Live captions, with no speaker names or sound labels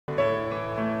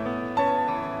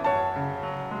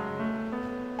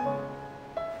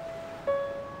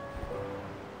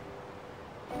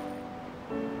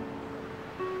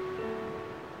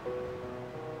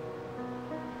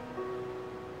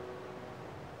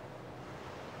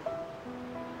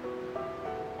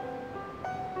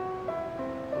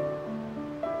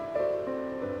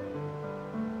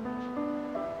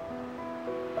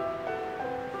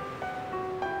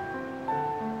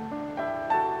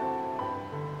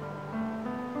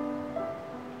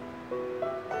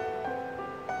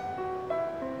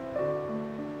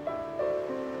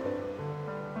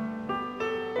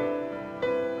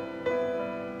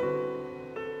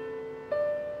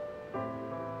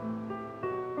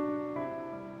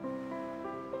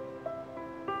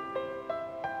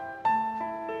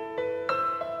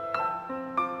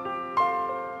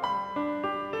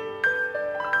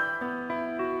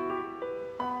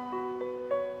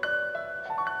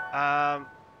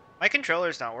My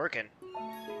controller's not working.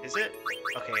 Is it?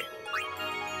 Okay.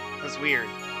 That's weird.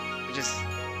 It just...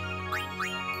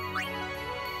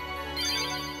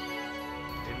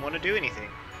 didn't want to do anything.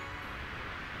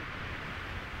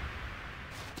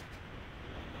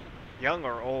 Young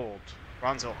or old,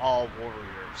 Ronzo, all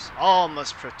warriors. All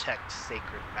must protect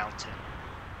Sacred Mountain.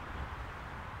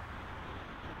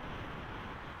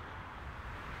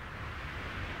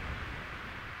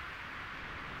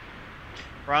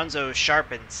 Ronzo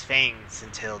sharpens fangs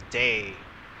until day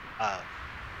of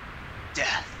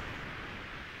death.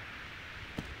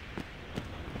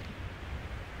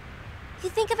 You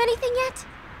think of anything yet?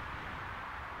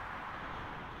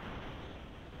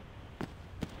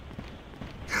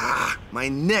 Ah, my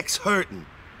neck's hurting.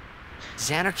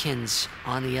 Xanarkin's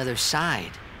on the other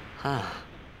side, huh?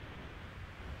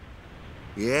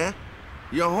 Yeah?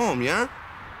 You're home, yeah?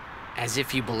 As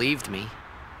if you believed me.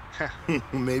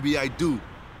 Maybe I do.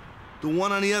 The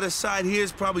one on the other side here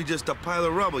is probably just a pile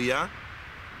of rubble, yeah?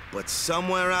 But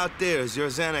somewhere out there is your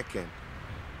Xanarkin.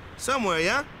 Somewhere,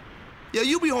 yeah? Yeah,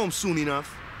 you'll be home soon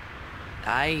enough.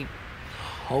 I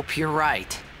hope you're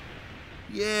right.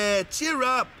 Yeah, cheer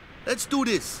up. Let's do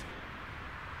this.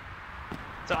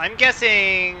 So I'm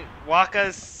guessing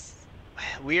Wakka's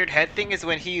weird head thing is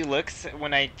when he looks,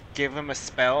 when I give him a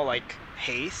spell like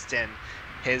haste, and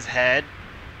his head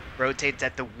rotates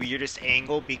at the weirdest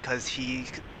angle because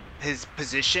his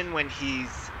position when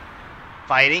he's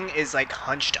fighting is like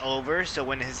hunched over, so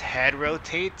when his head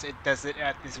rotates, it does it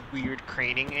at this weird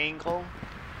craning angle.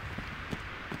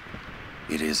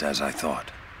 It is as I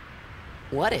thought.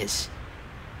 What is?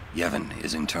 Yevon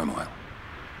is in turmoil.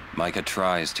 Micah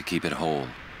tries to keep it whole,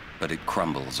 but it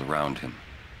crumbles around him.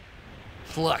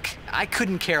 Look, I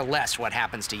couldn't care less what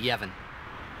happens to Yevon.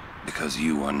 Because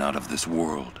you are not of this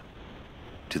world.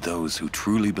 To those who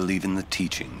truly believe in the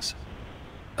teachings,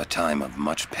 a time of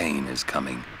much pain is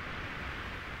coming.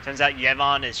 Turns out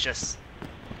Yevon is just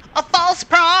a false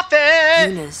prophet!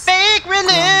 Yuna's Fake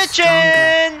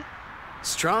religion!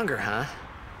 Stronger, huh?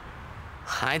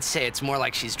 I'd say it's more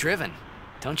like she's driven,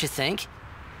 don't you think?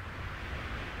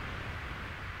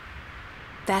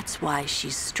 That's why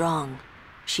she's strong.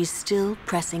 She's still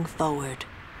pressing forward.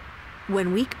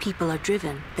 When weak people are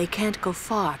driven, they can't go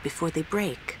far before they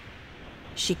break.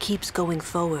 She keeps going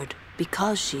forward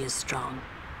because she is strong.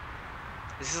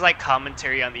 This is like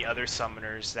commentary on the other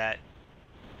summoners that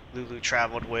Lulu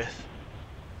traveled with.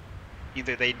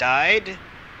 Either they died,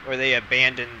 or they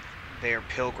abandoned their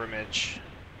pilgrimage.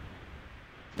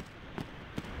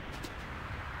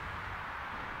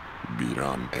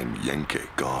 Biran and Yenke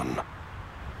gone.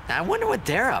 I wonder what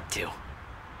they're up to.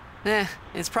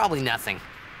 It's probably nothing.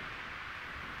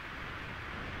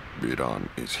 Biran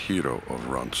is hero of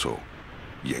Ronso.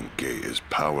 Yenke is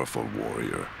powerful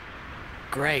warrior.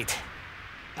 Great.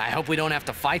 I hope we don't have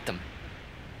to fight them.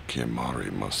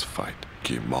 Kimahri must fight.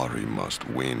 Kimahri must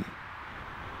win.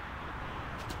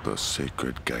 The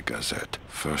sacred Gagazet.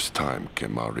 First time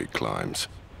Kimahri climbs.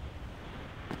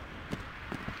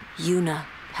 Yuna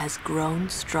has grown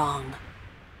strong.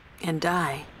 And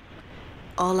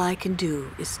all I can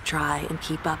do is try and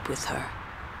keep up with her.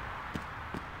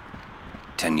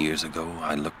 10 years ago,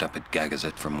 I looked up at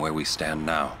Gagazet from where we stand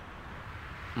now.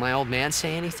 My old man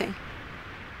say anything?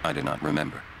 I do not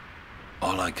remember.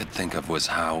 All I could think of was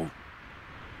how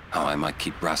I might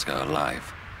keep Braska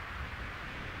alive.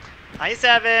 Hi,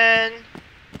 Seven!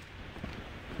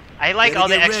 I like all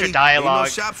the extra dialogue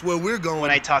shops where we're going.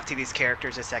 when I talk to these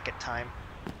characters a second time.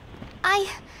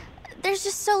 There's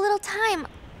just so little time.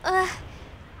 I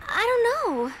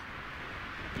don't know.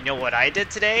 You know what I did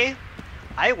today?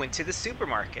 I went to the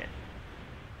supermarket.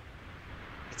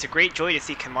 It's a great joy to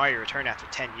see Kimahri return after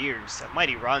 10 years, a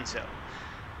mighty Ronzo.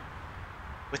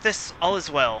 With this, all is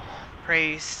well.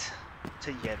 Praise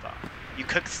to Yevon. You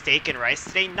cooked steak and rice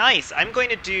today? Nice! I'm going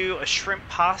to do a shrimp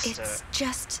pasta. It's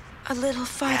just a little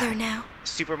farther now.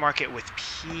 Supermarket with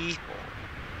people.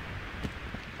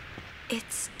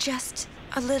 It's just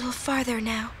a little farther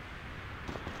now.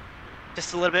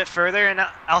 Just a little bit further and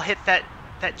I'll hit that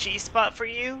G spot for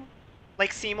you?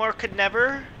 Like Seymour could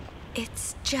never?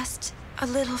 It's just a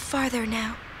little farther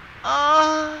now.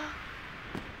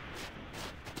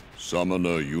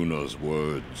 Summoner Yuna's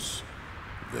words,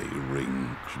 they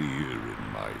ring clear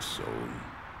in my soul.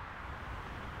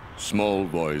 Small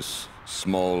voice,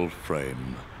 small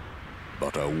frame,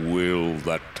 but a will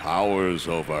that towers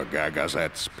over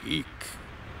Gagazet's peak.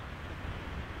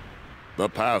 The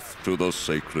path to the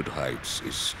sacred heights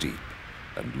is steep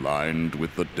and lined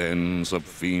with the dens of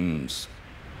fiends.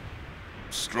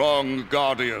 Strong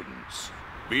guardians,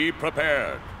 be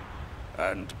prepared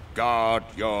and guard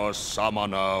your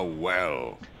summoner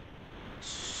well.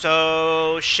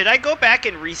 So, should I go back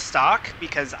and restock?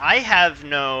 Because I have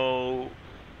no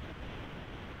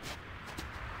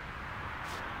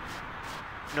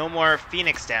more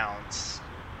Phoenix Downs.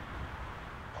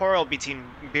 Quarrel between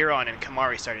Biron and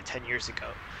Kamari started 10 years ago.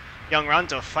 Young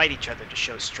Ronzo fight each other to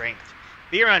show strength.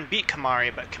 Biron beat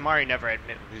Kamari, but Kamari never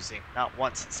admitted losing. Not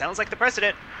once. It sounds like the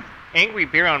precedent. Angry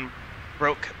Biron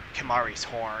broke Kamari's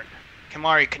horn.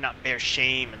 Kamari could not bear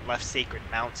shame and left Sacred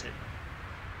Mountain.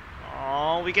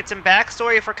 Oh, we get some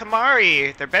backstory for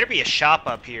Kamari. There better be a shop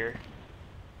up here.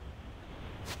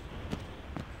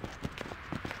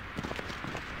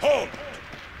 Halt!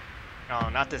 Oh,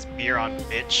 not this Biron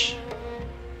bitch.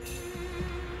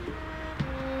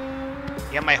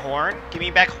 You have my horn? Give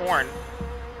me back horn.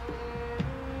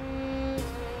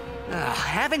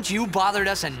 Haven't you bothered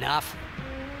us enough?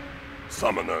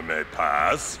 Summoner may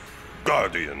pass.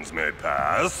 Guardians may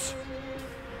pass.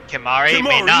 Kimari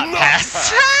may not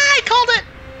pass. I called it!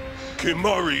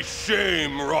 Kimari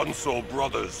shame Ronso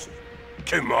brothers.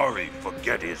 Kimari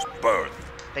forget his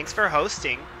birth. Thanks for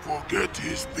hosting. Forget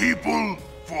his people,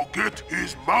 forget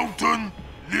his mountain,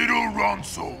 little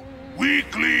Ronso,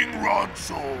 weakling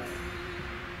Ronso.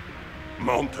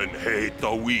 Mountain hate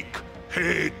the weak,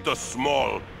 hate the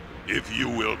small. If you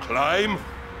will climb,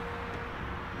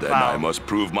 then Wow. I must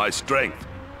prove my strength.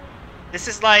 This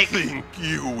is like Think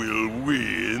you will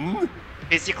win?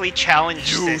 physically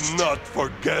challenged You fist. not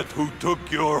forget who took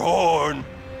your horn.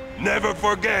 Never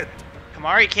forget.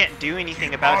 Kamari can't do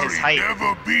anything about his height.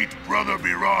 Never beat Brother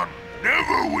Biron,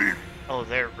 never win. Oh,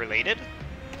 they're related?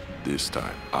 This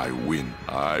time I win.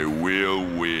 I will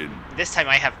win. This time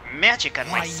I have magic on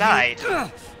my side.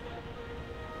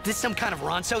 This some kind of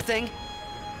Ronso thing?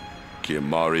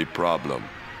 Kimari problem.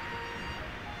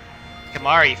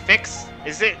 Kamari, fix.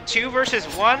 Is it 2 versus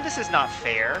 1? This is not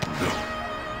fair.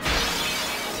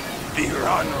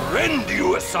 Biron rend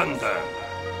you asunder.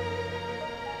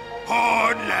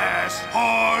 Hornless,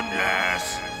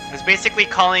 hornless. It's basically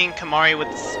calling Kamari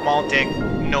with small dick,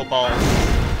 no balls.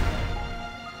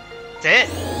 That's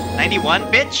it? 91,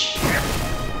 bitch?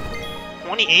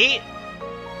 28?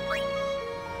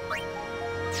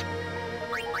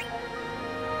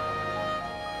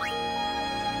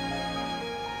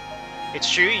 It's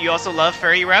true, you also love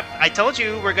Furry Rep. I told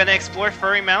you we're gonna explore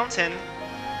Furry Mountain.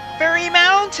 Furry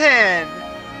Mountain!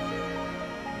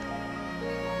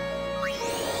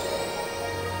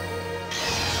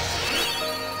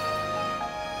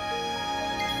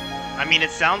 I mean,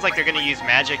 it sounds like they're gonna use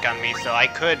magic on me, so I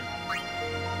could.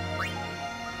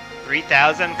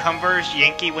 3,000 covers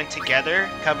Yankee went together,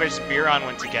 covers Biron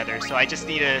went together, so I just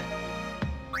need to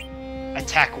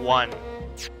attack one.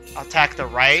 I'll attack the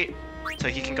right, so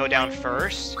he can go down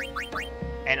first.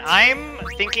 And I'm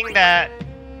thinking that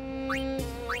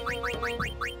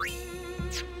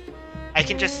I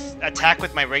can just attack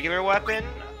with my regular weapon.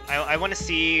 I want to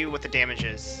see what the damage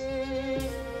is.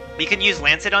 You can use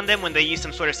Lancet on them when they use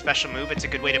some sort of special move. It's a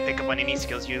good way to pick up on any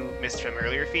skills you missed from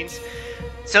earlier fiends.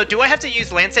 So do I have to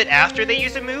use Lancet after they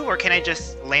use a move, or can I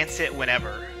just Lancet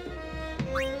whenever?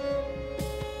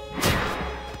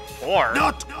 Or...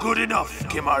 Not good enough,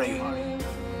 Kimari.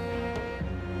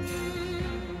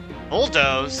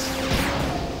 Bulldoze?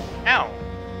 Ow.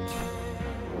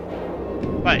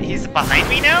 What, he's behind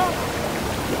me now?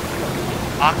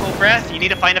 Aqua Breath, you need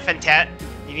to find a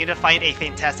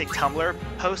fantastic Tumblr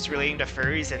post relating to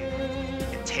furries and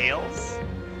tails.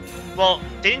 Well,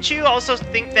 didn't you also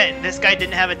think that this guy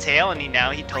didn't have a tail and he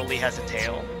totally has a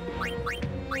tail?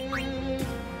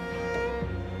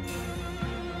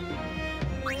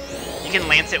 You can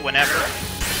lance it whenever.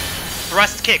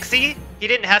 Thrust kick, see? He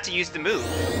didn't have to use the move.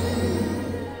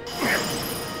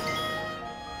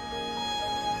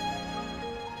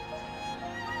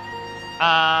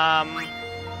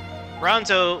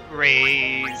 Ronzo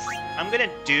raise. I'm gonna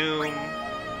doom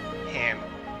him.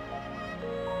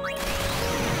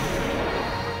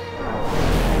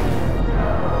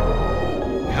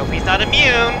 I hope he's not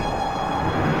immune.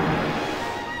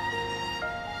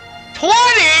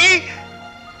 20!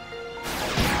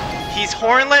 He's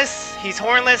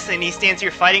hornless, and he stands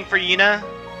here fighting for Yuna.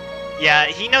 Yeah,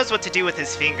 he knows what to do with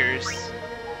his fingers.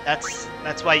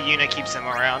 That's why Yuna keeps him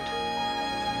around.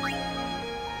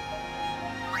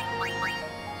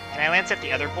 Can I lance at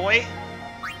the other boy?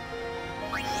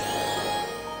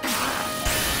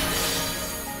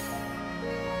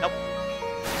 Nope.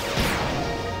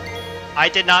 I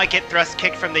did not get thrust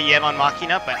kicked from the Yevon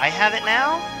Machina, but I have it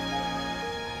now?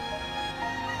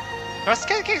 Thrust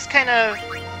kick is kind of...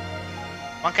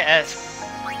 Monka-S.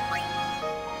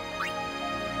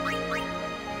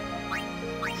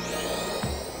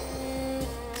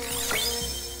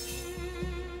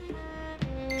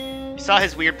 saw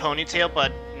his weird ponytail,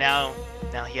 but now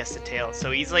he has the tail. So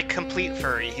he's like complete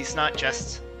furry. He's not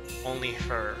just only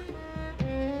fur.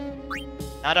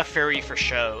 Not a furry for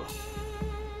show.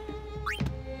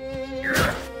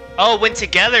 Oh, when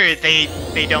together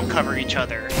they don't cover each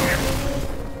other.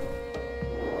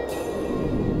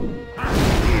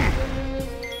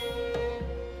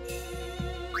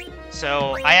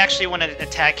 So I actually want to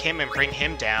attack him and bring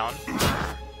him down.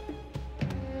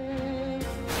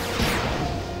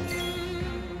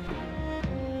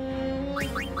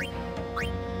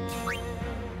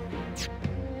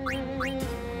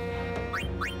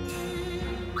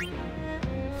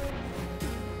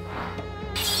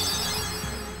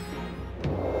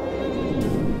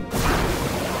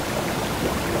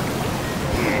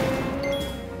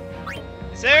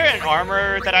 Is there an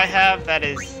armor that I have that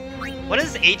is... What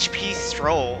is HP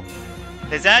Stroll?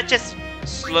 Does that just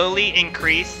slowly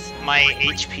increase my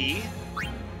HP?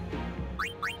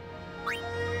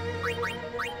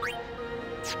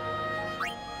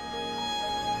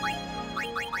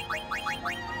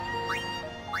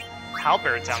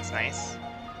 Halberd sounds nice.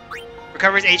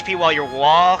 Recovers HP while you're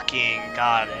walking.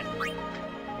 Got it.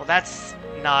 Well, that's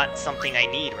not something I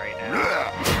need right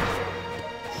now.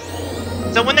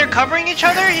 So when they're covering each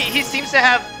other, he seems to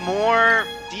have more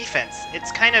defense.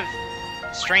 It's kind of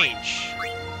strange.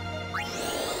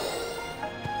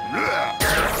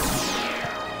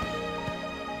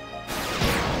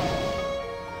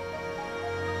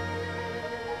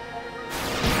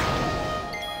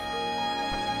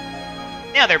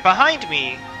 Yeah, they're behind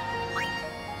me.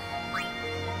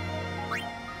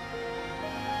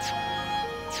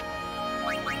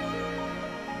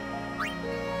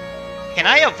 Can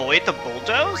I avoid the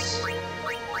bulldoze?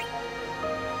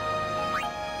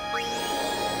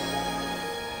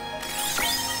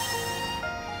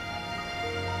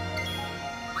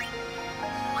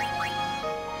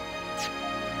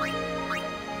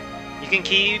 You can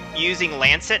keep using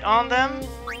Lancet on them,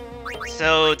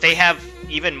 so they have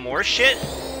even more shit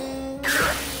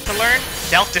to learn.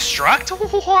 Self-destruct?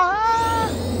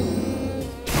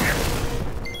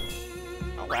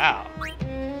 Oh wow.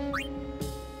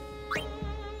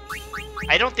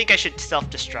 I don't think I should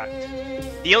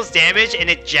self-destruct. Deals damage and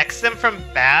ejects them from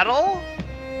battle?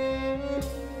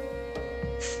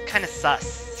 It's kinda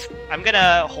sus. I'm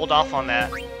gonna hold off on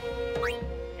that.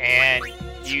 And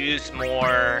use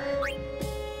more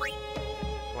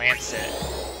Lancet.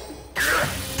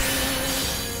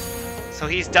 So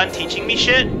he's done teaching me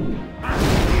shit?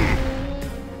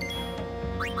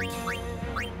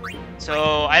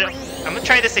 So I'm gonna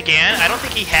try this again. I don't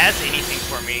think he has anything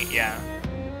for me, yeah.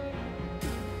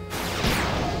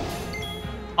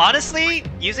 Honestly,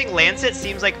 using Lancet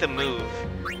seems like the move.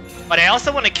 But I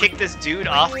also want to kick this dude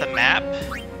off the map.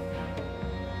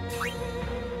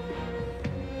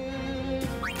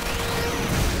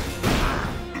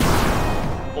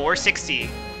 Or 60.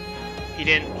 He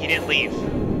didn't leave.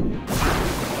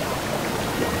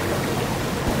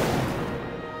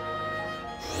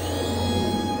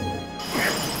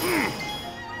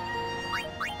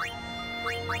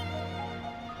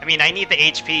 I mean, I need the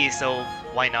HP, so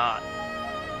why not?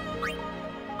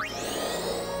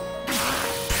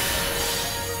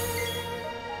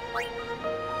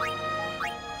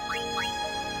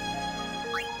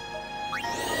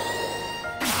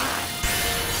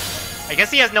 I guess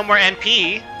he has no more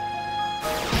NP.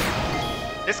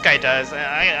 This guy does.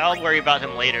 I'll worry about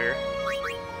him later.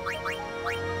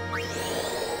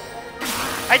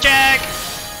 Hi, Jack!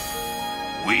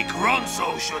 Weak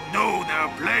Ronso should know their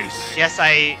place. Yes,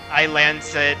 I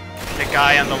Lancet the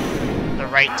guy on the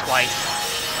right twice.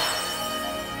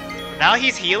 Now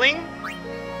he's healing?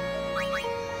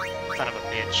 Son of a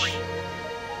bitch.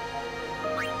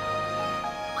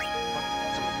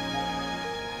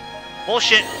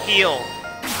 Bullshit, heal.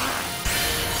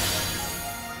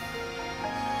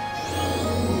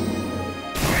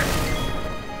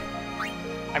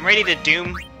 I'm ready to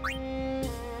doom.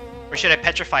 Or should I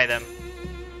petrify them?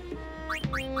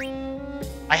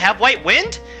 I have White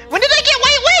Wind? When did I get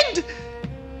White Wind?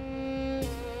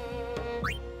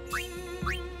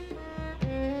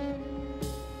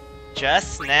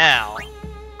 Just now.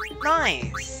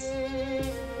 Nice.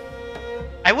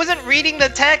 I wasn't reading the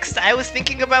text, I was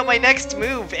thinking about my next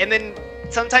move, and then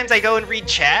sometimes I go and read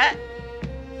chat.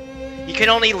 You can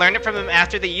only learn it from them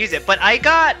after they use it, but I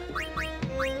got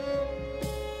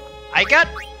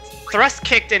thrust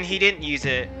kicked and he didn't use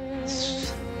it.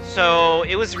 So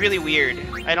it was really weird.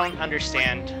 I don't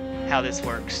understand how this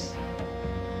works.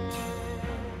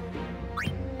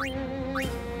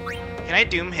 Can I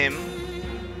doom him?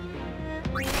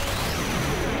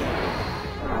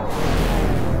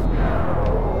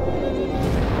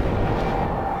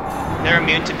 they're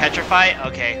immune to petrify?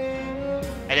 Okay.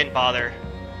 I didn't bother.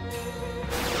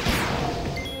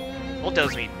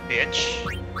 Bulldoze me, bitch.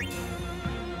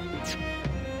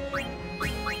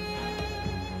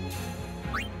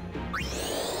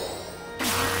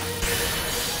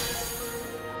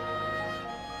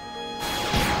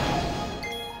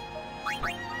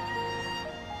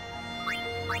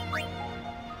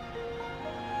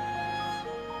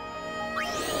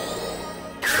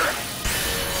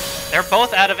 They're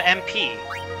both out of MP.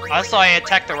 Also, I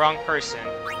attacked the wrong person.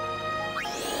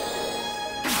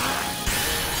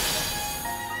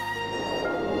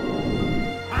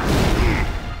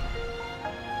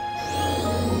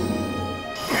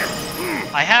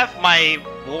 I have my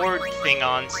ward thing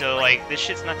on, so like this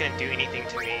shit's not gonna do anything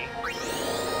to me.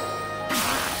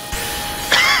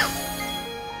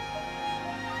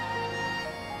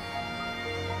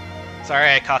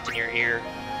 Sorry I coughed in your ear.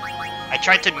 I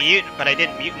tried to mute, but I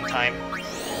didn't mute in time.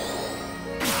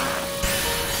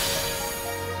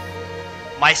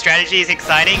 My strategy is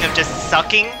exciting of just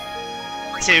sucking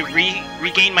to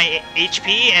regain my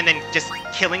HP and then just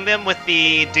killing them with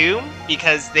the Doom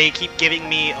because they keep giving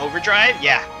me overdrive.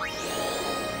 Yeah.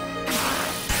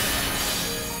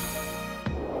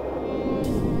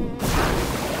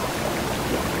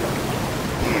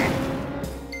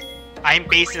 I'm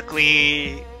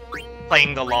basically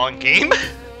playing the long game.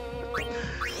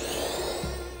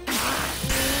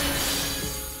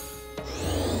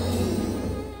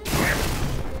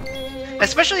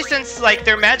 Especially since, like,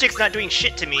 their magic's not doing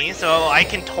shit to me, so I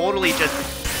can totally just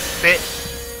sit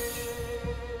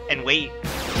and wait.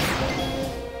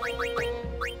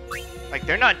 Like,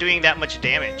 they're not doing that much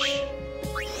damage.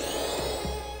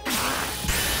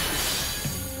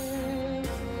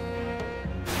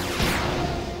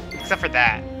 Except for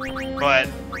that. But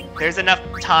there's enough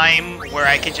time where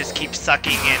I can just keep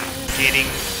sucking and getting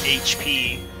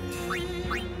HP.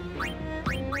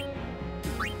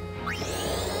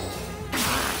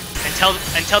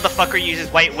 Until the fucker uses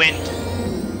White Wind.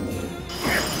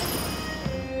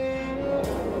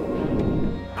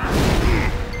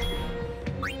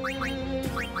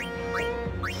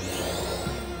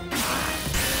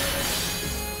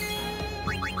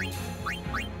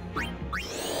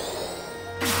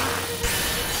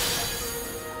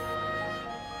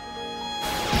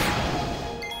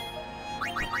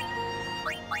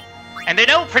 And they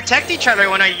don't protect each other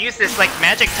when I use this like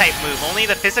magic type move. Only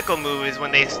the physical move is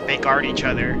when they guard each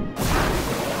other.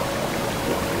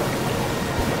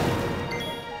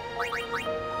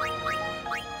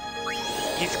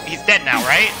 He's dead now,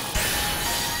 right?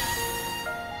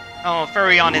 Oh,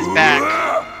 furry on his back.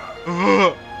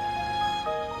 Oh,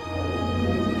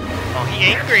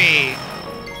 he angry.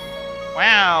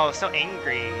 Wow, so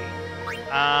angry.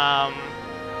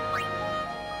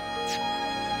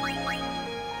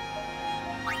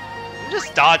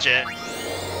 Just dodge it.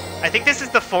 I think this is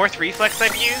the 4th reflex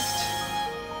I've used.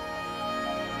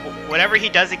 Whatever he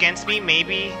does against me,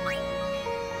 maybe.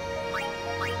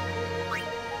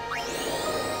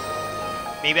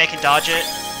 Maybe I can dodge it.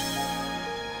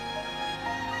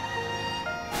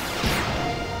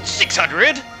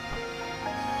 600?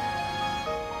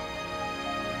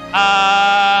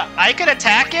 I could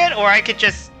attack it, or I could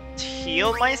just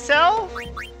heal myself?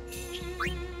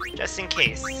 Just in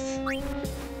case.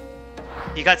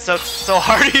 He got so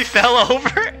hard he fell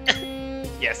over?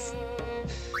 Yes.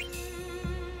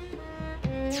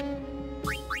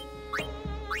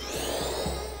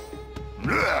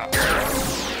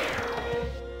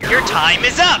 Your time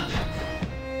is up!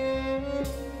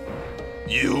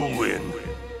 You win,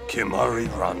 Kimari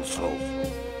Ranso.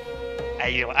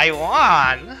 I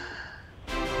won!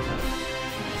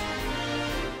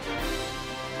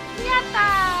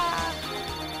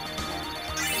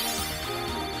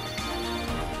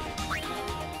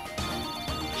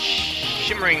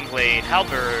 Shimmering Blade,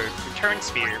 Halberd, Return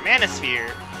Sphere, Mana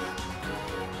Sphere.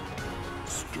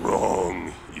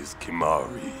 Strong is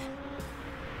Kimari.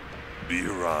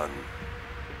 Biran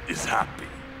is happy.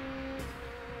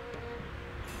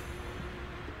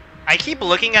 I keep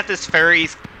looking at this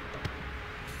fairy's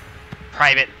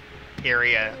private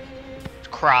area,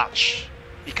 crotch,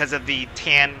 because of the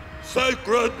tan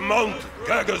Sacred Mount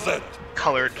Gagazet.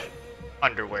 colored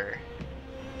underwear.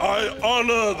 I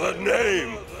honor the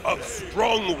name of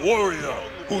strong warrior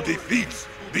who defeats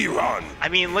Biran. I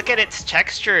mean, look at its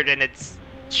textured and it's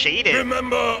shaded.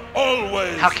 Remember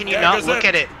always. How can you not look Gagazet,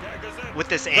 at it with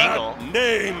this angle? That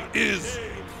name is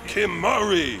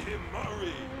Kimari.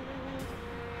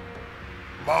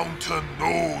 Mountain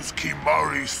knows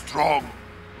Kimari strong.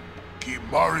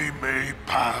 Kimari may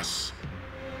pass.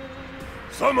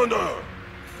 Summoner.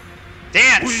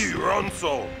 Dance! We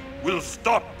Ranso. will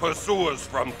stop pursuers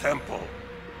from temple.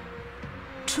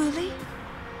 Truly?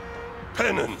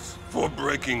 Penance for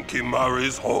breaking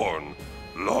Kimari's horn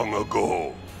long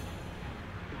ago.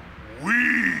 We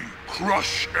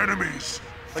crush enemies.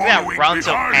 Look at that following Ronzo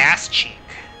behind. ass cheek.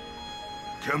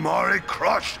 Kimari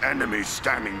crushed enemies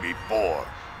standing before.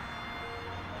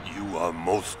 You are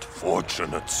most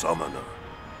fortunate, summoner.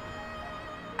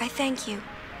 I thank you.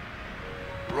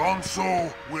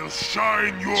 Ronso will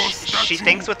shine your statue. She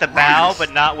thinks with the bow, brightest.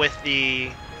 but not with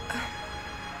the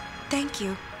Thank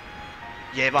you.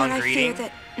 Yevon But I greeting. fear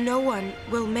that no one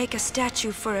will make a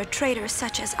statue for a traitor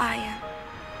such as I am.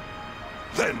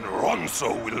 Then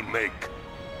Ronso will make.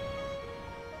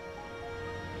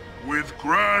 With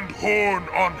grand horn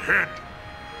on head.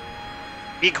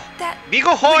 That Vigo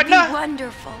would be Horna!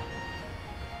 wonderful.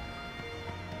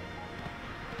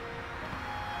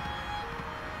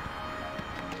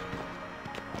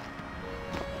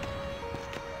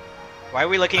 Why are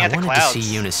we looking at the I wanted clouds? to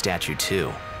see Yuna's statue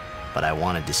too, but I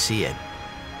wanted to see it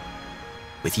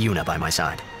with Yuna by my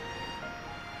side.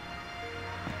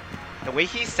 The way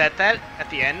he said that at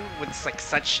the end with like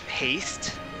such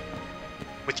haste.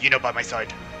 With Yuno by my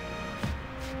side.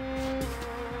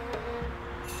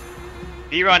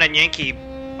 Biron and Yankee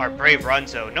are brave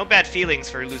Ronzo. No bad feelings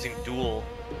for losing duel.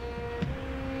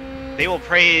 They will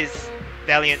praise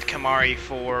valiant Kimari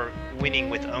for winning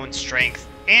with own strength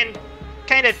and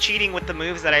kind of cheating with the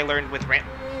moves that I learned with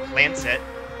Lancet.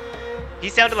 He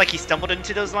sounded like he stumbled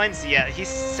into those lines. Yeah, he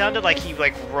sounded like he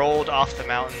like rolled off the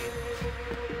mountain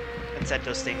and said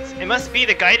those things. It must be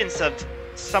the guidance of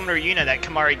Summoner Yuna that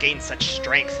Kimari gained such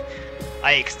strength.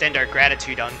 I extend our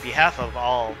gratitude on behalf of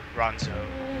all Ronzo.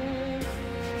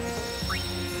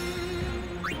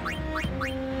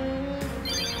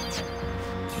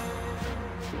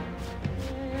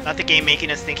 Not the game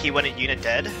making us think he wanted Yuna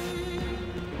dead?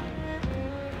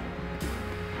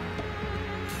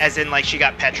 As in, like, she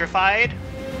got petrified?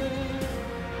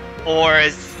 Or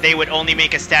as they would only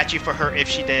make a statue for her if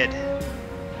she did?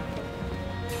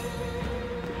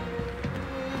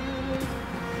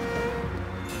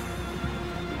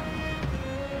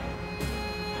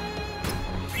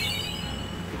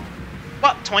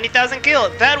 Well, 20,000 gil.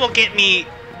 That will get me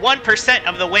 1%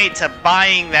 of the way to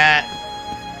buying that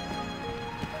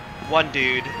one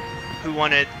dude who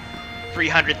wanted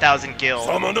 300,000 gil.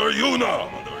 Summoner Yuna!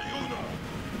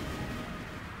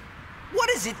 What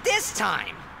is it this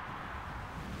time?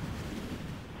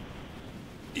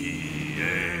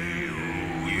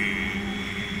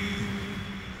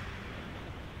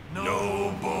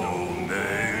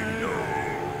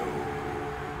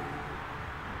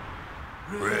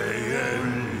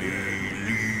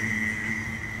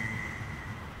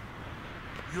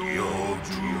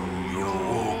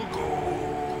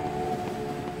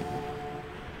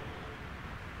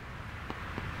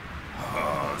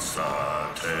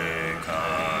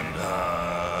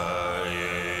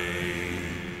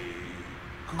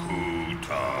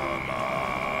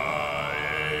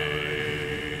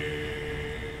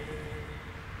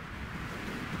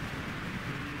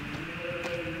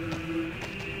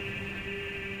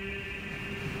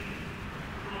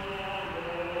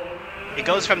 It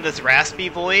goes from this raspy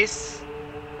voice,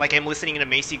 like I'm listening to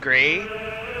Macy Gray,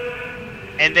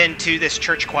 and then to this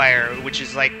church choir, which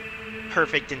is like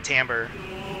perfect in timbre.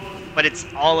 But it's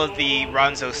all of the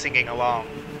Ronzo singing along.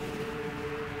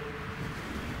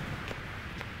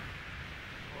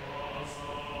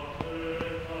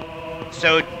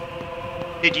 So,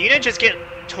 did Yuna just get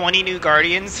 20 new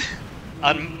Guardians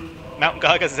on Mount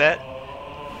Gagazet?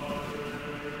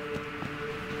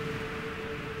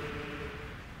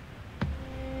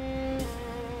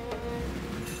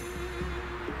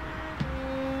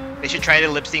 They should try to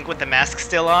lip sync with the mask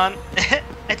still on.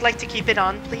 I'd like to keep it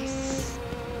on, please.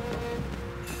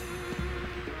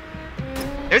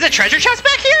 There's a treasure chest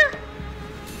back here?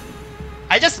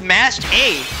 I just mashed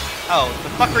A. Oh, the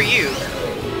fuck are you?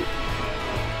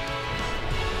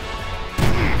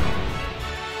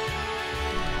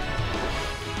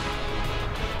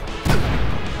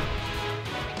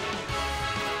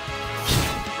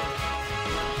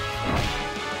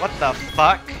 What the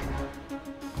fuck?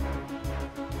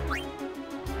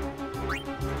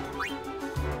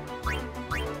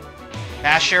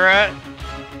 Bashira,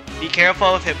 be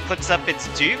careful if it puts up its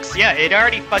dukes. Yeah, it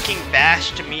already fucking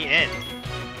bashed me in.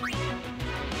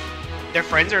 Their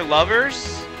friends or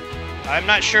lovers? I'm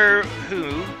not sure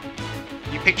who.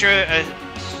 You picture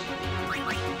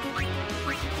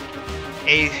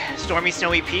a stormy,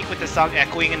 snowy peak with the song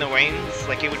echoing in the rains,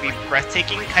 like it would be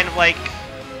breathtaking, kind of like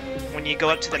when you go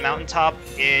up to the mountaintop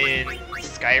in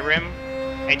Skyrim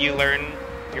and you learn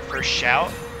your first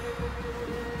shout.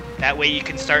 That way you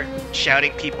can start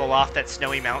shouting people off that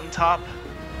snowy mountaintop.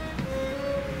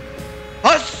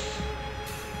 Us!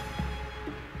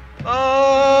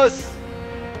 Us!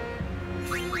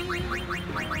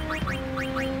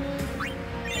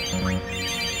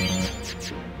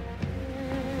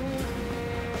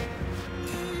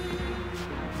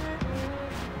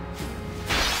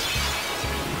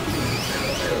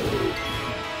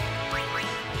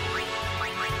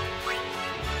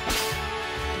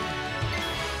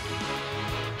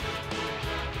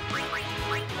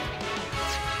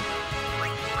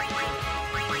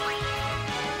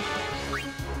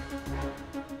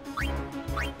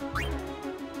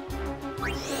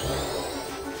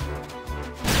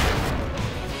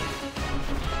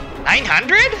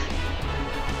 $900?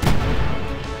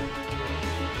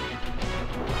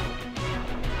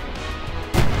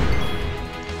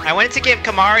 I wanted to give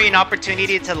Kamari an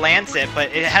opportunity to lance it,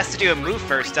 but it has to do a move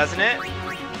first, doesn't it?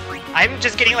 I'm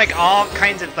just getting like all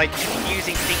kinds of like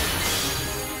confusing things.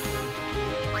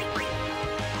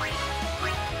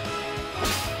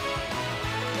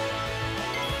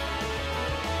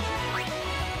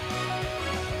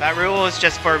 That rule is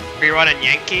just for Biron and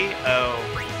Yankee? Oh.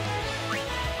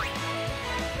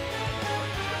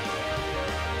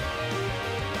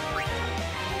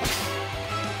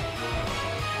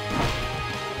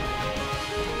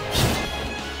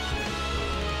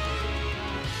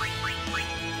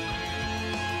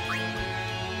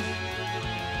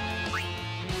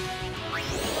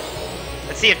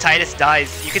 Let's see if Titus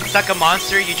dies. You can suck a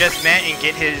monster you just met and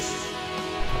get his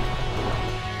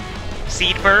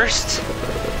seed burst.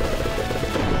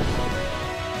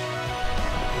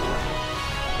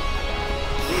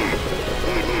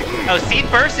 Oh, seed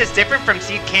burst is different from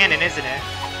seed cannon, isn't it?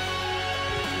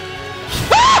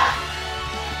 Ah!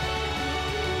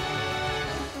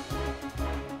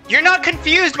 You're not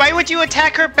confused. Why would you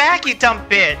attack her back, you dumb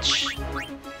bitch?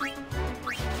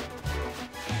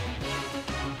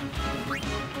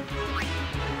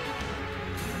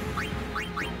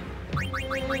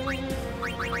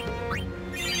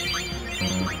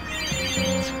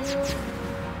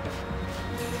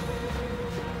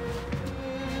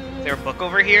 Is there a book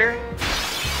over here?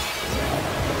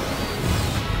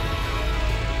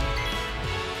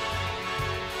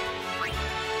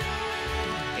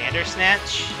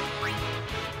 Bandersnatch?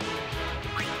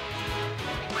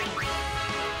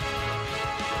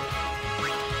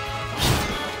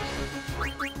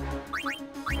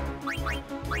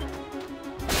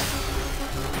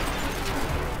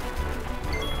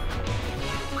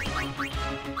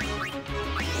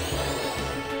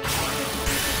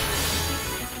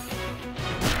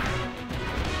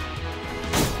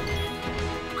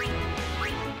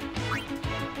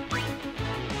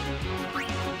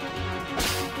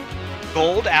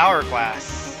 Gold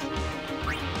hourglass.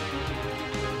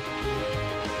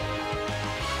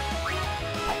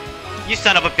 You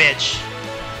son of a bitch.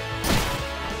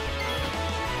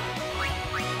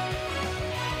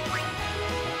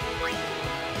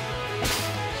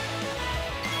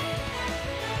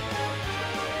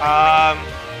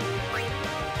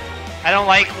 I don't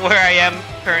like where I am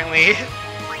currently.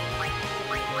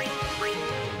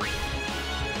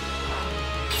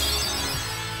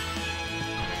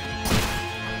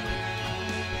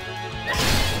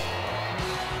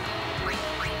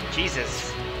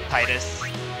 Jesus, Titus.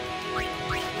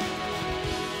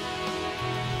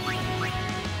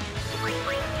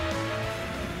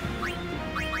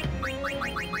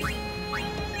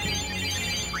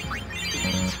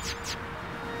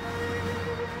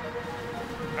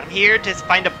 I'm here to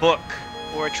find a book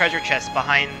or a treasure chest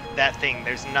behind that thing.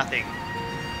 There's nothing.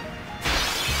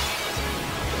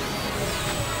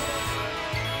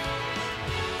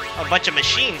 A bunch of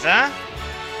machines, huh?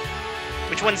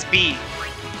 Which one's B?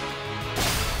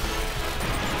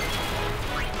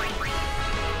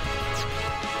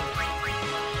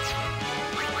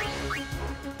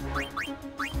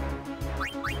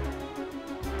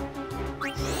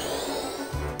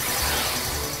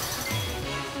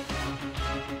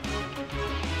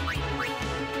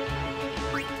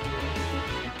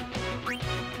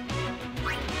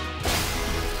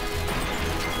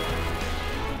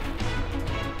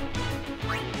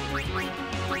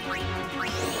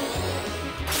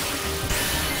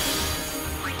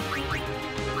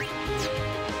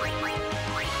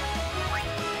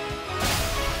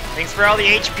 Thanks for all the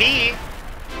HP.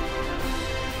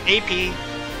 AP.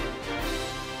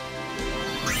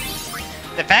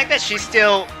 The fact that she's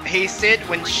still hasted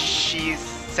when she's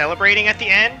celebrating at the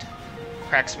end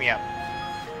cracks me up.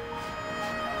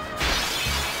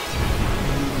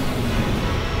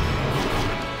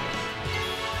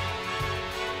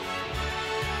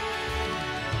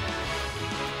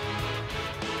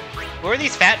 Who are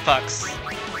these fat fucks?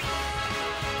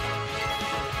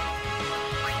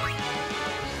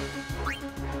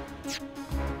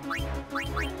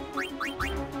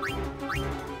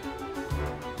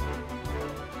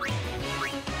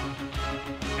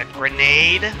 A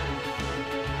grenade?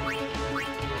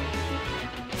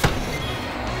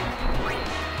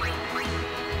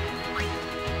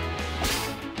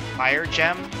 Fire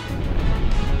gem?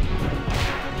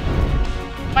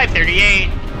 538!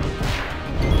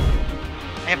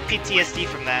 I have PTSD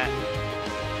from that.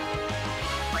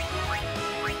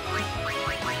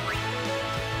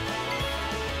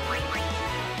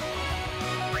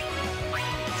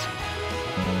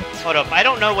 Hold up, I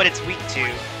don't know what it's weak to.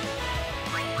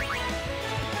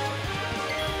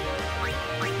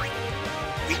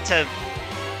 Weak to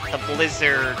the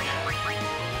blizzard.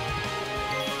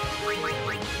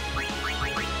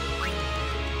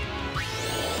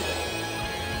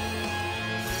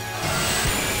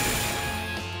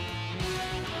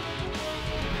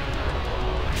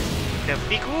 The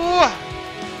Biku!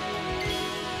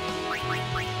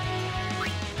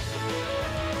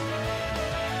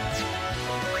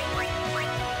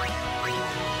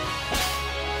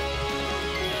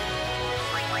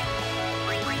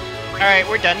 Alright,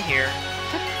 we're done here.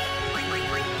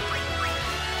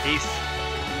 Peace.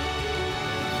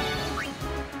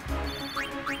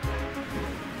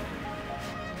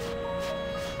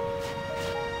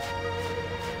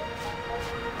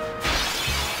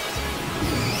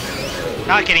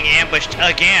 Not getting ambushed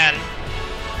again.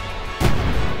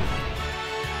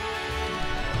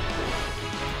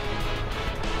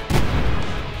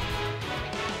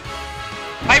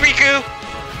 Bye, Riku!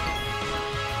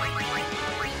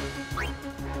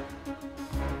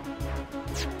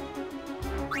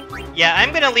 Yeah,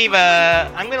 I'm gonna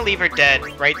leave her dead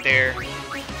right there.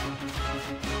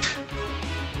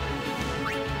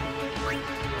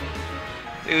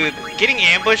 Dude, getting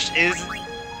ambushed is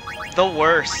the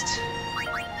worst.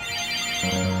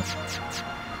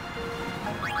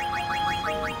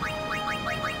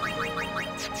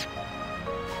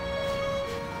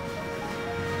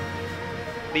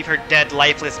 Leave her dead,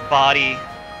 lifeless body.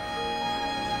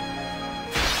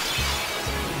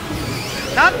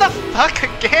 Not the fuck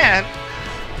again!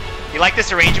 You like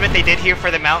this arrangement they did here for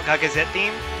the Mount Gagazet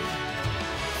theme?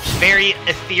 Very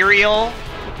ethereal.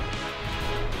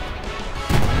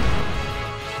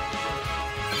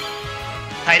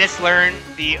 Titus learned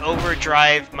the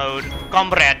overdrive mode.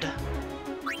 Comrade.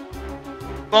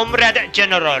 Comrade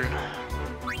General.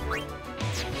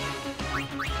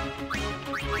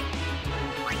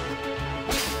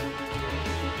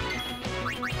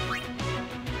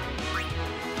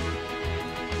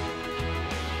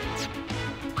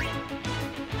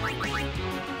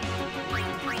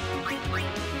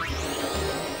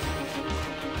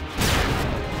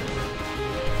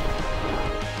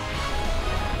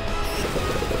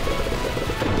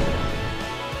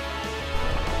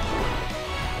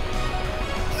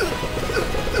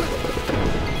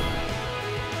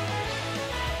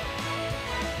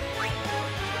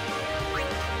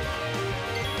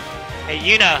 Hey,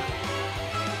 Yuna.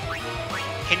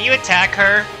 Can you attack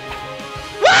her?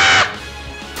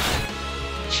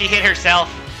 She hit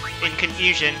herself in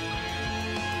confusion.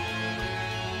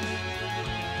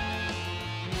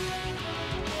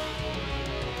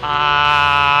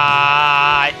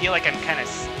 I feel like I'm kind of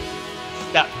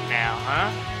stuck now,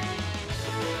 huh?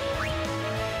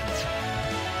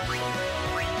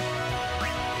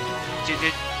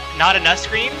 Did not enough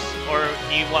screams, or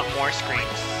do you want more screams?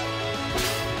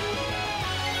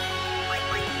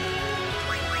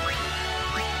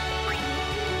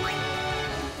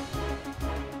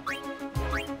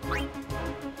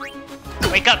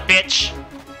 Wake up, bitch!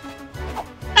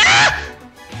 Ah!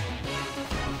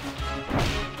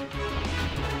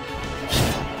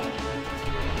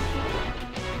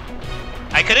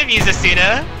 I could have used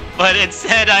Asuna, but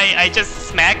instead I just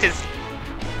smacked his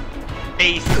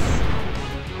face.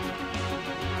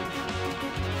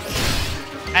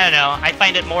 I don't know, I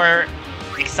find it more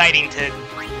exciting to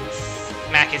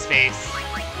smack his face.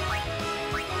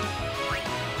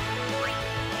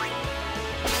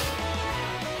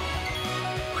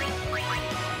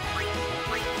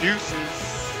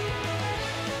 Deuces.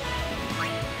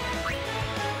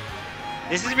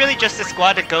 This is really just a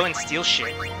squad to go and steal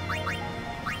shit.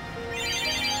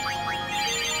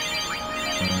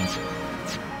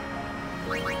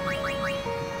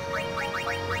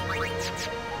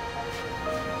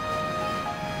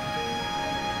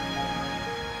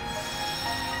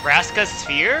 Vraska's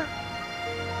sphere?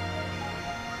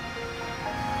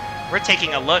 We're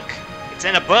taking a look. It's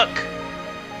in a book.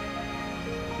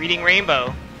 Reading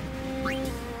Rainbow.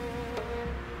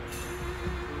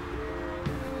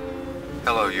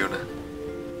 Hello, Yuna.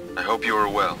 I hope you are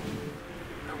well.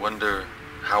 I wonder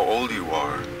how old you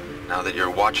are now that you're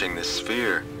watching this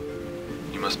sphere.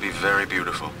 You must be very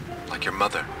beautiful, like your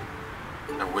mother.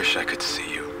 I wish I could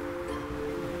see you.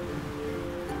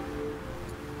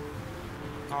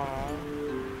 Aww.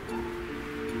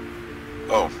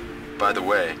 Oh, by the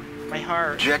way, My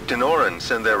heart. Jekt and Oren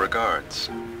send their regards.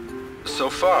 So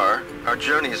far, our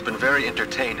journey has been very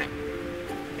entertaining.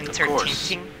 Of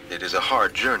course, it is a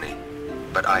hard journey,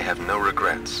 but I have no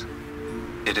regrets.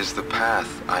 It is the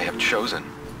path I have chosen.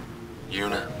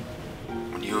 Yuna,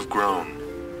 when you have grown,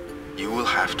 you will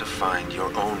have to find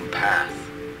your own path.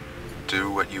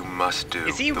 Do what you must do.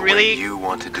 Is he the really way you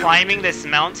want to do climbing it. this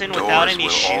mountain without Doors any will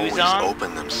shoes always on?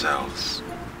 open themselves.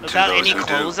 Without to those any who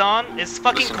clothes do. on? It's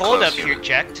fucking Listen cold close, up here, Yuna.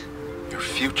 Jekt. Your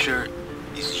future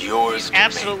is yours to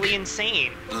Absolutely make.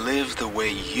 insane. Live the way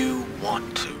you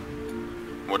want to.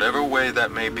 Whatever way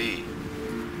that may be,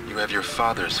 you have your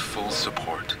father's full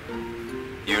support.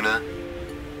 Yuna,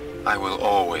 I will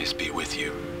always be with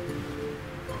you.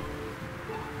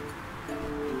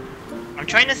 I'm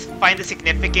trying to find the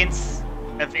significance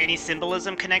of any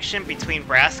symbolism connection between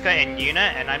Braska and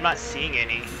Yuna, and I'm not seeing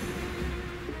any.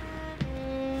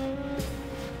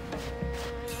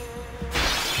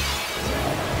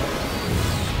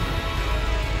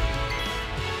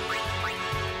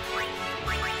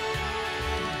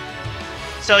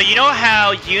 So you know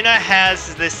how Yuna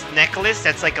has this necklace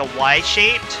that's like a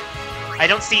Y-shaped? I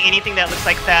don't see anything that looks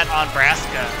like that on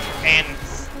Braska. And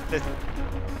the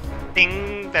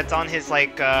thing that's on his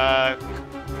like the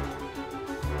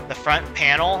front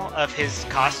panel of his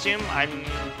costume, I'm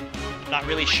not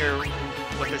really sure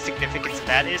what the significance of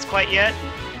that is quite yet.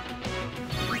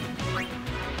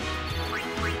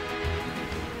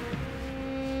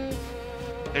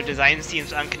 Their design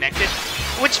seems unconnected,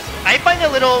 which I find a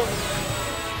little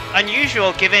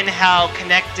unusual given how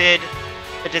connected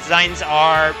the designs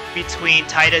are between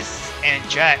Titus and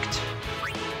Jekt.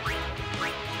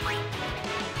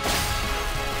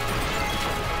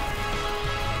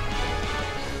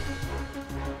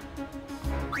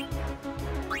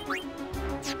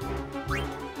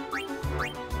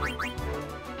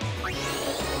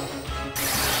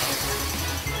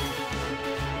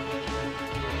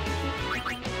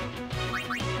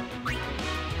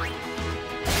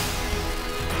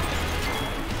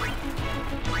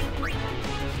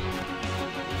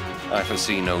 I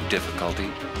foresee no difficulty.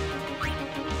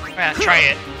 Try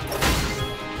it.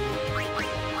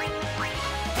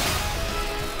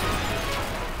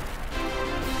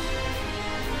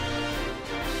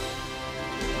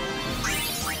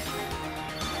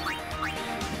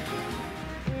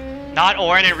 Not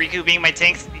Orin and Riku being my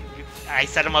tanks, I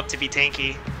set them up to be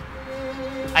tanky.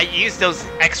 I use those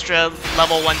extra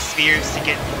level 1 spheres to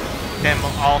get them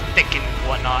all thick and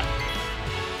whatnot.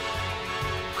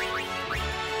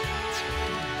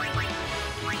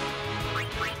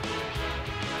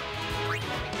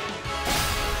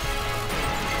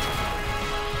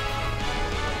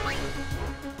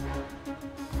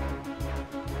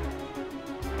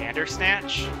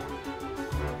 Snatch.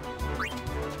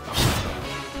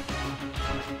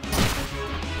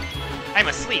 I'm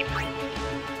asleep.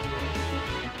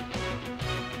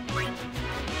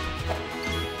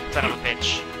 Son of a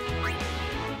bitch.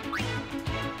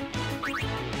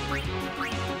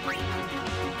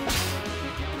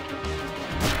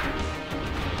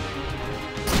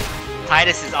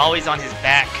 Titus is always on his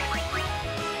back.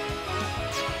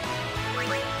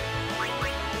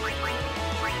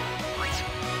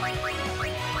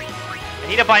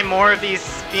 I need to buy more of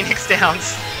these Phoenix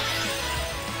Downs.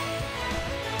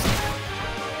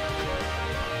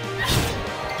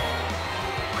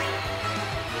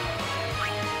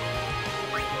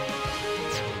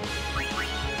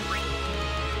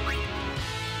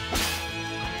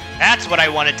 That's what I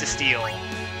wanted to steal.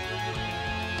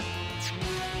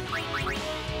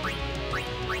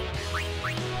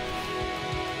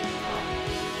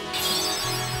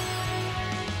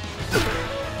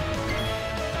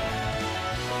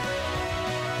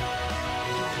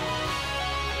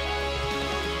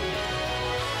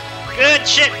 Good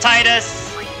shit, Titus!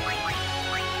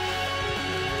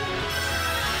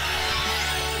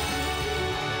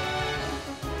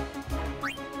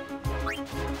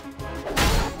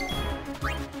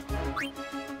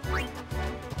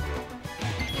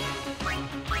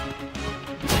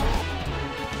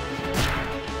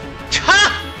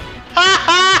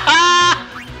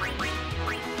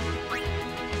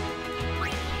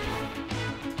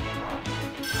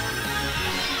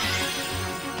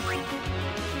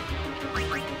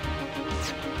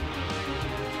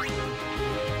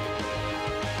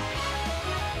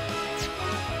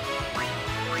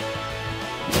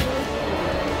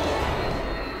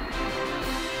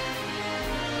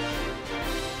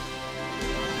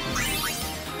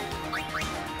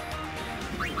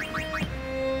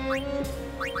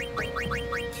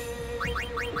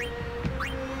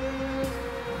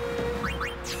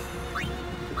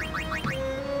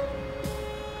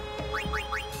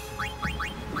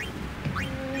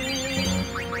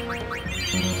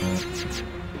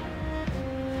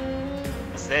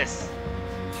 What's this?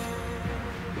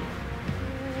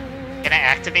 Can I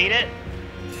activate it?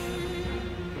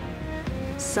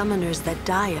 Summoners that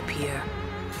die up here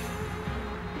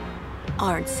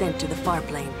aren't sent to the far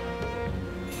plane.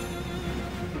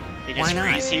 They just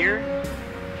freeze here?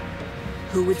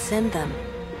 Who would send them?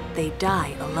 They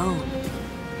die alone.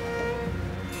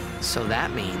 So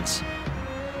that means...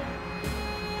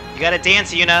 You gotta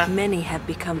dance, Yuna. Many have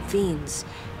become fiends,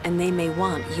 and they may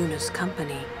want Yuna's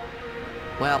company.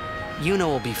 Well, Yuna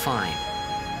will be fine.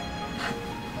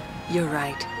 You're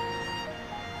right.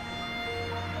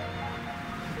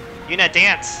 Yuna,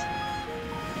 dance.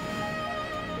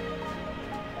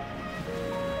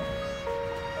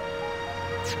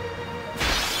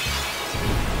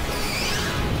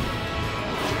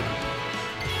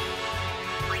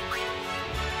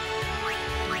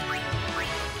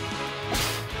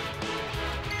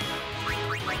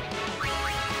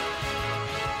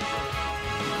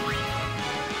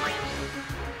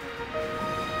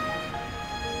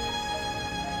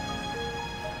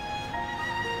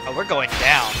 Oh, we're going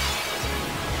down.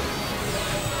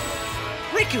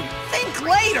 Riku, think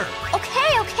later!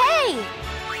 Okay, okay.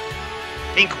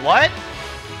 Think what?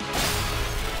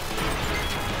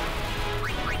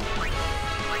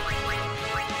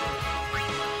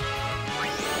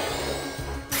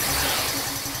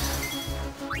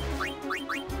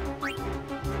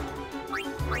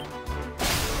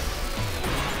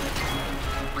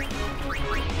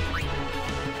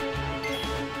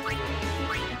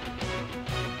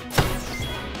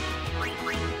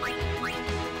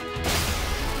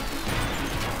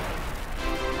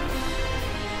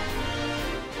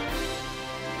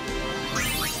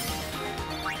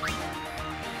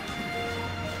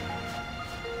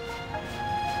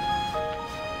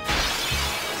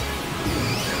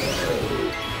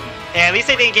 Yeah, at least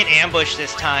I didn't get ambushed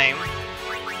this time.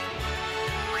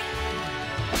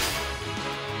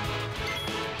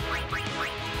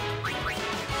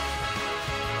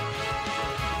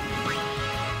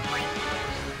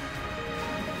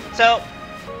 So,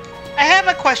 I have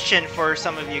a question for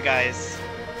some of you guys.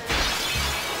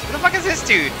 Who the fuck is this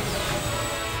dude?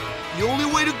 The only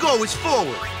way to go is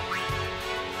forward.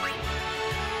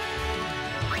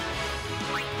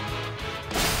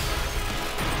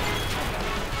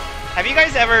 Have you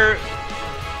guys ever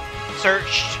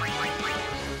searched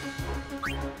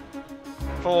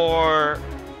for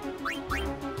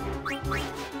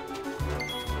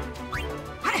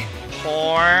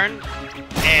porn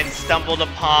and stumbled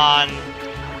upon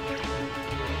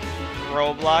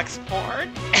Roblox porn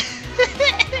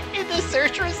in the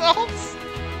search results?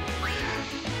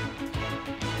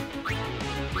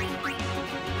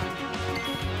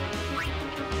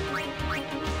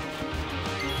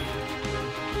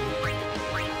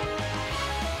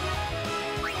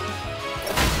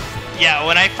 Yeah,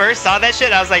 when I first saw that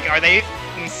shit, I was like, are they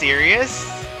f***ing serious?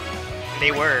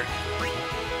 They were.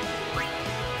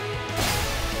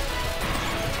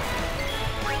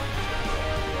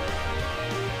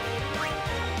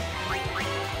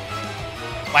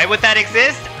 Why would that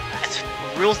exist?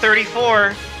 Rule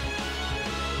 34.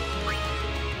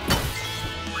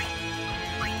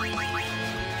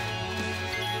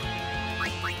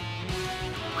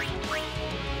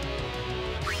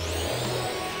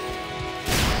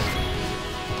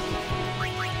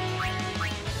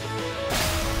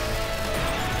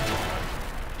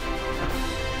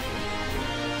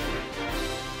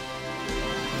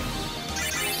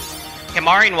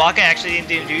 Kamari and Waka actually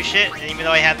didn't do shit, and even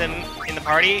though I had them in the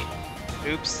party,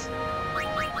 oops.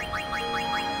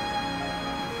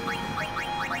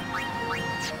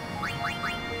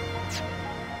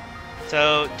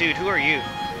 So, dude, who are you?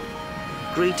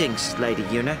 Greetings, Lady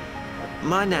Yuna.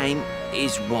 My name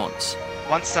is Once.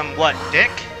 Want some what,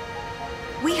 dick?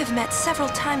 We have met several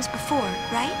times before,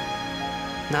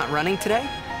 right? Not running today?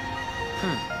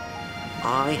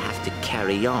 I have to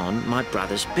carry on my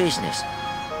brother's business.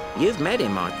 You've met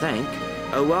him, I think.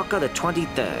 Owaka the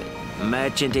 23rd,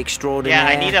 merchant extraordinaire. Yeah,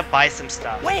 I need to buy some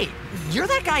stuff. Wait, you're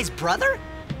that guy's brother?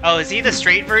 Oh, is he the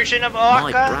straight version of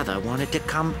Owaka? My brother wanted to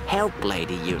come help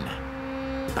Lady Yuna,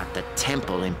 but the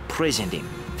temple imprisoned him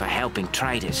for helping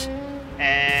traitors.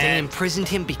 And... They imprisoned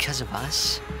him because of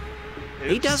us?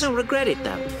 He doesn't regret it,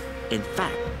 though. In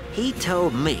fact, he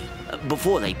told me,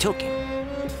 before they took him,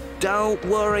 don't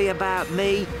worry about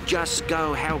me, just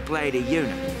go help Lady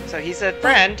Yuna. So he said,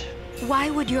 friend.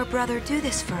 Why would your brother do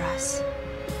this for us?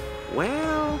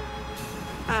 Well,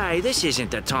 hey, this isn't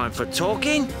the time for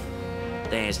talking.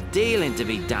 There's dealing to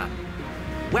be done.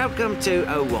 Welcome to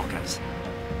Owaka's.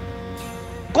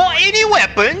 any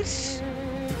weapons?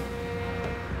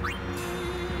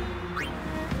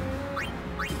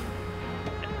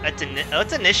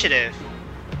 That's initiative.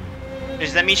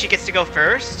 Does that mean she gets to go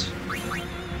first?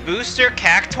 Booster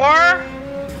Cactuar?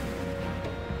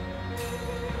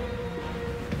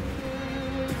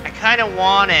 I kind of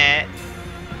want it.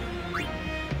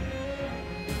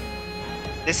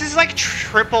 This is like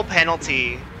triple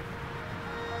penalty.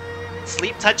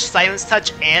 Sleep Touch, Silence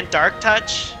Touch, and Dark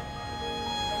Touch.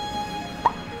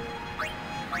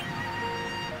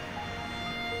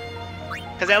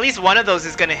 Because at least one of those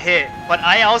is gonna hit. But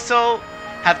I also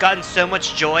have gotten so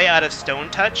much joy out of Stone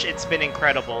Touch, it's been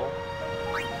incredible.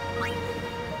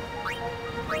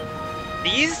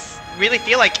 These really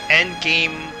feel like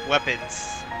endgame weapons.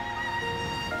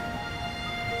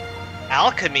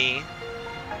 Alchemy?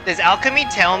 Does Alchemy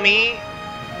tell me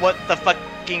what the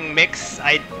fucking mix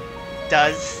I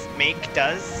does?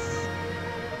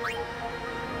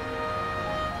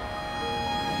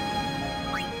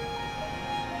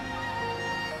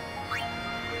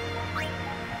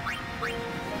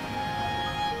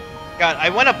 God, I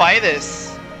want to buy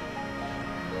this.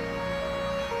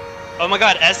 Oh my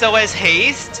god, SOS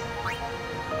Haste?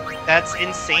 That's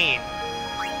insane.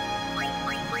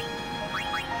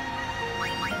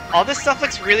 All this stuff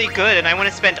looks really good and I want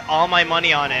to spend all my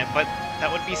money on it, but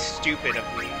that would be stupid of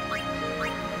me.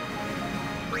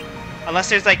 Unless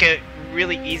there's like a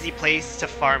really easy place to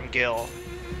farm Gil.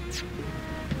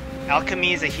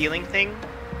 Alchemy is a healing thing?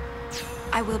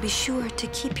 I will be sure to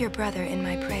keep your brother in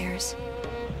my prayers.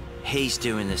 He's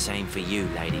doing the same for you,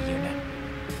 Lady Yuna.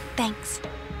 Thanks.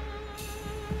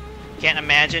 Can't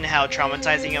imagine how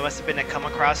traumatizing it must have been to come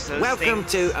across those Welcome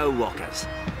things. to O'Walkers.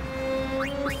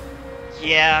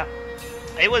 Yeah,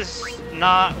 it was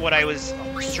not what I was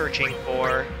searching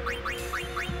for,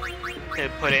 to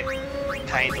put it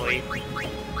kindly.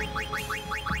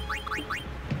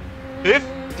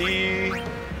 50!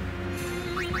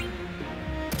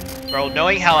 Bro,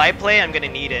 knowing how I play, I'm gonna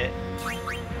need it.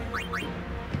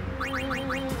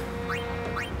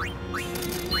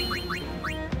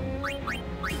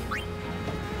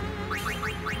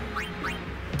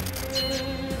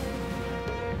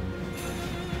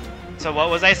 So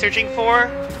what was I searching for?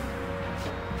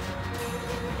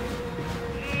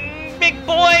 Big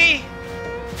boy!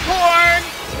 Corn!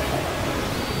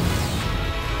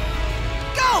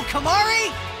 Go,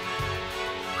 Kamari!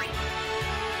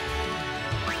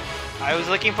 I was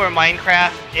looking for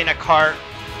Minecraft in a cart.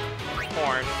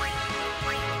 Corn.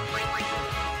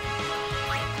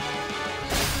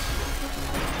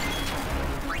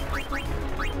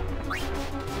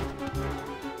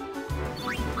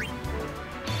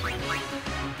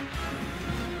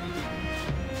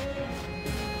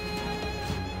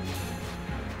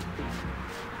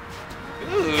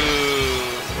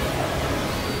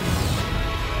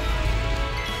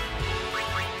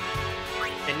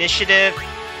 Initiative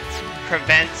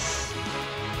prevents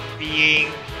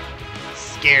being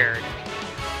scared.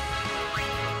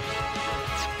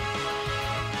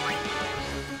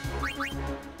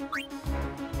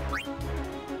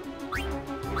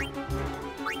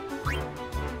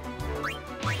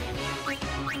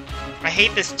 I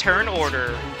hate this turn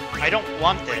order. I don't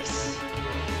want this.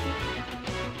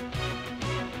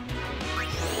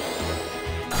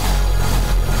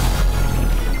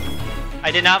 I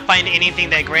did not find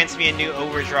anything that grants me a new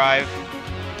overdrive.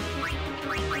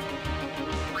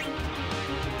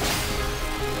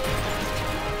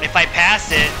 If I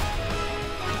pass it,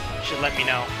 you should let me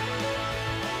know.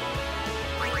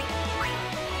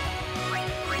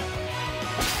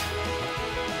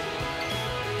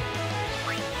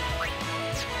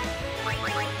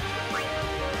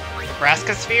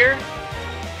 Nebraska Sphere?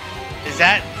 Did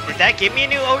that give me a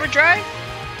new overdrive?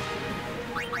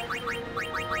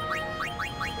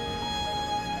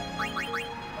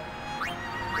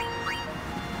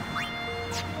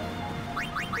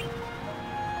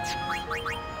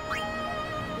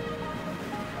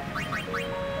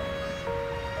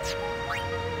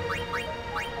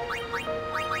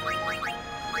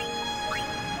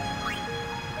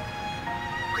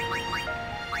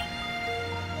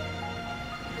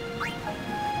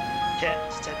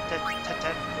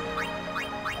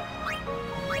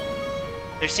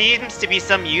 There seems to be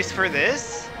some use for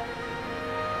this.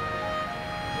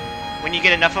 When you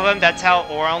get enough of them, that's how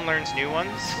Auron learns new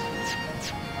ones.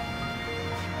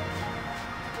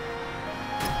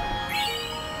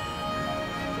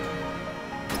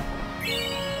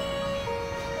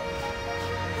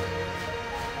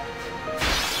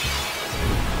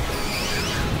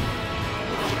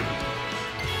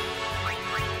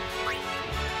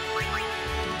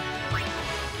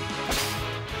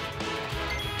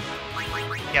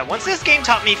 Yeah, once this game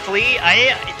taught me flee,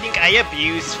 I think I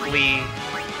abused flee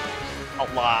a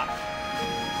lot.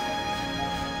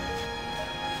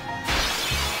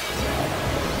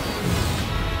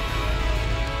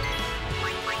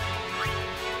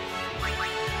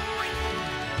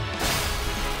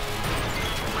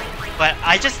 But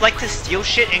I just like to steal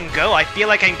shit and go. I feel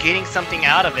like I'm getting something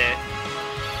out of it.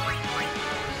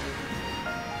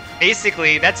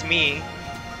 Basically, that's me.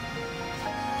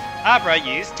 Abra,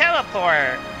 use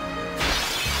teleport!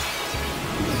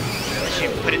 Unless you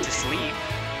put it to sleep.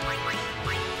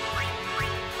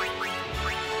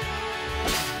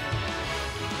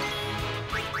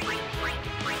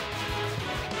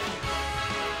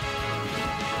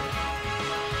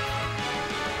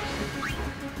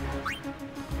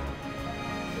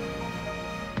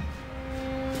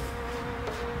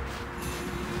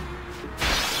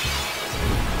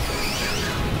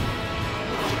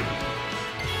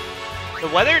 The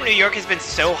weather in New York has been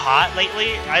so hot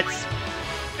lately, it's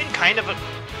been kind of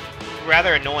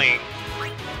rather annoying.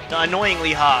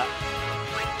 Annoyingly hot.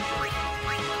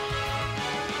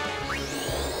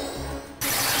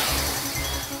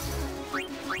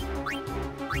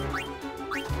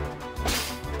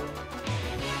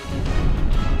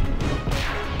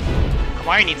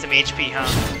 Kamari needs some HP,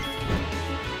 huh?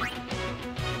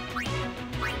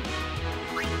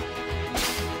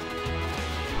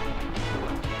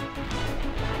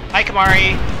 Hi,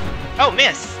 Kamari. Oh,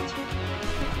 missed.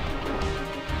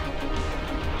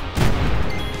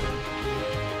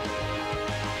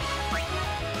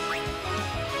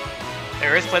 The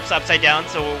Earth flips upside down,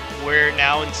 so we're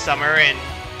now in summer, and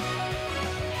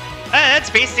that's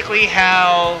basically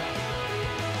how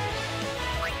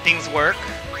things work.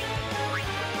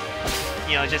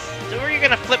 You know, just we're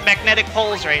gonna flip magnetic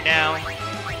poles right now.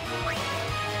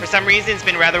 For some reason, it's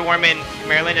been rather warm in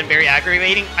Maryland and very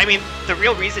aggravating. I mean, the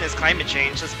real reason is climate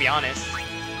change, let's be honest.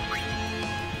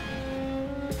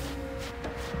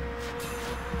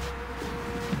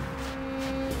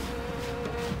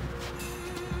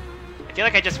 I feel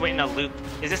like I just went in a loop.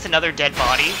 Is this another dead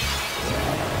body?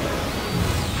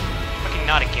 Fucking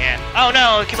not again. Oh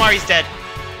no, Kamari's dead.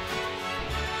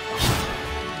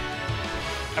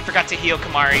 I forgot to heal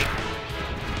Kamari.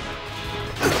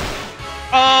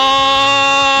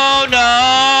 Oh no!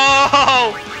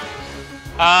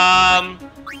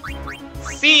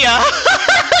 See ya!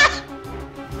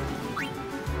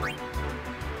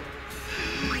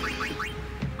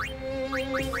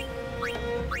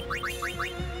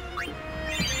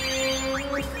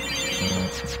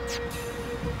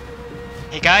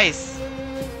 Hey guys,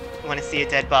 wanna see a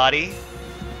dead body?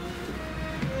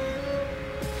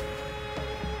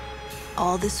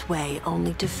 All this way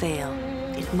only to fail.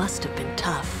 It must have been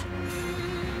tough.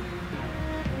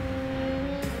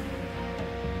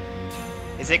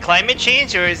 Is it climate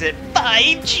change or is it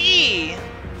 5G?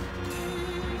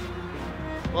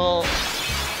 Well,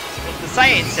 what the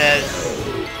science says.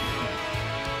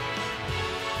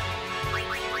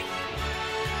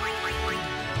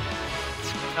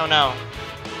 Oh no.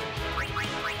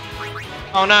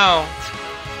 Oh no.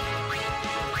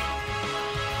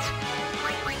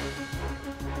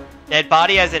 Dead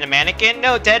body as in a mannequin?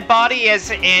 No, dead body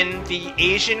as in the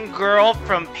Asian girl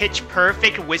from Pitch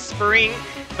Perfect whispering,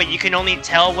 but you can only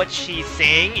tell what she's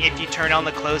saying if you turn on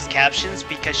the closed captions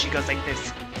because she goes like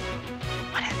this.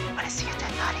 Wanna see a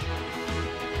dead body?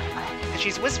 And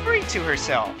she's whispering to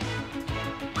herself.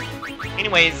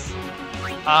 Anyways,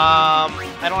 I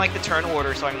don't like the turn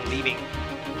order, so I'm leaving.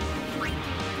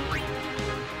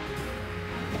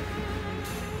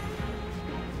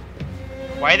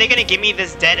 Why are they gonna give me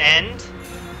this dead end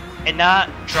and not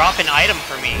drop an item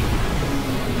for me?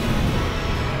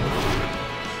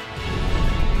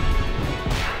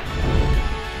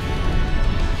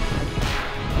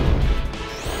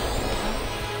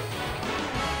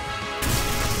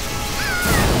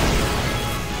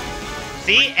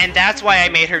 See? And that's why I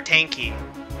made her tanky.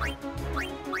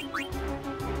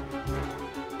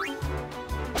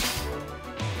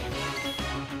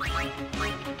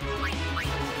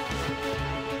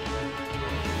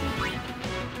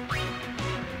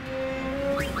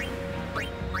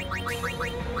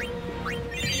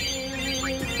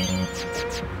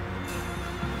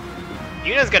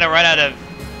 Yuna's gonna run out of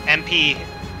MP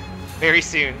very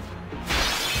soon.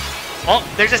 Well,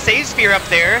 there's a save sphere up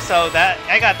there, so that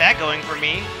I got that going for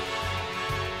me.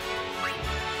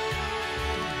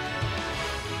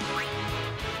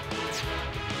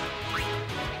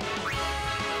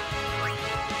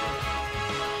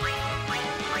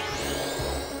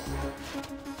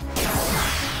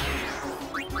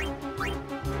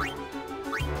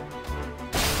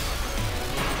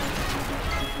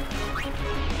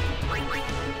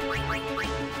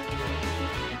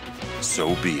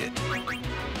 So be it.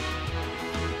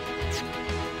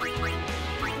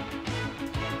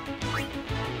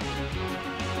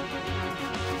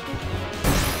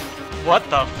 What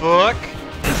the fuck?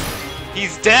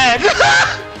 He's dead!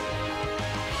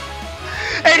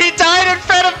 And he died in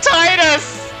front of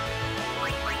Titus!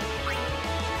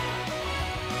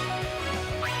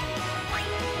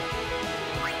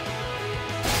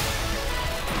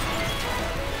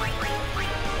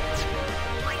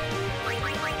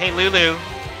 Hey Lulu,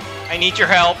 I need your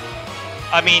help.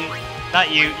 I mean, not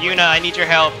you, Yuna, I need your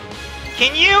help.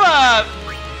 Can you,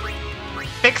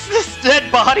 fix this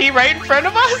dead body right in front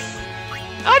of us?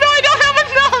 Oh no, I don't have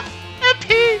enough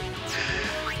MP!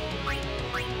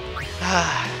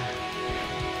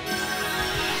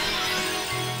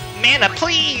 Mana,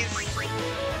 please!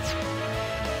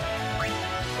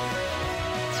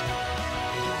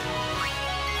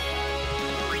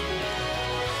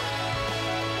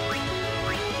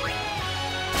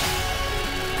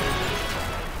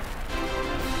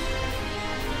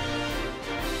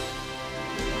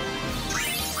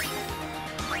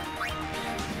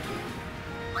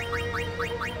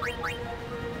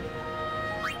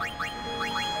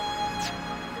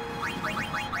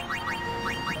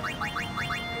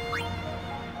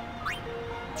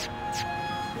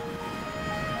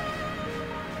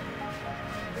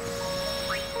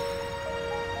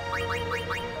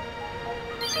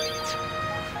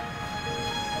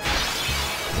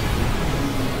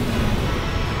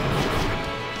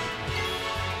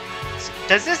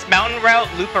 Does this mountain route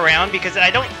loop around? Because I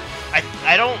don't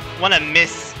want to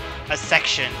miss a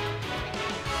section.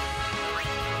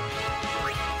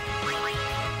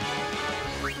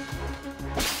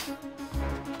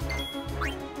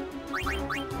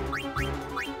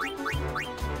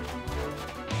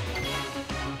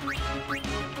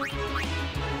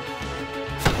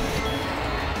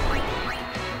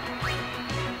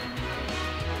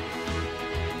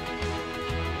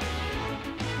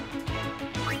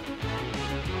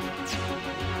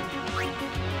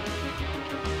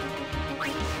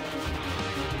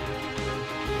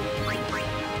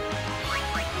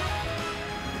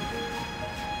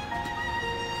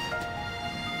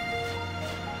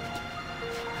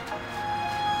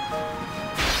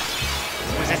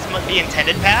 The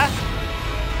intended path?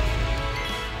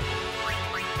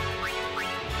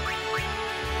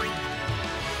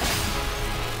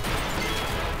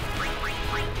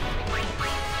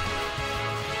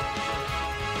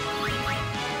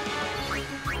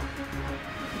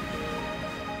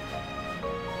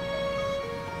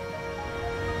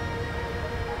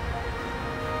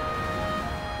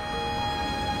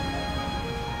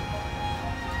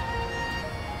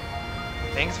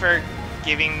 Thanks for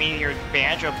giving me your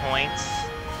banjo points.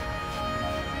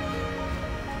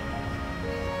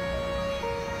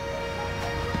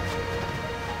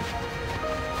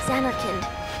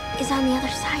 Xanarkand is on the other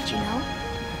side, you know?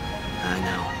 I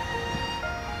know.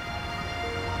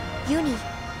 Uni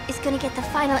is gonna get the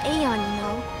final Aeon, you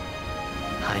know?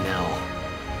 I know.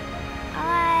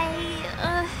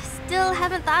 I still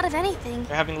haven't thought of anything.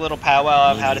 They're having a little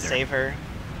powwow of Me how to neither. save her.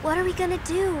 What are we gonna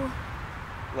do?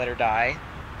 Let her die.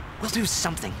 We'll do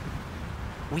something.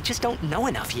 We just don't know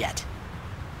enough yet.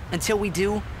 Until we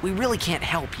do, we really can't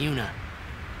help Yuna.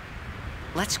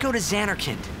 Let's go to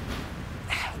Xanarkand.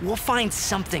 We'll find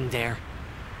something there.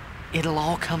 It'll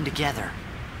all come together.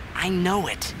 I know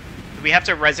it. Do we have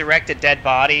to resurrect a dead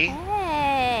body?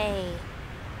 Hey.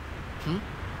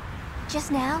 Just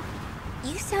now,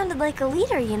 you sounded like a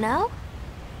leader, you know?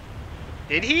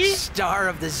 Did he? Star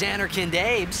of the Xanarkand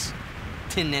Abes.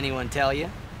 Didn't anyone tell you?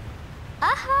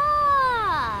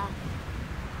 Aha!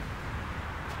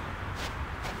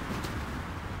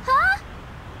 Huh?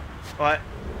 What?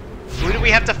 Who do we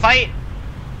have to fight?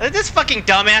 This fucking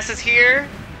dumbass is here.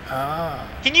 Ah.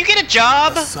 Can you get a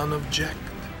job? The son of Jack.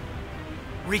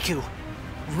 Riku,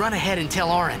 run ahead and tell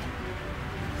Auron.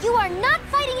 You are not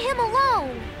fighting him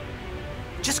alone!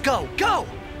 Just go, go!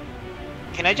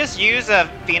 Can I just use a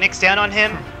Phoenix down on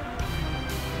him?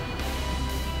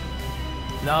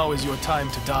 Now is your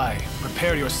time to die.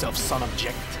 Prepare yourself, son of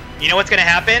Jack. You know what's gonna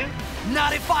happen?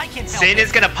 Not if I can help Sin it.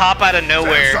 is gonna pop out of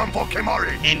nowhere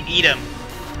Kimari. and eat him.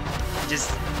 Just,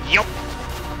 yup.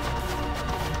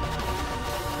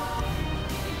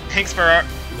 Thanks for our,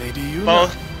 Lady Yuna,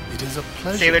 both it is a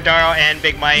pleasure. Sailor Darl and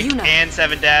Big Mike Yuna. and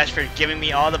Seven Dash for giving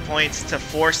me all the points to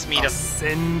force me to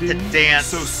Ascending dance.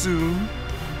 so soon.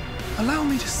 Allow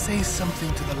me to say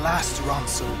something to the last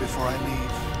Ronso before I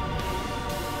leave.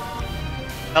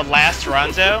 The last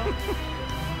Ronzo?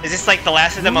 Is this like the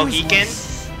last of the Who is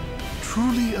Mohicans?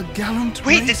 Truly a gallant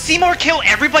Wait, race. did Seymour kill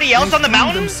everybody else They on the threw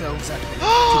mountain? themselves at me to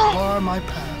bar my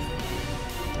path.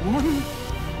 one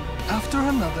after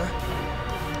another.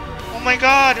 Oh my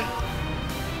god!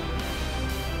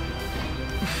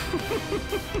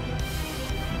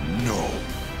 No.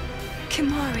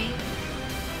 Kimari.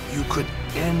 You could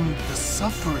end the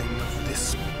suffering of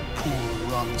this poor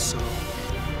Ronso.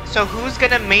 So who's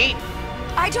gonna mate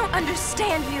I don't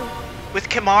understand you. with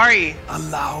Kimari?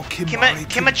 Allow Kimari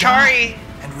to Kimachari! die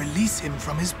and release him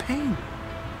from his pain.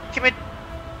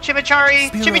 Chimichari!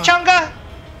 Spira Chimichanga!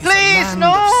 is a Please, land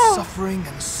no! of suffering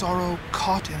and sorrow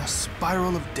caught in a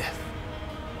spiral of death.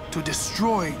 To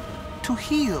destroy, to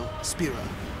heal Spira,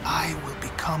 I will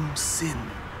become Sin.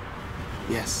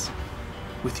 Yes,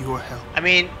 with your help. I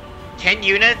mean, can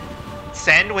Yuna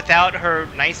send without her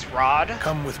nice rod?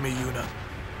 Come with me, Yuna.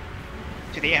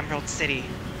 To the Emerald City.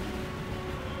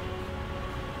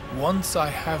 Once I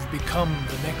have become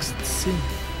the next Sin,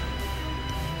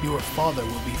 your father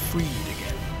will be freed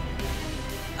again.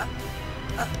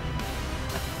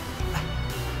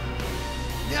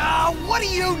 No, what do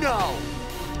you know?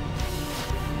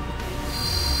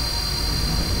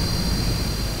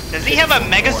 Does he have a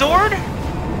Megazord?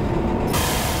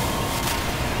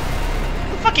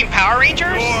 The fucking Power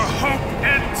Rangers? Your hope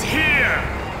ends here!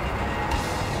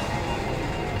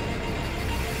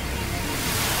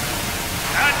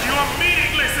 And your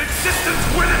meaningless existence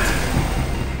with it!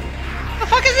 The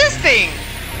fuck is this thing?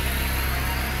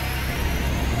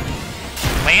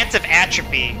 Lance of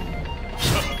Atrophy.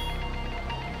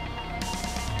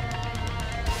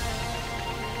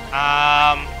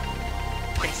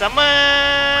 Can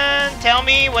someone tell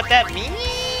me what that means?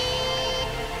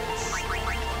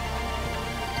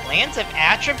 Lance of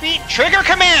Atrophy? Trigger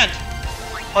command!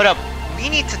 Hold up, we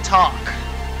need to talk.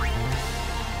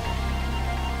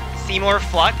 Seymour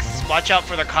Flux, watch out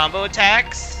for the combo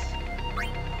attacks.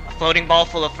 A floating ball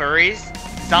full of furries.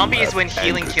 Zombie is when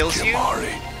healing kills you.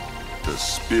 The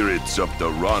spirits of the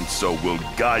Ronso will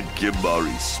guide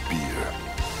Kimari's spear.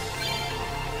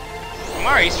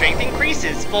 Kimari's strength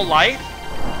increases. Full life.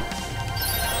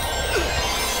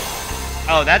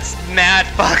 Oh, that's mad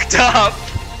fucked up.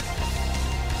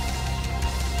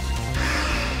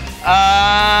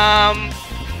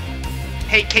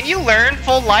 Hey, can you learn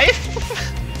full life?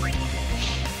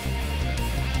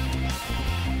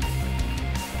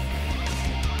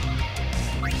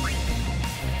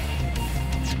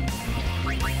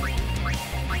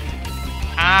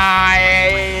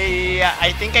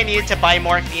 I think I needed to buy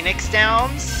more Phoenix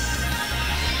Downs.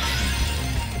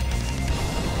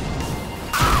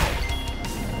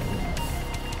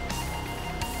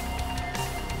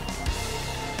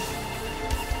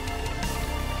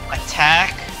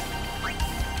 Attack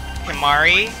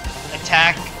Kimari.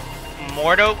 Attack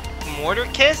Mortar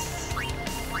Kiss?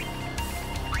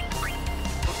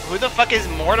 Who the fuck is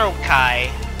Mordecai?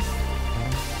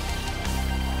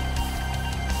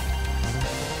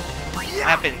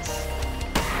 Happens.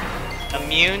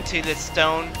 Immune to the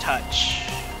stone touch.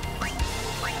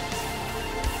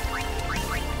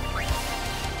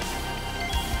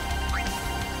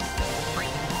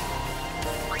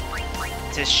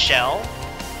 It's his shell.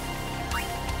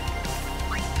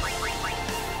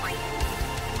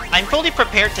 I'm fully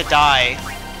prepared to die.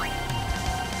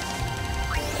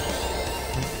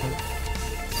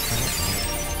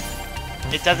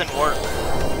 It doesn't work.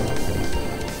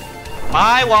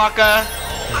 Bye, Waka.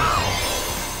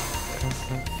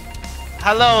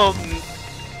 Hello,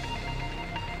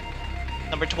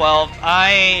 number 12.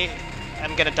 I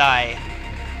am gonna die.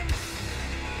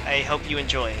 I hope you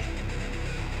enjoy.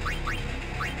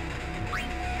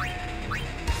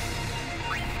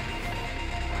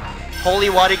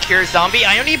 Holy water cure zombie.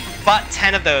 I only bought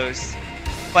 10 of those,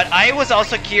 but I was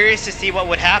also curious to see what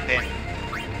would happen.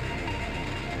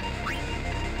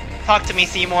 Talk to me,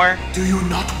 Seymour. Do you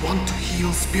not want to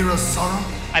heal Spira's sorrow?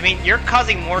 I mean, you're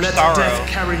causing more Let sorrow. death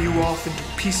carry you off into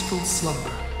peaceful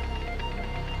slumber.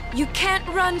 You can't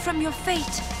run from your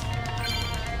fate.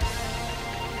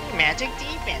 Magic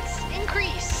defense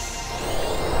increase.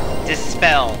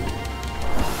 Dispel.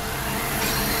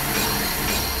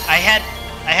 I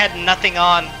had nothing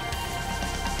on.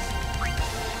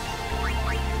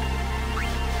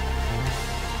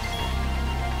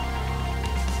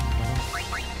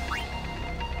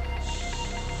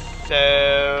 So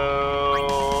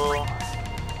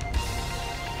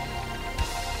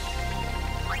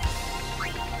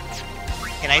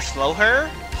can I slow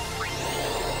her?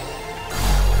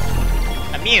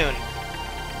 Immune.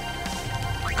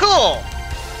 Cool.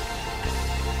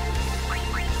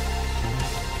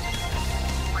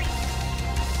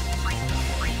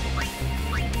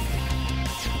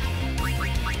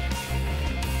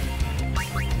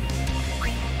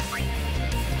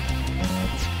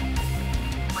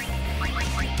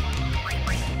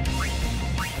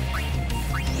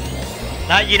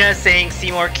 Not Yuna saying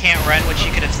Seymour can't run when she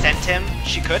could have sent him.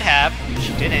 She could have.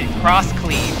 She didn't. Cross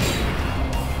cleave.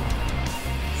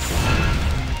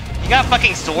 You got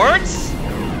fucking swords?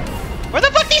 Where the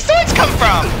fuck these swords come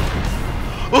from?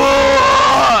 Ooh!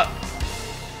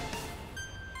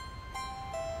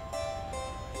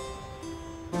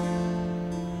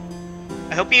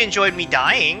 I hope you enjoyed me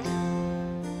dying.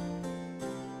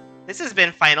 This has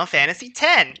been Final Fantasy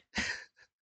X.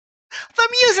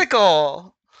 The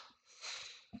musical!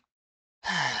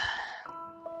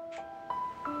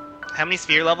 How many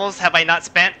sphere levels have I not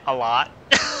spent? A lot.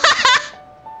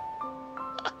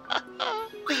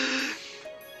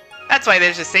 That's why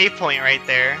there's a save point right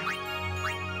there.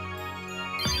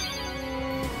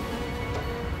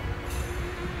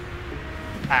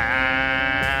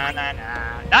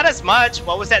 Not as much.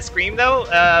 What was that scream though?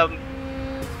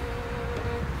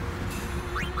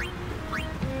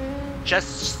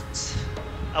 Just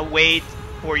a way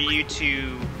for you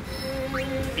to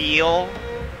feel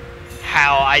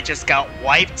how I just got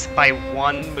wiped by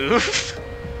one move.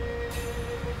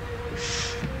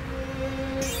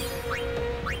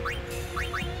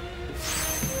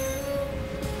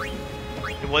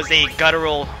 It was a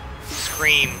guttural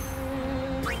scream.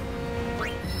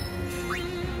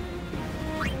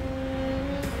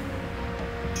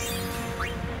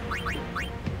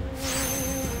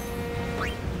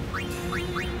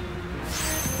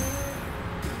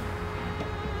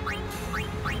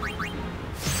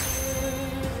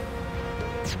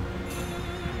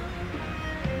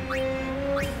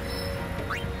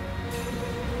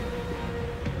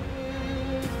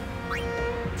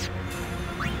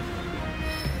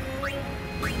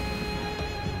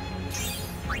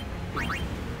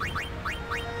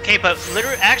 Okay, but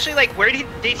literally, actually, like, where did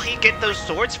he get those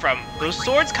swords from? Those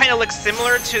swords kind of look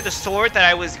similar to the sword that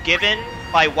I was given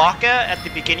by Waka at the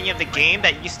beginning of the game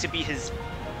that used to be his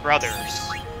brother's.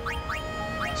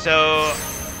 So,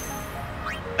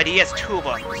 but he has two of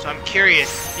them, so I'm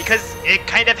curious, because it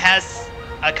kind of has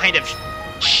a kind of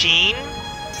sheen.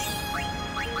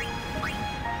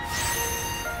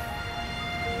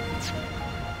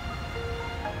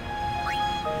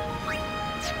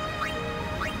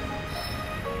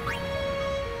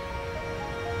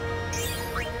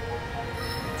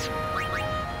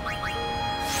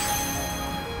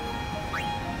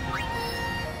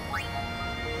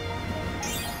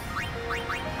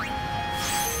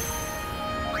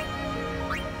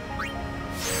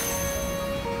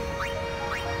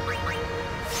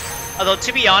 Although,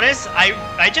 to be honest,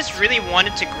 I just really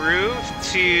wanted to groove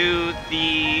to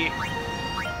the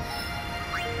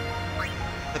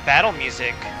battle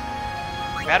music.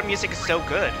 The battle music is so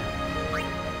good.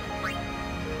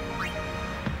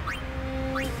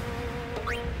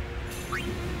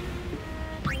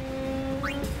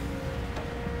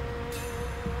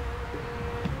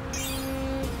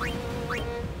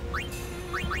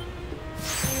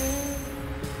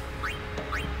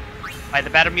 By the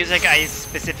battle music, I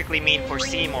specifically mean for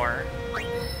Seymour.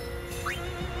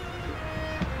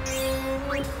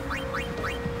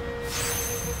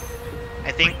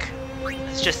 I think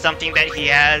it's just something that he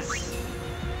has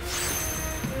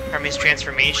from his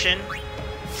transformation.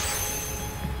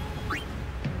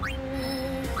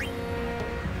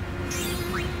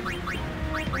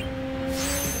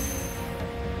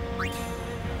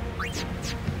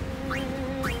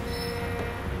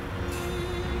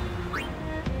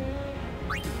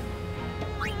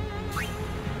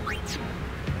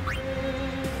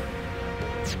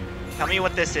 Tell me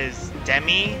what this is.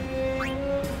 Demi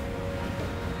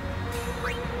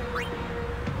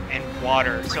and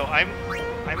water. So I'm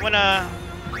gonna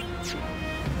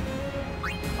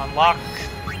unlock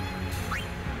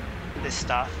this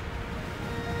stuff.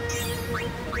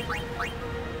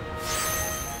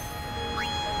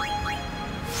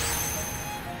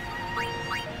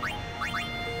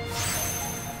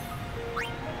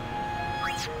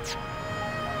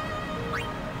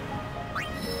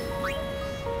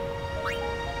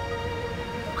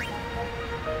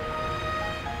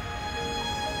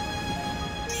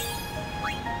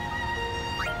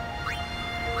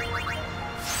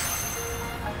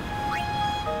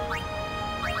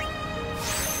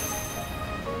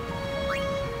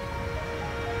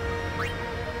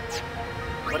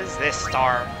 What is this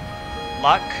star?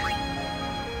 Luck?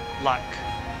 Luck.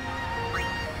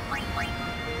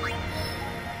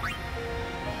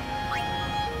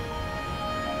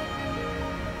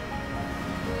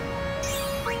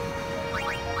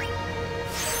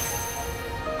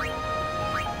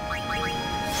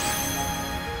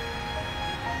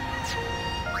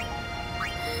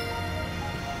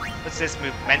 What's this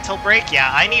move? Mental break?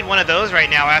 Yeah, I need one of those right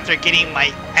now after getting my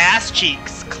ass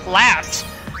cheeks clapped.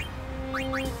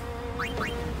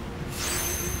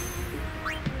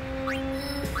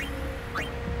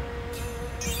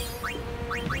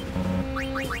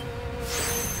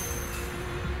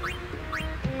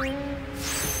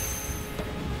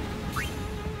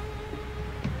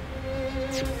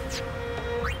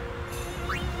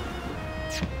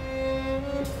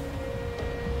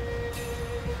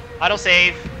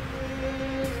 Autosave.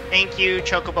 Thank you,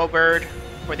 Chocobo Bird,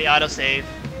 for the autosave.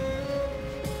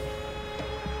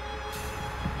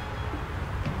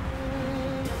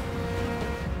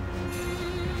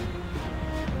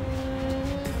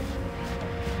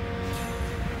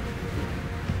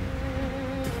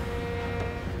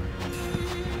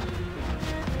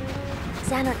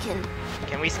 Xanarkin.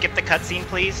 Can we skip the cutscene,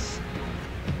 please?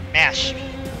 Mash.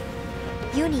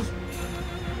 Uni.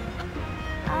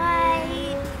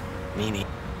 Mimi.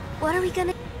 What are we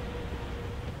gonna...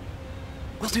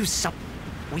 We'll do something.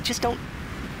 We just don't...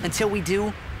 Until we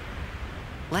do,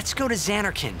 let's go to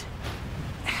Xanarkin.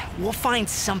 We'll find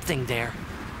something there.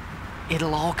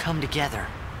 It'll all come together.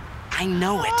 I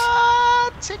know it.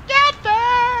 All together!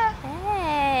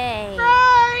 Hey!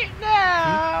 Right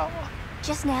now!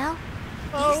 Just now?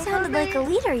 Over You sounded like a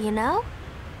leader, you know?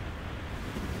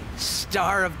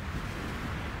 Star of...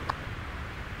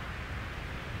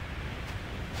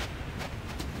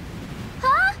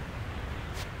 Huh?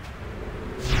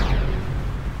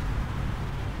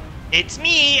 It's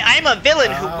me! I'm a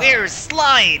villain who wears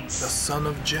slides! The son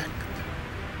of Jack.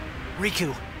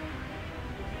 Riku.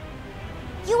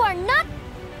 You are not...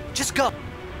 Just go.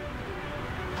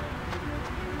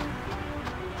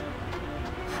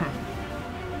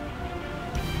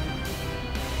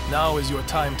 Now is your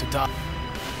time to die.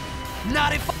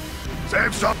 Not if...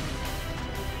 Save some.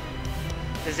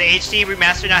 Does the HD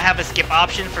Remaster not have a skip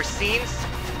option for scenes?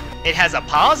 It has a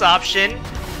pause option,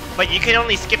 but you can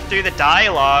only skip through the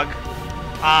dialogue.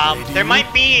 There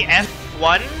might be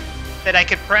F1 that I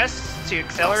could press to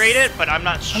accelerate it, but I'm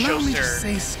not Allow me to sure.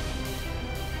 say so.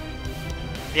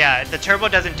 Yeah, the turbo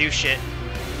doesn't do shit.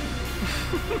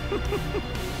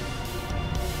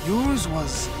 Yours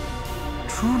was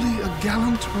truly a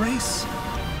gallant race.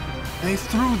 They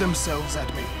threw themselves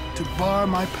at me to bar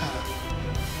my path.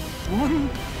 One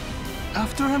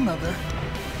after another.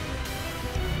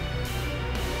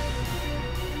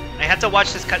 I had to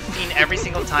watch this cutscene every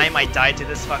single time I died to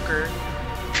this fucker.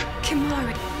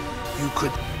 Kimari. You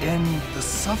could end the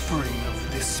suffering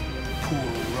of this poor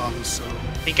Ronso.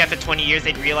 I think after 20 years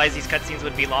they'd realize these cutscenes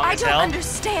would be long I as don't hell.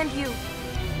 understand you.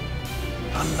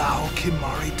 Allow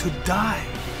Kimari to die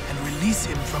and release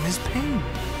him from his pain.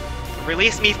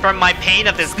 Release me from my pain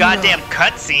of this goddamn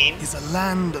cutscene. Is a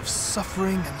land of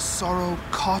suffering and sorrow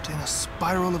caught in a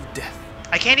spiral of death.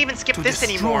 I can't even skip To this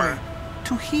destroy, anymore.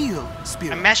 To heal,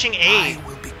 Spirit. I'm mashing A. I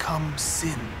will become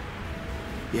sin.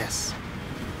 Yes,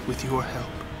 with your help.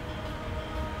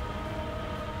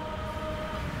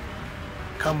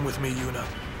 Come with me, Yuna.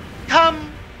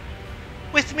 Come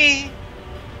with me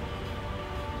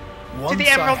Once to the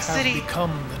Emerald I have City.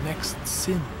 become the next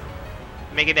sin,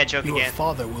 Making that joke your again.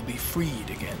 father will be freed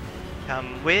again.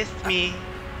 Come with me.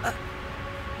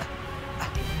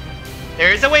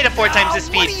 There is a way to 4 times the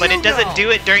speed, but it doesn't do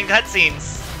it during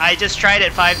cutscenes. I just tried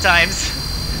it 5 times.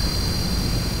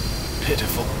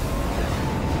 Pitiful.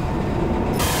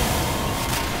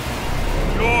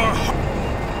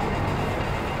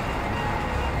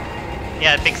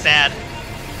 Yeah, big sad.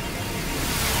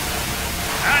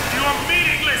 And your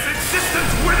meaningless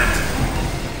existence with it!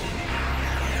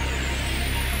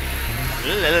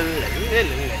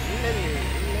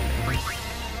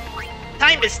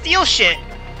 Time to steal shit.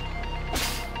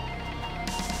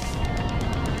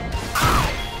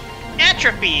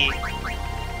 Atrophy.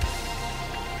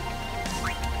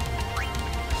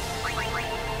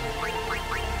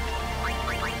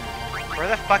 Where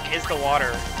the fuck is the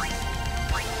water?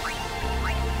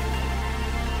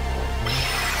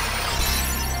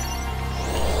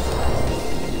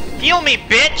 Heal me,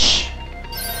 bitch!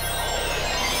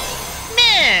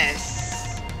 Miss!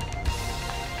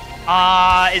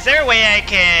 Is there a way I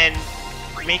can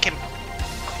make him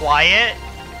quiet?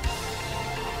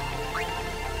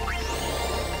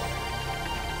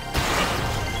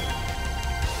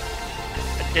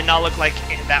 It did not look like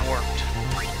that worked.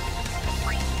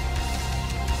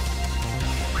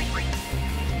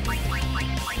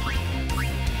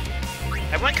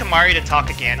 I want Kimari to talk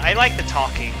again. I like the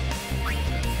talking.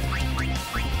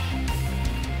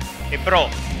 Hey, bro.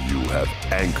 You have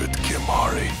angered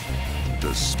Kimari.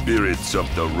 The spirits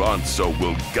of the Ronso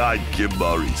will guide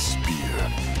Kimari's spear.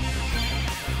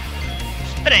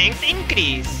 Strength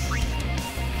increase.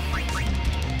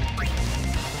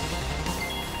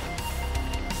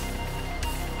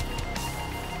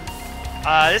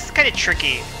 This is kind of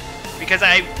tricky because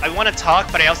I want to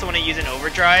talk, but I also want to use an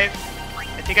overdrive.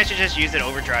 I think I should just use an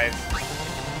overdrive.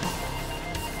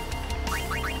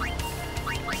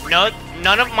 No,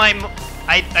 none of my...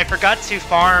 I forgot to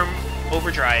farm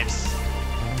overdrives.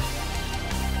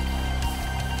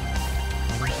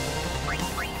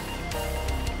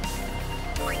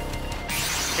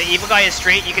 The evil guy is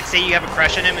straight. You could say you have a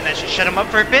crush on him and that should shut him up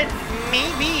for a bit.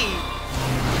 Maybe.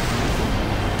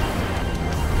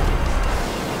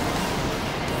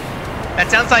 That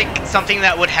sounds like something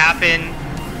that would happen,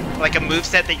 like a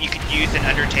moveset that you could use in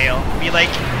Undertale. Be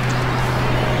like,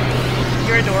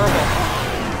 you're adorable.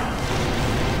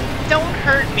 Don't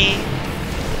hurt me.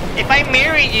 If I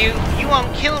marry you, you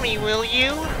won't kill me, will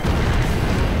you?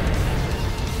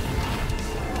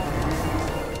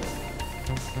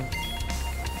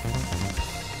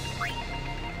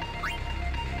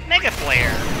 Mega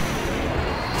Flare.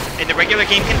 In the regular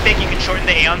game config, you can shorten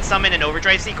the Aeon Summon and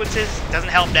Overdrive sequences. Doesn't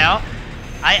help now.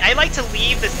 I like to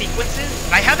leave the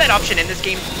sequences. I have that option in this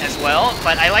game as well,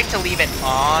 but I like to leave it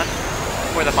on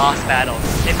for the boss battles.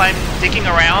 If I'm dicking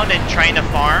around and trying to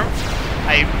farm,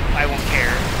 I won't care.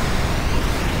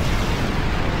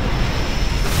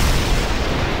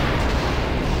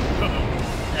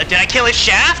 Did I kill his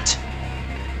shaft?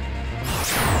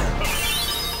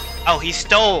 Oh, he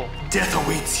stole. Death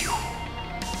awaits you.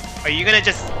 Are you gonna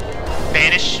just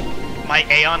banish my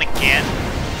Aeon again?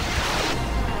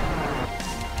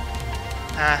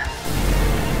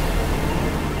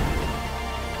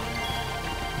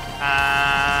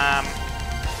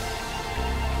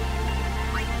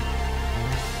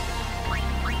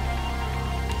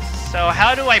 So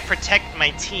how do I protect my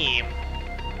team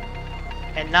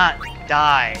and not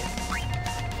die?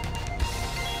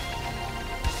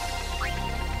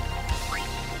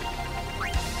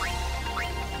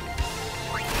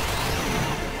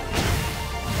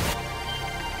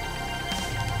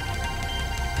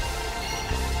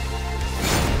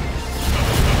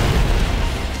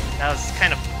 That was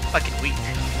kind of fucking weak.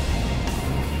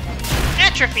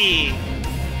 Atrophy!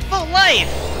 Full life!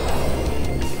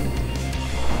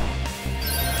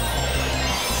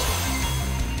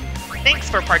 Thanks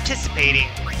for participating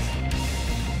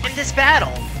in this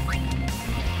battle.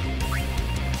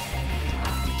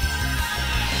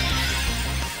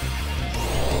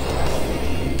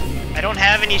 I don't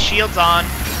have any shields on.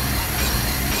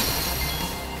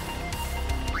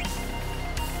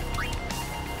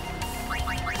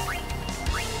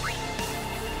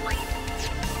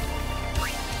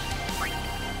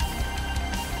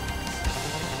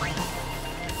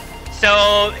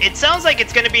 So, it sounds like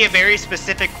it's going to be a very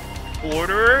specific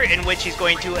order in which he's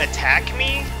going to attack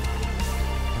me.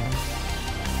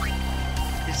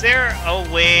 Is there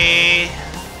a way...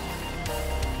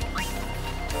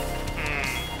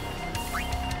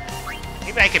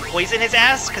 Maybe I can poison his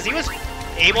ass? Because he was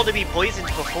able to be poisoned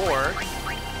before.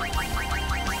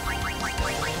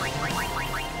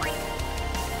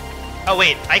 Oh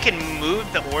wait, I can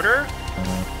move the order?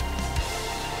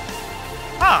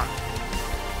 Huh.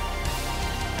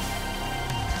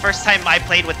 First time I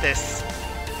played with this.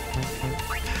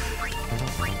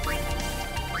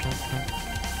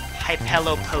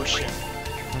 Hypello Potion.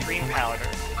 Dream Powder.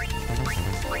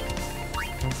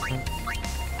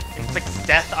 Inflicts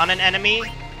death on an enemy.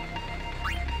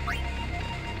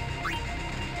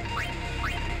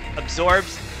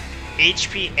 Absorbs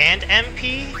HP and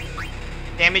MP.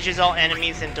 Damages all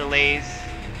enemies and delays.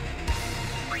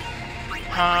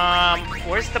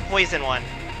 Where's the poison one?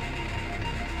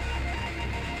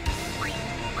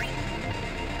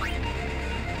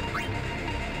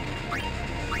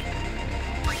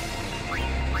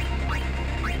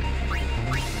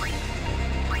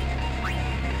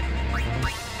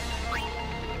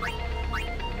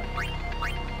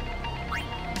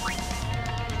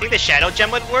 I think the Shadow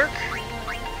Gem would work.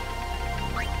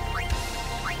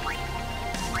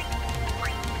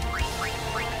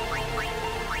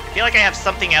 I feel like I have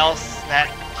something else that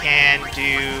can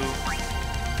do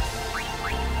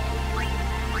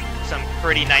some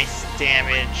pretty nice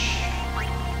damage.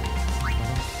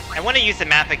 I want to use the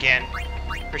map again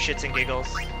for shits and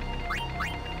giggles.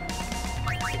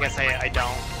 I guess I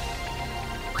don't.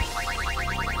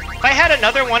 If I had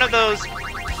another one of those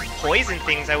poison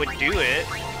things, I would do it.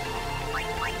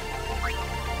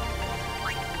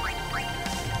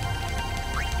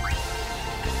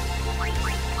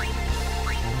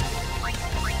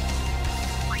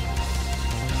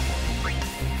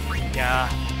 Yeah.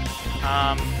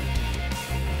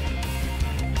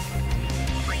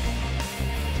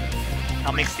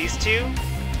 I'll mix these two.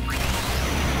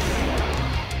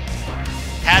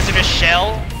 Hazardous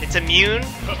Shell. It's immune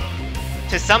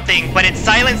to something, but it's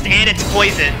silenced and it's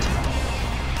poisoned.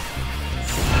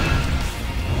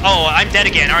 Oh, I'm dead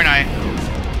again, aren't I?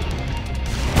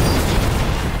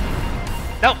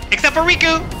 No, except for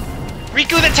Riku!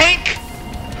 Riku the tank!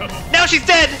 Now she's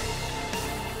dead!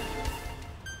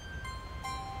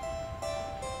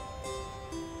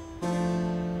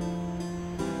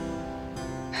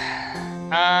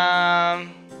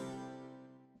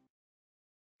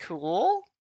 Cool?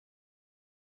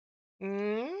 Are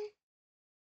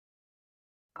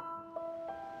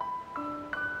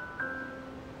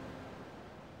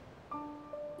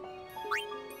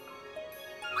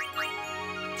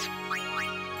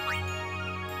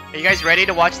you guys ready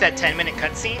to watch that 10-minute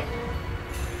cutscene?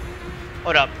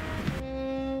 Hold up.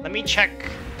 Let me check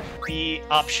the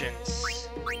options.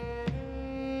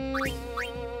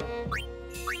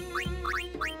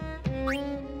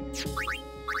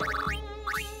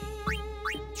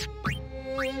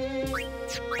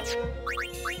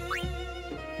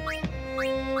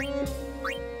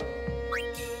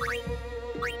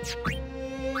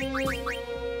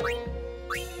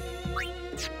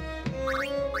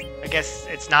 I guess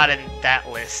it's not in that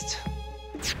list.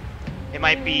 It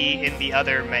might be in the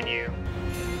other menu.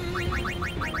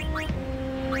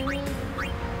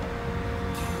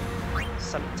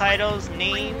 Subtitles,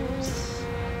 names,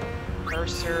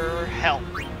 cursor, help.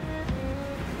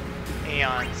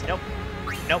 Aeons. Nope.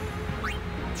 Nope.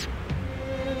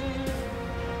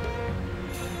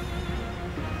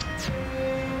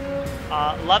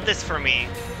 Love this for me.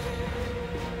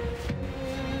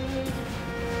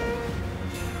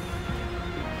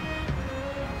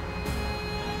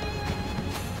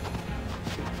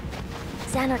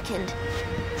 Xanarkand.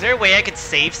 Is there a way I could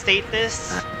save state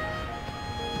this?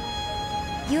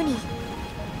 Uni.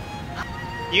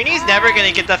 Uni's never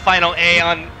gonna get the final A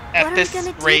at this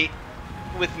rate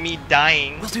with me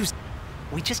dying. We'll do.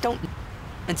 We just don't.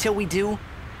 Until we do,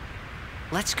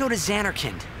 let's go to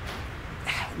Xanarkand.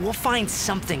 We'll find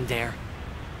something there.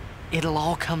 It'll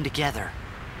all come together.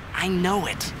 I know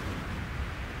it.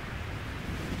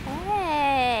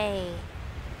 Hey.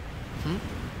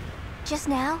 Just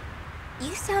now,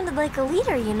 you sounded like a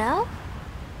leader, you know?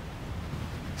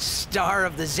 Star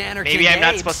of the Xanarkand. Maybe I'm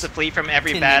not supposed to flee from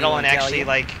every battle and actually,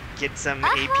 like, get some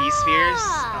AP spheres?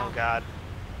 Oh god.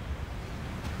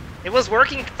 It was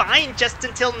working fine just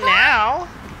until now.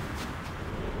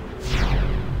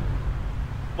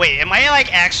 Wait, am I,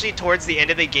 like, actually towards the end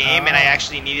of the game and I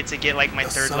actually needed to get, like, my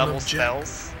third level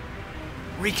spells?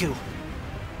 Riku.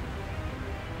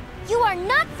 You are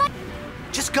not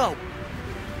Just go.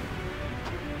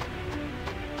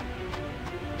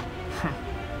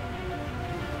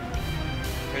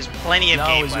 There's plenty of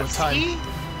game left. See?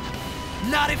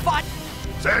 Not if I...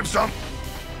 Save some.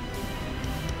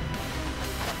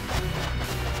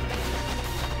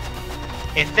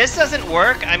 If this doesn't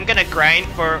work, I'm gonna grind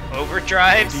for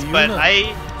overdrives, but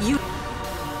You...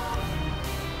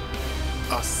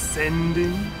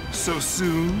 Ascending so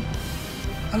soon?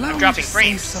 Allow me to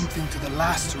say something to the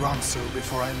last Ronso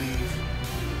before I leave.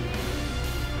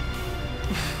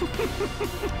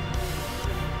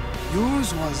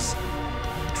 Yours was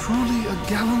truly a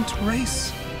gallant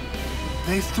race.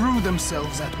 They threw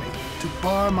themselves at me to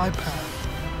bar my path.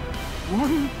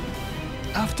 One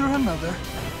after another.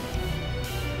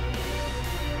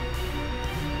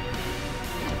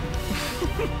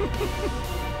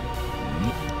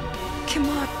 Come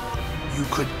on. You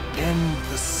could end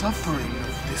the suffering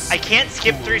of this. I can't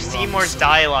skip through Seymour's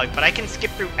dialogue, but I can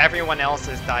skip through everyone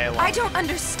else's dialogue. I don't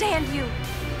understand you.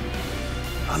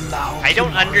 I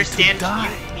don't understand you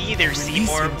either,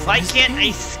 Seymour. Why can't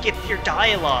I skip your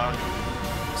dialogue?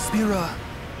 Spira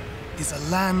is a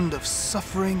land of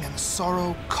suffering and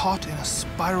sorrow caught in a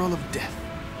spiral of death.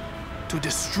 To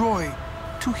destroy,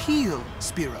 to heal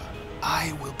Spira,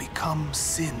 I will become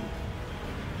sin.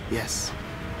 Yes,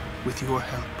 with your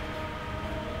help.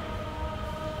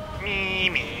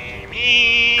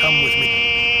 Come with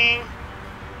me.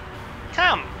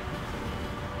 Come.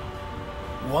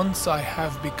 Once I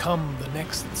have become the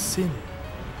next sin,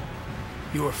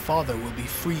 your father will be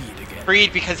freed again.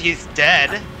 Freed because he's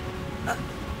dead?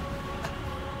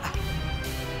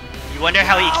 You wonder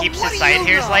how he keeps his side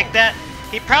hairs like that?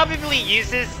 He probably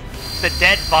uses the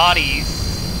dead bodies.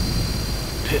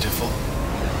 Pitiful.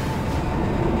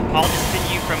 All to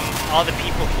sinew from all the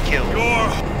people he killed.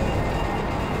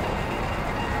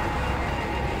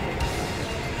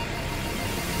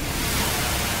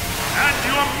 And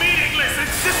your meaningless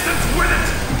existence with it!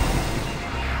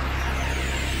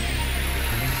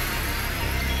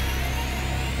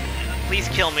 Please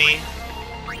kill me.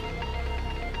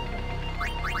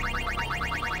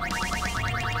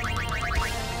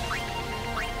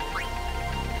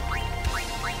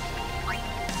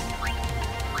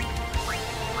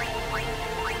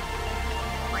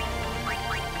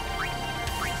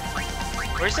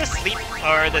 Where's the sleep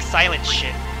or the silent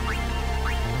shit?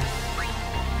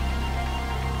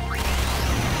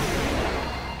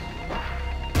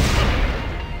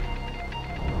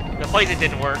 The poison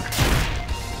didn't work.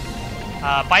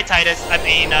 Bye, Titus. I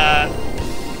mean,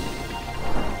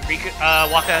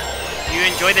 Waka. Do you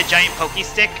enjoy the giant Poke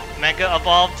Stick Mega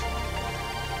Evolved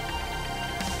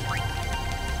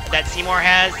that Seymour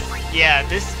has? Yeah,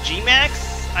 this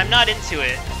G-Max, I'm not into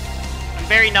it. I'm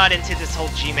very not into this whole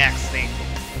G-Max thing.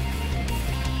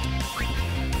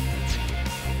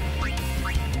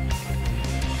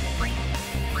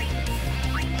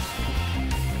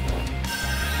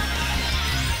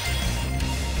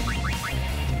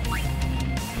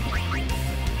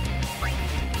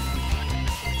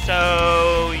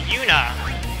 So, Yuna,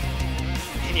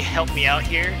 can you help me out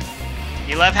here?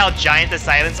 You love how giant the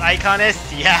silence icon is?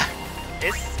 Yeah,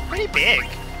 it's pretty big.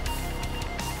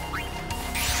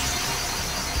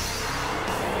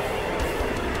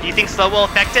 Do you think slow will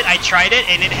affect it? I tried it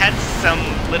and it had some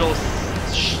little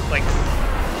like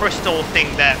crystal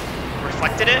thing that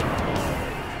reflected it.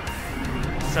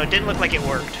 So it didn't look like it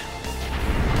worked.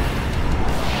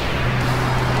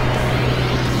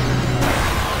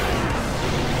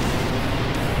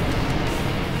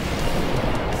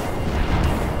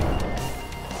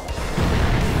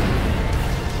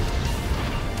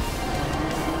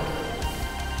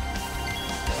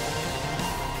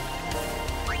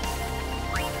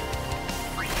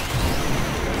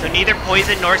 Neither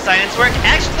poison nor silence work.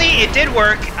 Actually, it did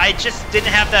work. I just didn't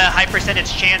have the high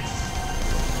percentage chance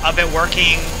of it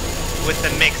working with the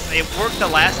mix. It worked the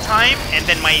last time, and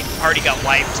then my party got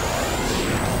wiped.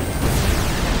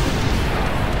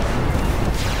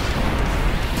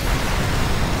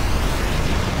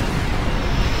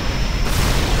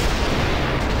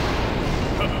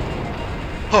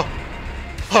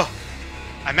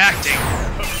 I'm acting.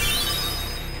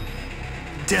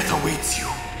 Death awaits you.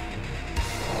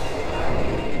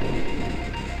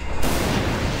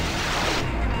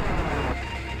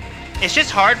 It's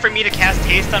just hard for me to cast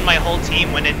haste on my whole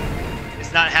team when it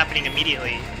is not happening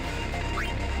immediately.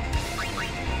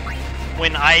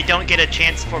 When I don't get a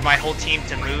chance for my whole team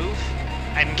to move.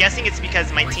 I'm guessing it's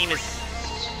because my team is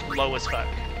low as fuck.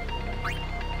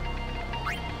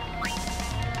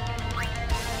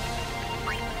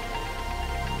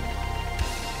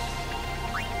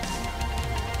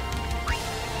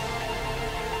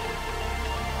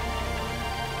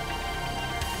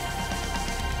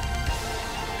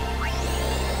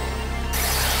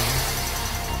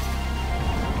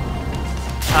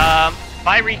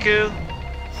 Bye, Riku.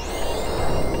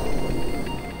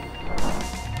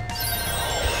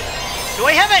 Do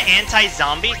I have an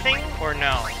anti-zombie thing, or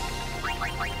no?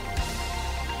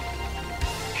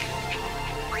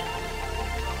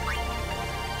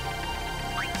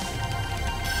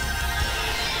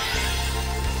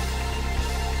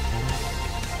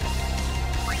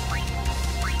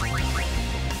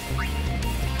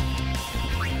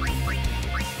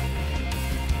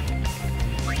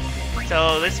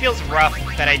 So this feels rough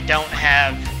that I don't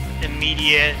have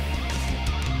immediate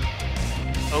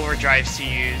overdrives to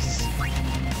use.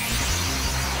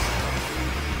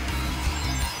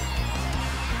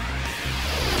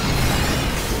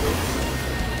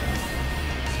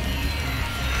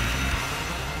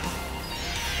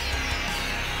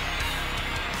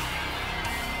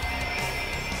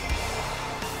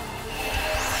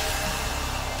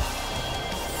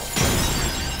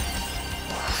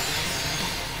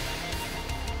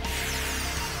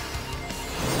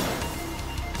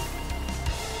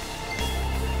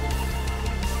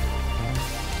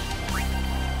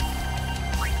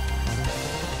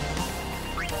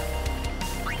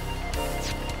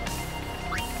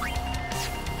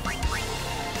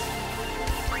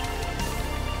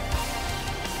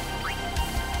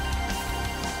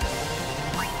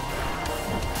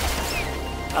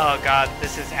 Oh god,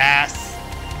 this is ass.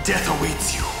 Death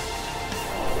awaits you.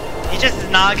 He just is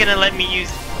not gonna let me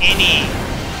use any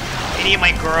of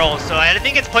my girls, so I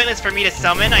think it's pointless for me to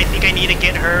summon. I think I need to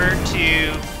get her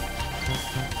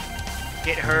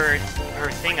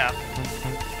thing up.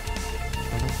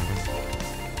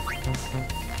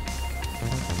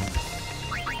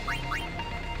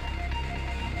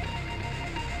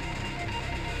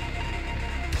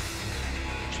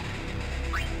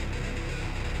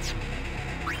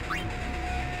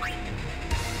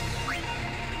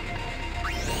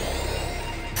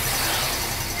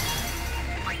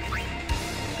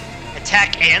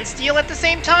 Attack and steal at the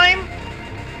same time?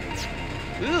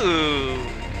 Ooh.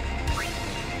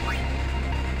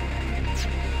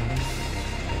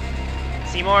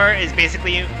 Seymour is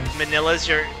basically Manila's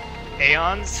your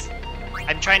Aeons.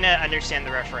 I'm trying to understand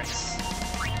the reference.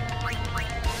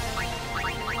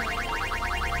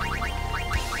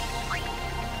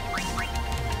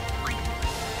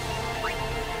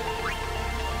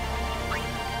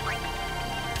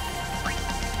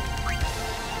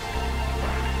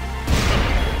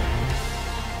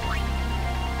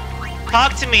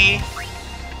 Talk to me.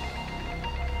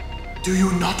 Do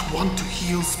you not want to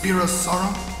heal Spira's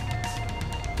sorrow?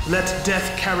 Let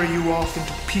death carry you off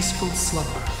into peaceful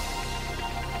slumber.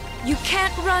 You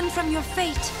can't run from your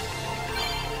fate.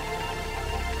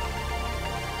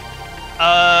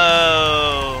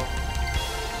 Oh.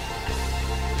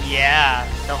 Yeah,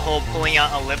 the whole pulling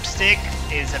out a lipstick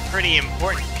is a pretty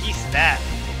important piece of that.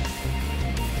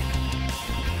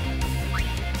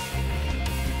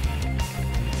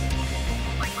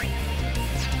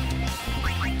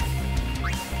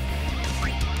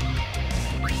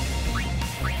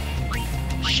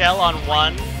 Shell on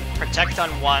 1, protect on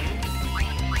 1.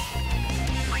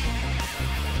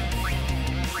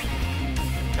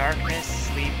 Darkness,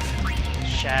 sleep,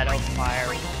 shadow, fire,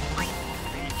 regen.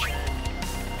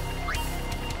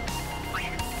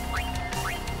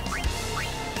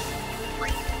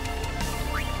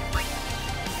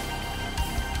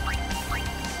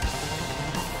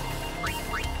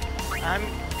 I'm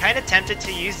kind of tempted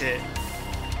to use it.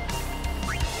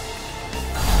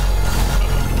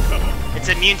 It's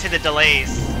immune to the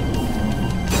delays.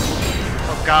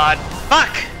 Oh god.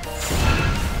 Fuck!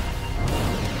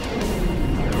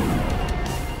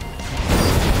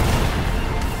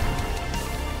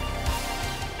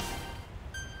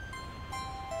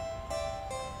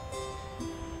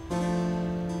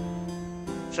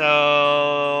 So...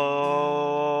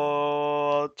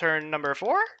 turn number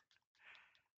 4?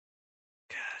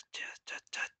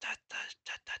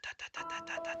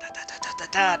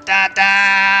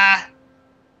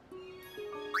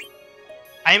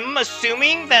 I'm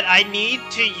assuming that I need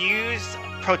to use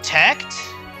protect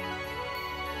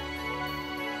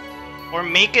or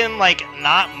make him like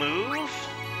not move.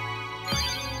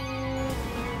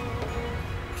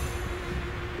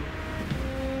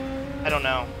 I don't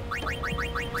know.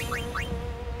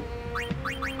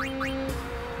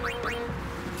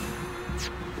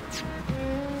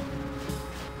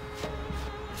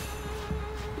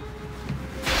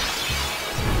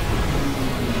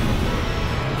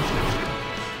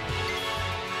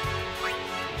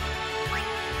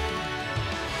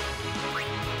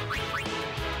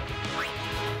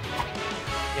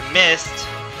 Missed.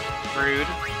 Rude.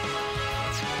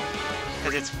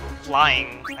 Because it's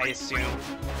flying, I assume.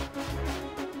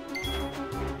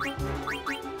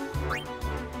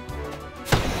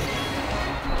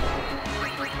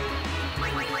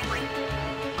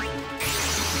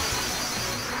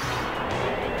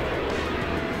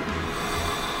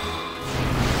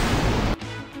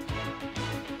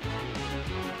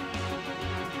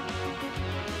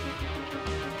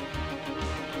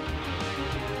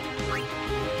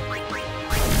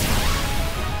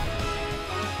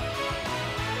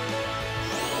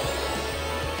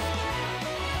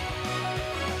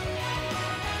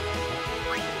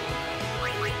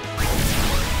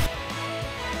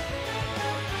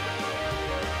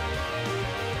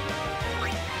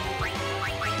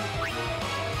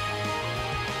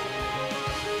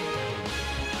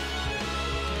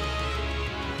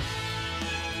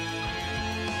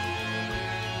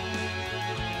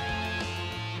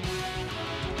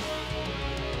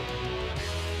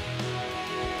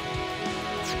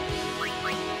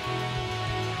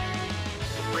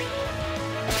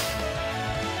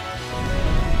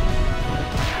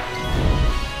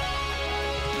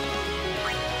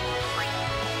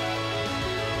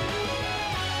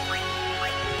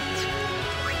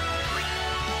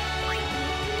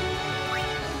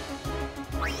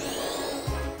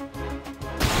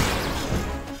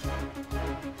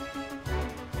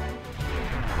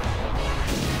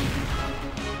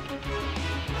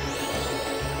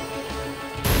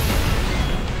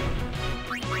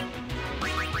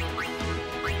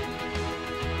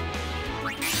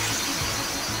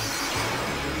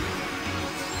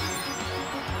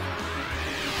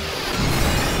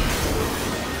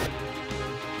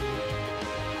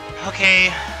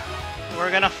 Okay,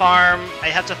 we're gonna farm. I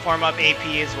have to farm up AP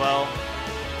as well.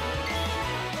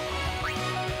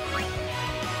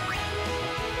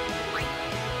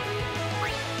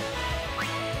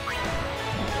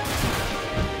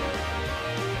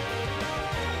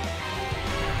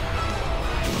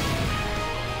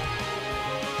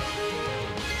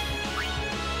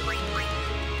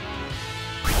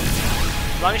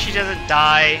 As long as she doesn't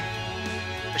die,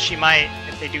 but she might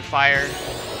if they do fire.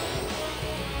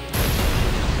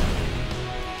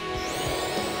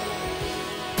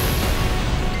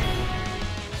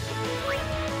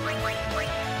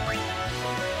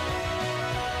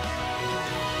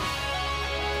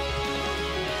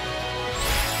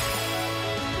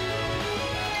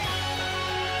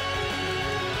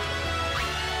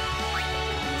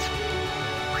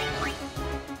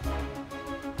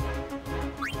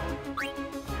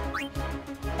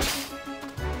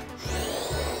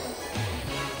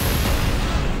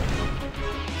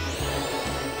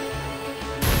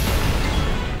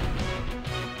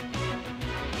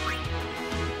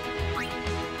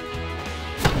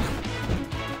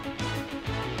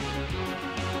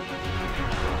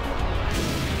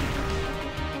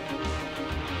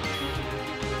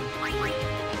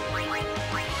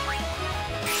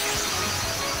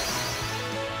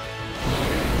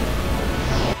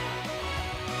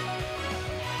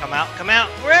 come out,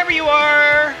 wherever you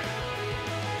are!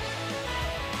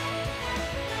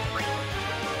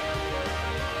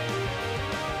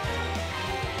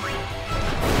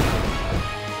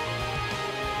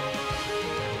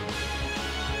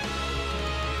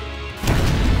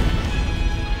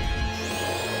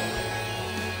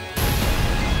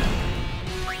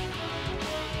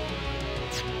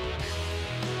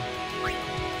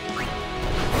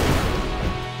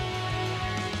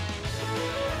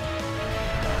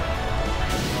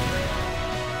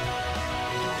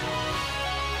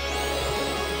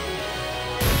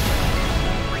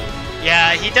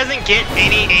 Yeah, he doesn't get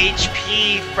any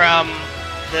HP from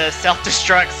the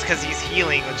self-destructs because he's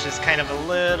healing, which is kind of a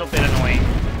little bit annoying.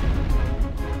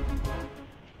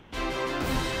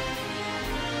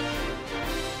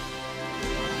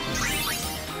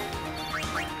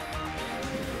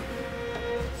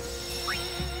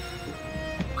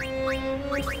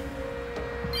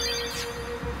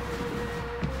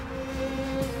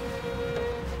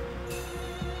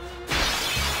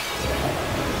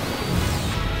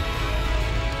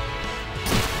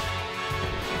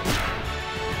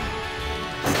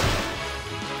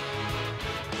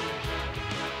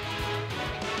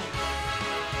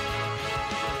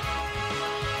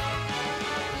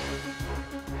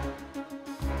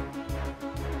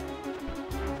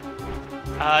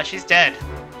 She's dead.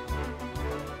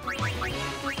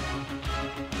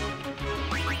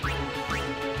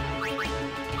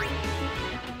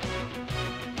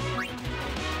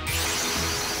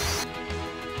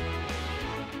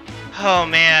 Oh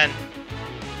man.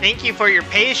 Thank you for your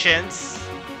patience.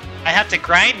 I have to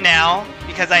grind now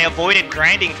because I avoided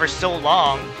grinding for so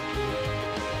long.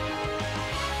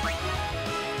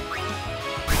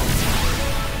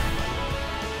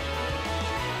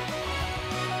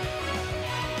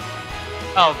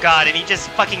 Oh god, and he just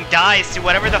fucking dies to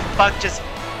whatever the fuck just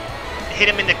hit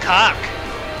him in the cock.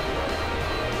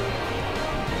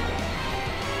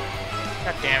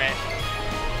 God damn it.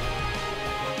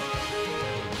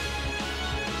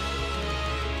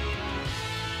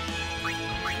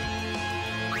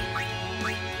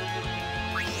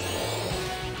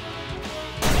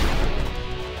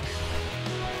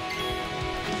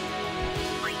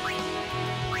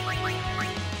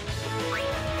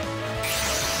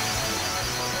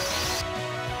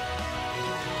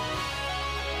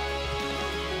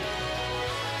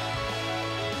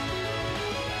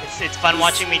 It's fun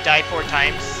watching me die 4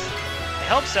 times. I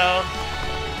hope so.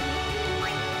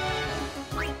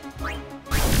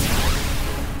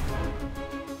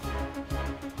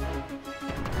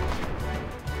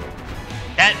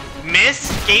 That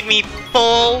miss gave me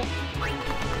full...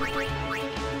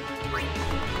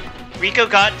 Rico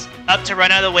got up to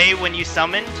run out of the way when you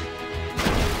summoned,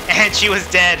 and she was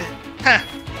dead. Huh.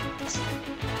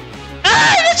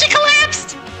 Ah! Then she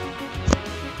collapsed!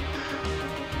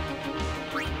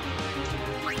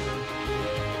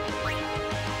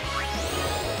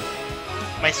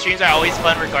 My streams are always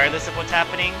fun regardless of what's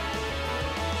happening.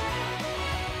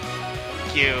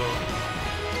 Thank you.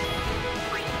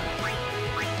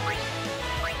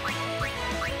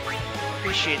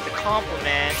 Appreciate the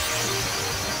compliment.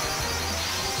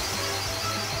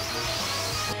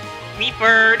 Meat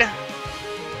bird.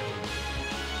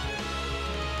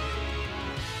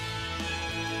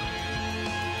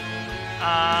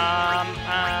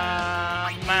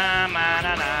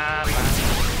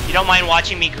 You don't mind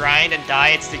watching me grind and die,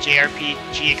 it's the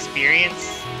JRPG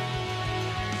experience.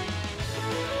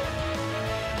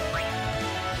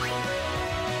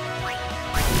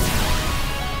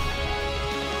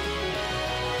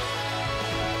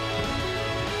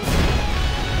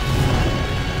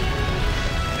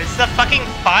 It's the fucking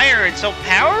fire, it's so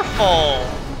powerful!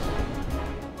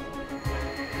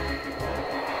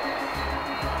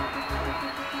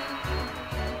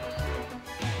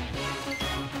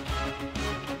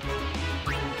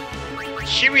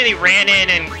 She really ran in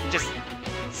and just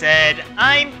said,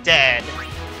 I'm dead.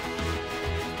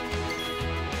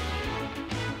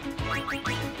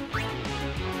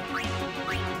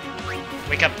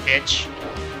 Wake up, bitch.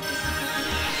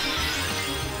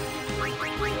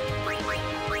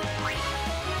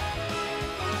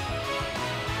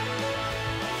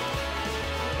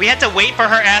 We had to wait for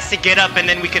her ass to get up and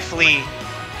then we could flee.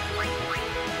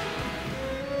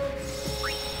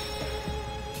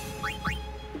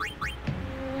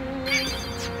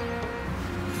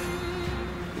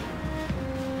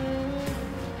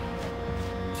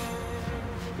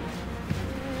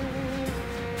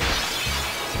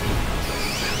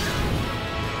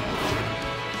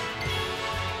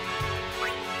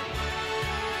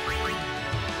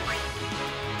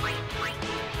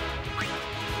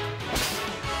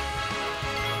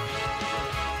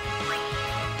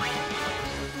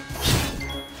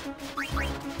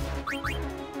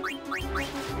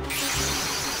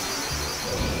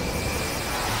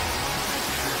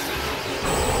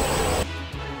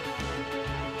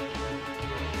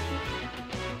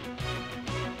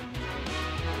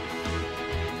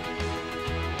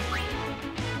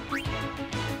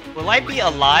 Will I be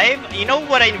alive? You know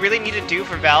what I really need to do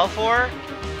for Balfour?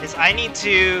 Is I need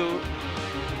to...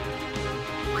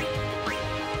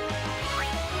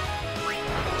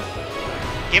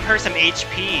 give her some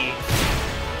HP.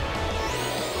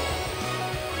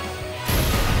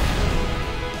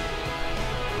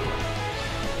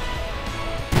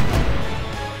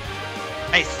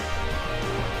 Nice.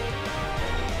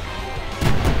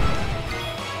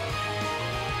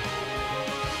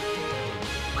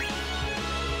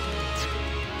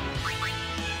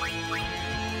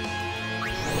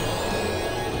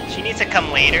 She needs to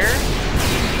come later.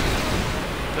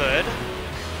 Good.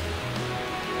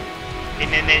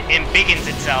 And then it embiggens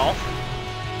itself.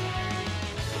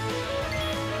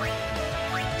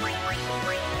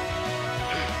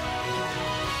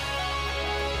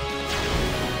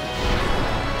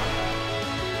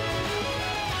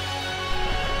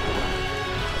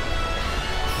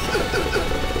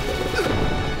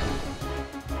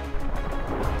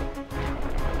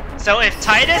 So if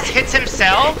Titus hits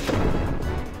himself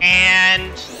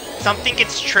and something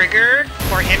gets triggered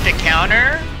for him to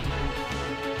counter,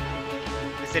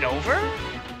 is it over?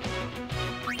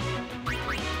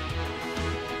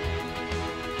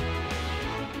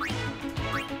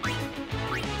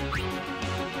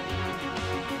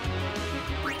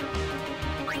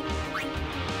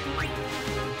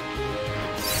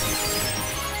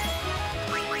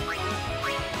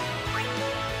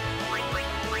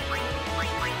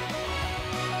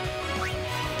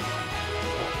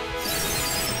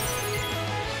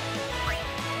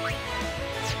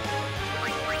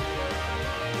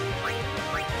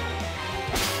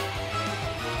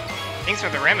 Thanks for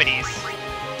the remedies.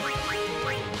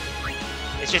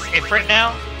 It's just Ifrit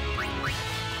now?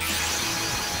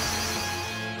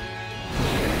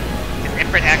 If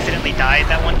Ifrit accidentally died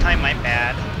that one time, my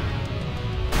bad.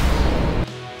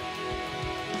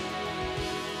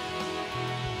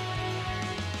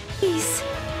 Please.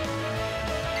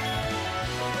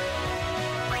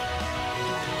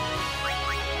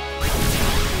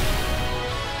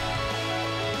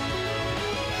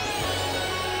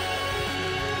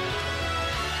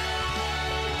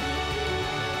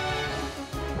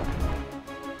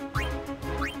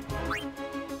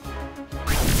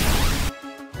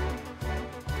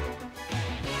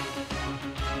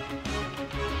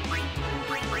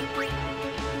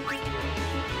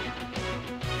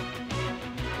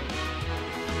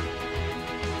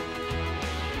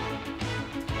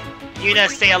 Yuna,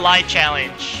 stay alive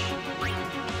challenge.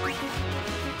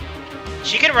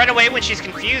 She can run away when she's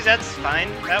confused, that's fine.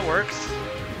 That works.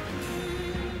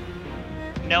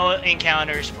 No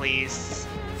encounters, please.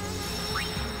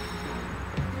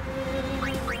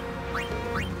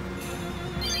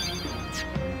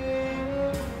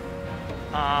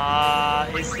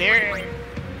 Is there...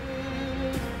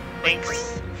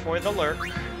 Thanks for the lurk.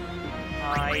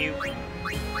 I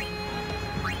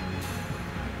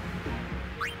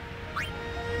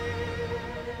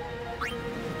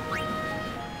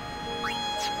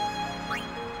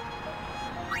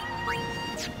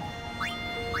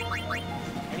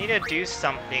need to do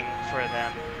something for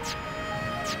them.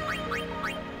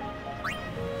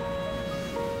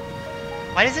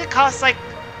 Why does it cost like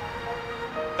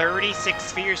 36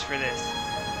 spheres for this?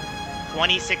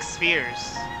 26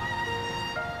 spheres.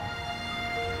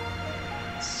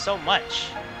 So much.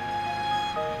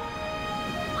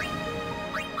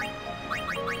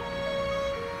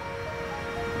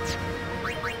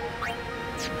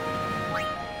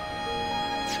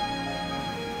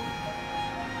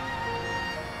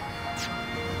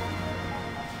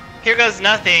 Here goes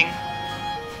nothing.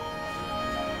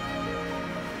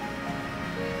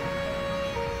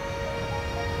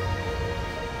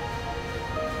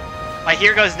 By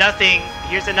here goes nothing,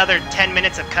 here's another 10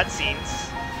 minutes of cutscenes.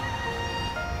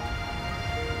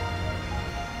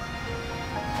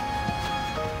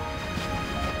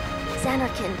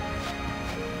 Xanarkin.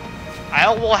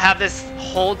 I will have this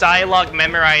whole dialogue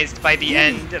memorized by the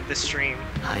end of the stream.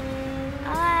 I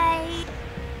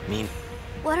mean...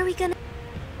 What are we gonna...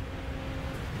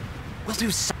 We'll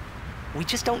do some... We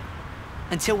just don't...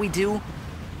 Until we do...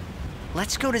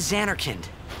 Let's go to Xanarkand.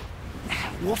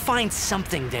 We'll find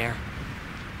something there.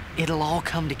 It'll all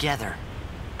come together.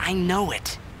 I know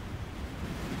it.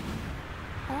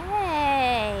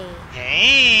 Hey.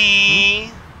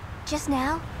 Hey. Just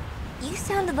now, you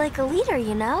sounded like a leader,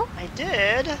 you know? I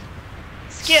did.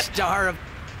 Skip. Star of...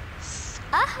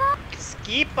 Uh-huh.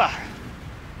 Skipper.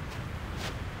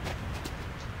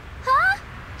 Huh?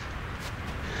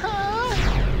 Huh?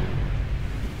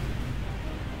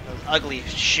 Those ugly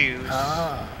shoes.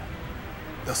 Ah.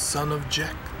 The son of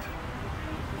Jekt.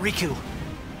 Riku.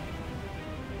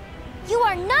 You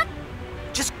are not...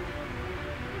 Just...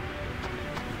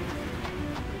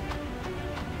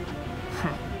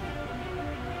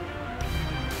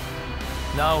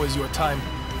 Now is your time.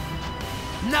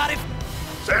 Not if...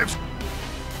 Sam's...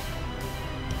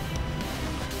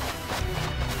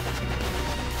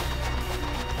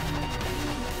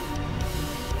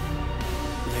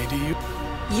 Lady,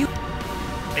 You...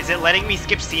 Is it letting me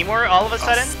skip Seymour all of a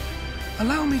sudden?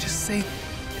 Allow me to say...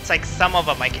 It's like some of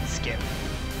them I can skip.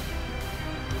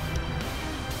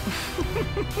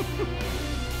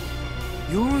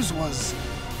 Yours was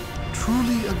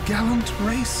truly a gallant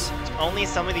race. Only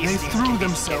some of these They things threw can be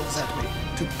themselves skipped. at me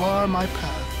to bar my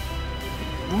path.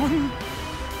 One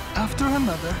after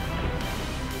another.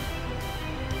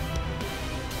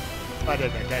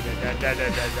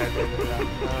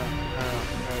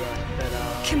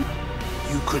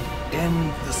 You could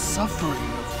end the suffering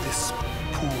of this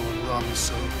poor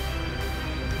Ramso.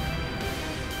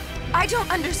 I don't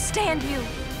understand you.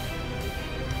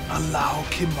 Allow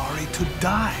Kimari to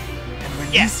die and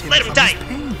release Yes, him let him from die. his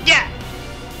pain. Yeah.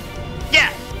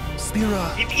 Yeah.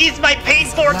 Spira You've eased my pain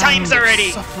is a 4 land times of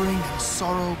already. Suffering and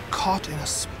sorrow caught in a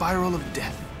spiral of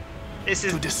death. This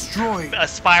is to destroy, a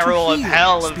spiral to of heal,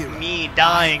 hell of Spira. me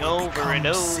dying I will over and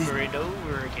become over sin. and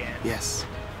over again. Yes.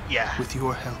 Yeah. With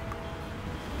your help.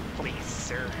 Please,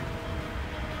 sir.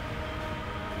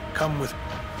 Come with.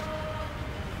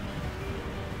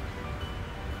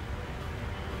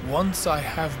 Once I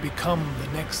have become the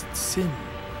next sin,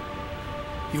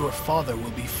 your father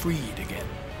will be freed again.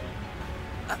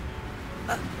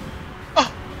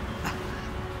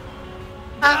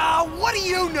 what do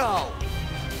you know?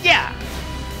 Yeah.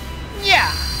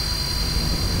 Yeah.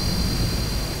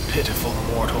 Pitiful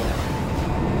mortal.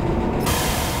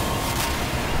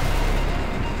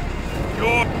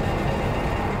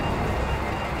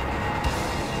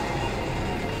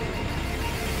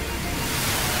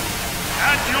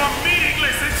 And your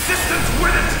meaningless existence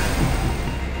with it!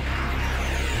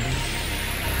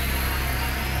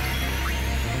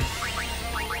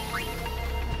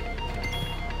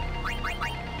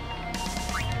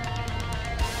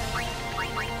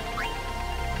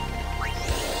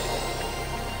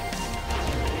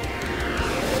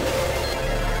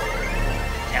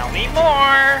 Tell me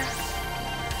more.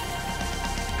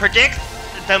 Predict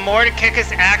the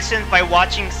Mordecus' actions by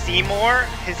watching Seymour.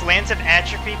 His Lance of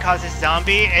Atrophy causes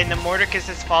zombie, and the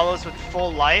Mordecus' follows with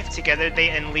full life. Together they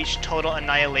unleash total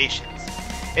annihilations.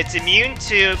 It's immune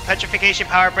to Petrification,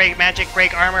 Power Break, Magic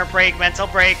Break, Armor Break, Mental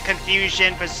Break,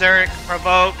 Confusion, Berserk,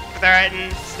 Provoke,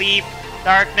 Threaten, Sleep,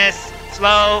 Darkness,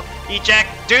 Slow, Eject,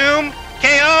 Doom,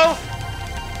 KO!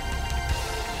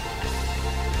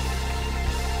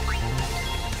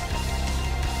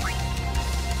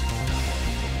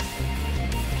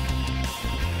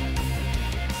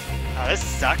 Oh, this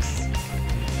sucks.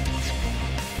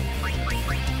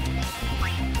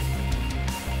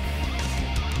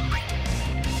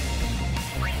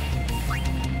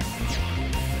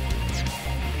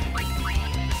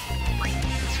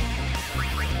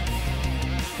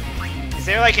 Is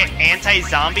there like an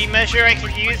anti-zombie measure I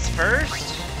could use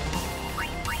first?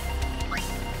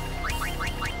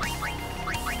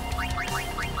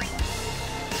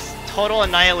 This total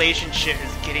annihilation shit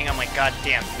is getting on my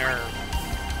goddamn nerve.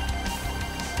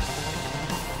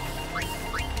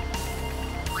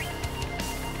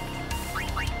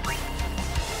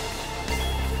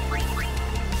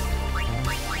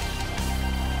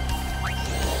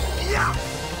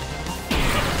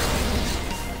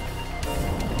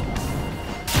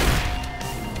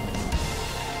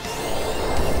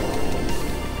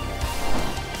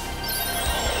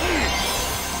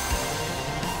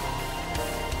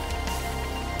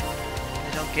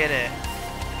 I don't get it.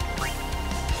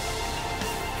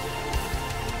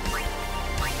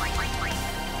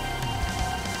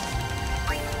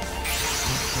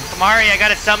 Kamari, I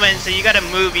gotta summon, so you gotta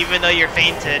move even though you're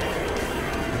fainted.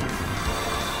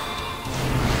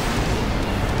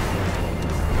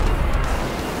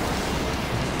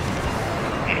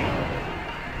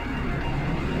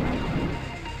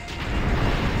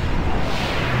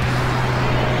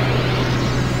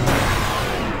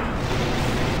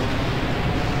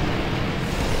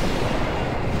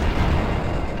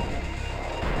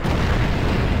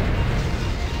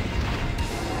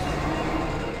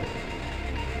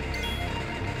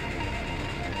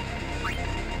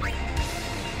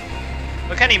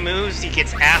 Look how many moves he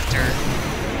gets after.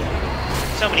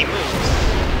 So many moves.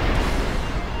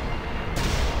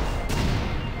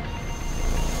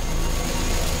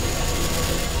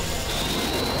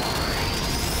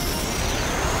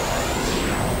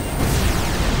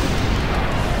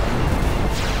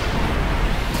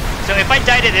 So if if I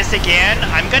die to this again,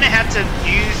 I'm gonna have to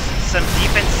use some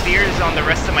defense spheres on the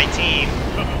rest of my team.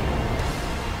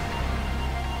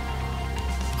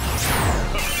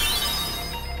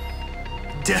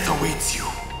 Death awaits you.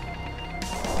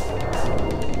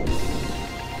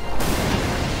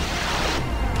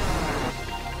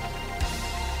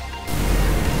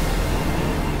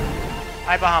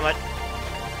 Hi, Bahamut.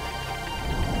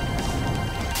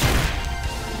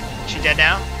 She dead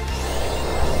now?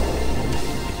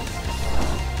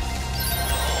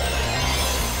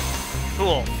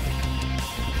 Cool.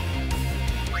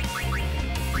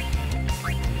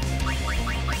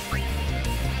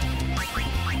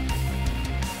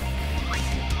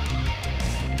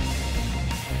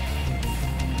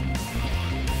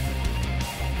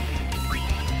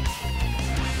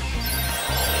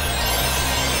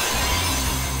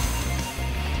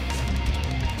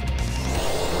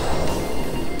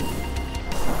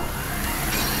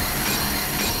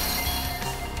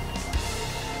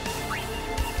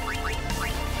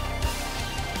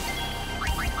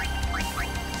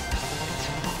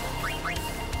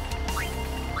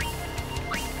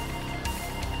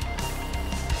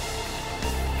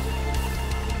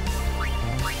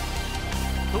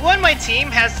 Who on my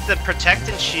team has the protect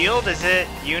and shield? Is it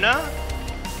Yuna?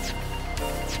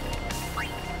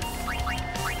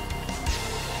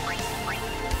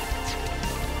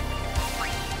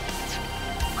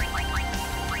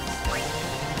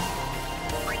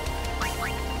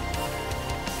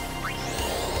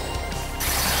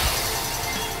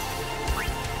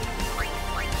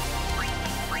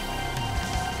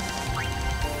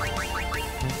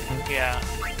 Yeah.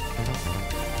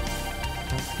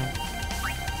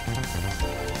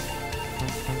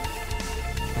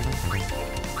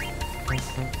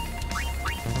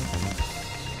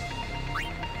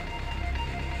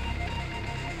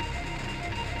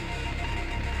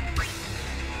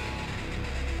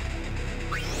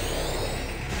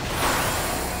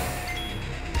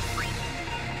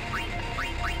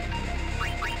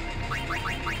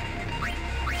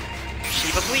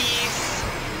 Shiva, please.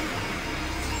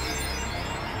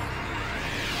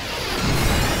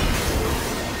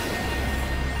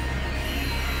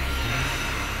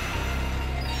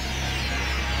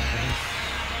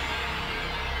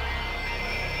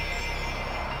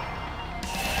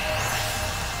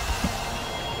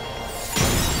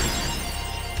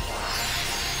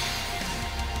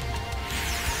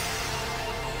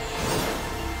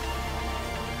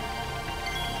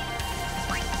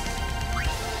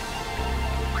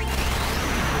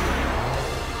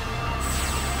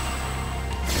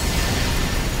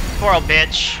 Poor old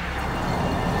bitch.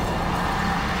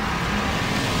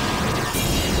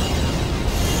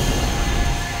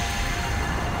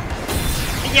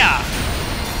 Yeah.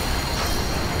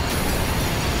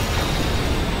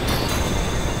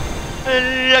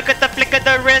 Look at the flick of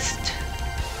the wrist.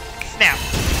 Snap.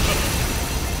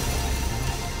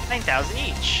 9,000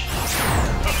 each.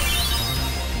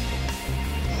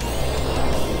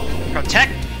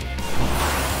 Protect.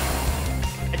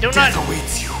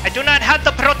 I do not have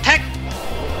to protect.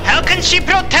 How can she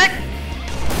protect?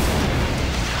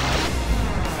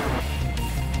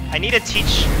 I need to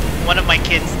teach one of my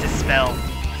kids to spell.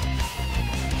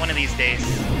 One of these days.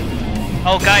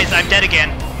 Oh guys, I'm dead again.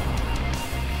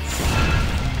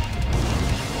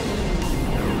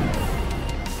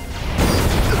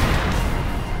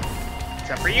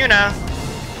 Except for Yuna.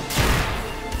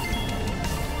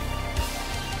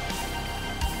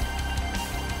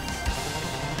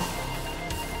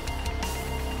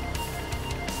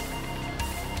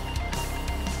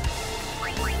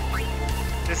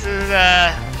 This is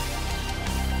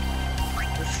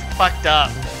fucked up.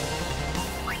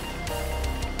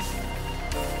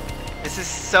 This is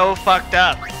so fucked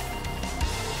up.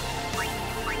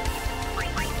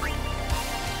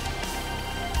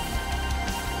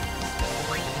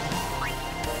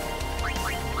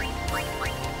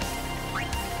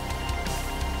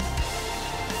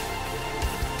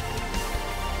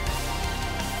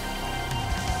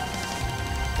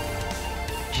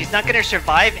 She's not gonna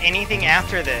survive anything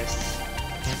after this.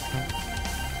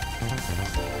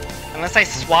 Unless I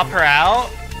swap her out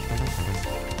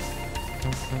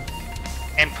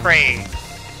and pray.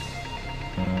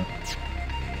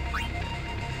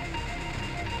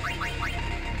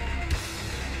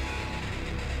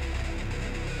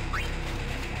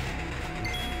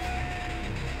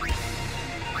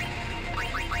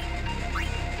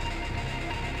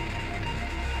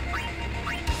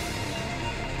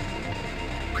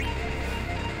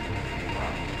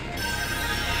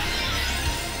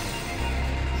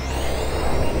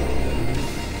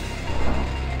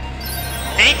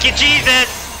 Thank you, Jesus!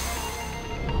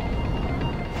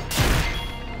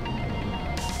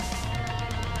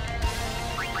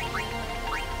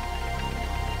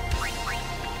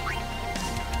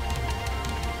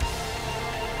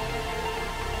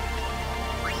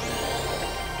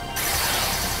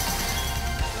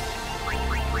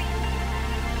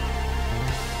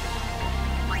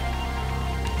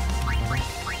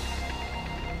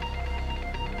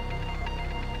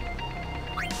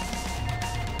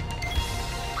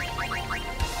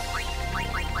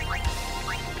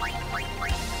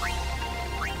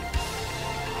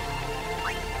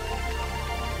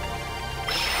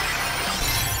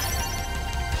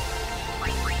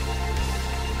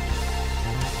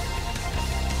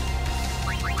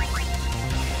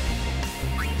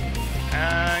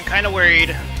 kind of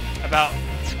worried about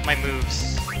my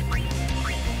moves.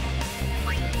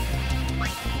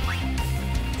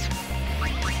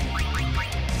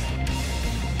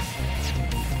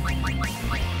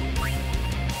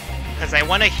 Because I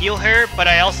want to heal her, but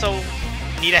I also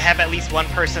need to have at least one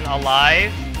person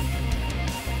alive.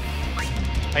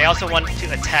 I also want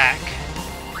to attack.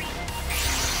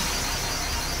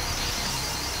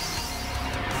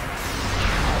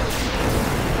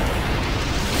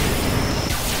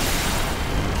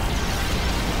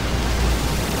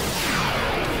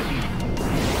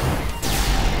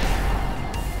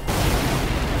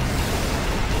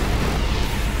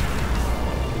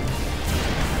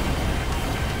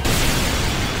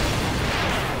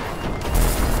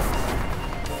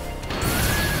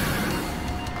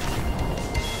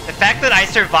 The fact that I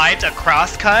survived a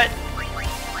crosscut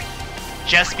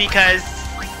just because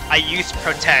I used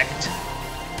Protect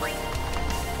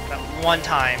that one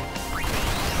time.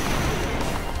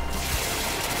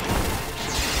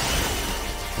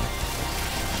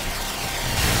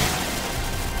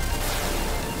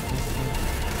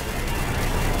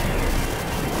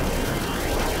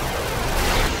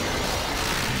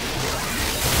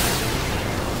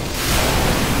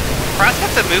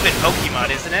 Crosscut's a move in Pokemon,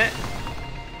 isn't it?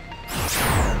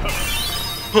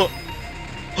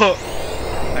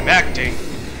 I'm acting.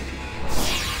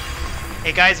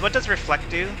 Hey guys, what does Reflect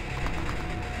do?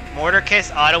 Mortar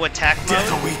Kiss auto attack mode?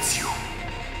 Death awaits you.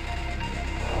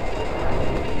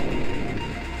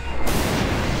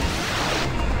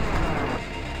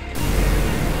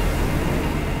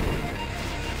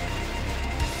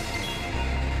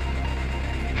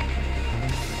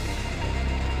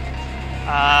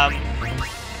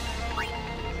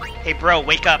 Hey bro,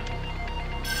 wake up.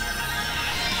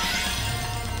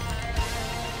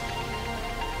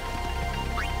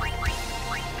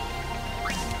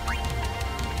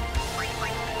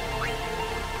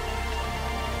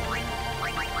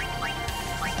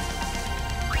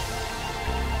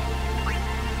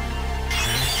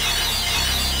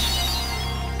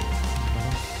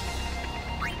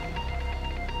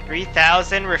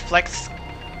 $3,000 reflects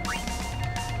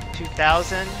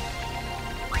 2,000.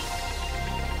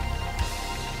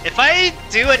 If I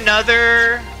do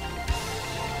another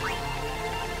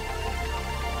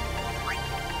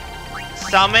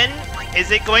summon,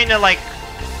 is it going to like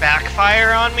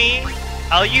backfire on me?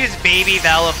 I'll use Baby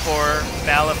Valifor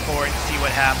and see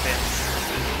what happens.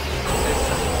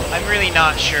 I'm really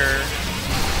not sure.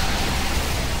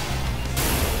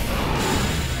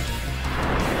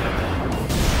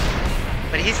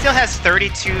 But he still has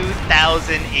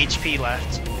 32,000 HP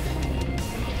left.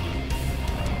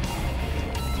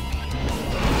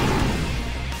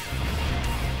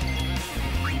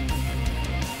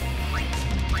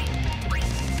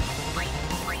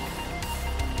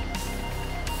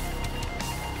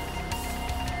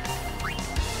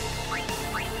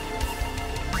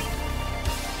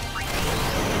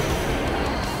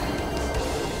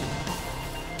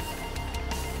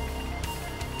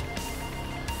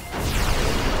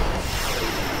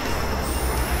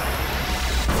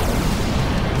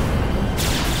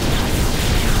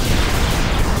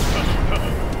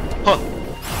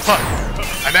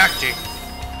 I'm acting.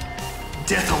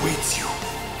 Death awaits you.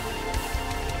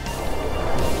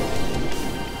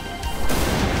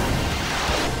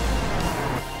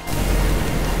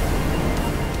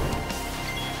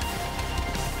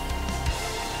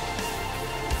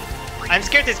 I'm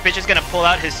scared this bitch is gonna pull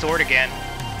out his sword again.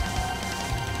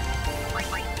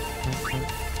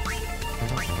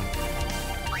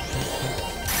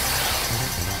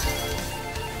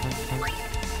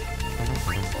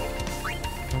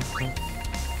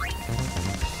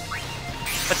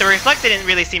 But the Reflect didn't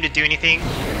really seem to do anything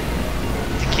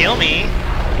to kill me.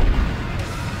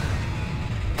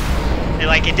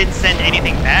 It didn't send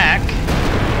anything back.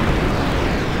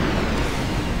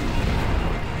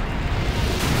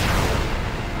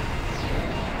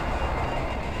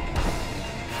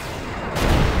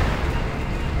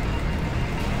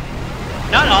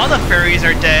 Not all the furries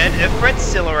are dead. Ifrit's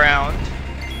still around.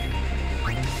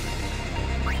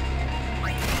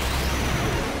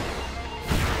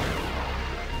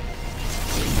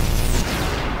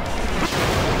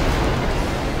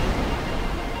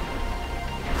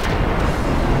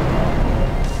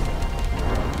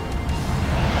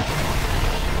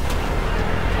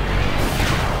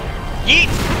 Yeet!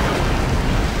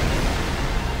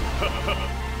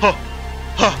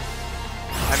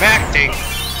 I'm acting.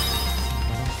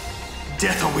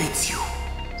 Death awaits you.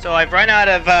 So I've run out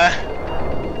of,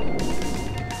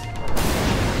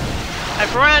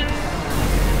 I've run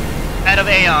out of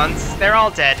Aeons. They're all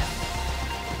dead.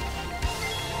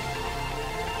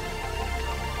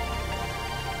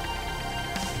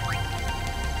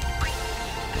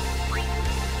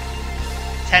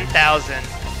 10,000.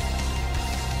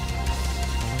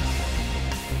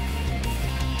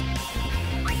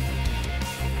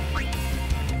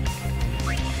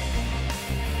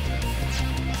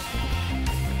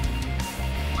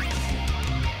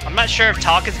 I'm not sure if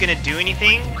talk is gonna do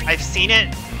anything. I've seen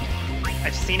it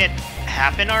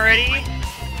happen already.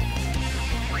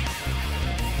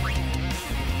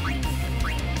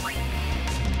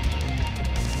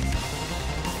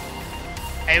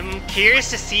 I'm curious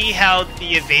to see how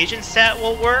the evasion stat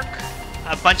will work.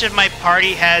 A bunch of my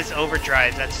party has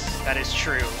overdrive, that is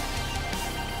true.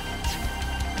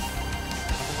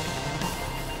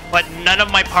 But none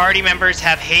of my party members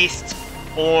have haste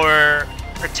or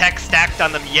protect stacked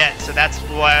on them yet, so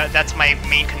that's my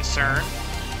main concern.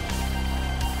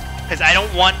 Because I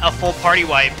don't want a full party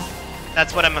wipe.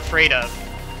 That's what I'm afraid of.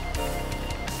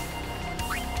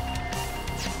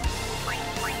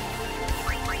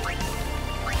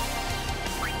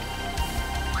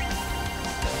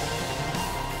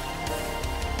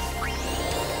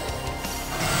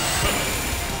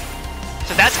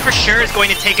 So that's for sure is going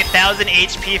to take 1,000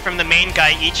 HP from the main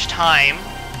guy each time.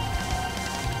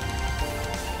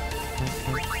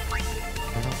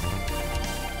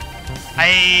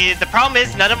 The problem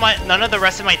is none of the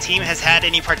rest of my team has had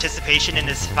any participation in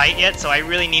this fight yet, so I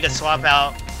really need to swap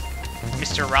out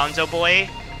Mr. Ronzo boy.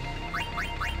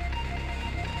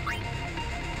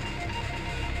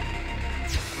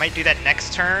 I might do that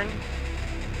next turn.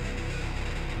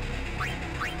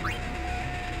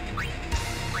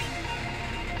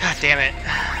 God damn it.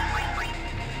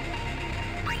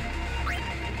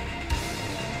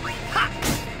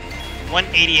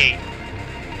 188.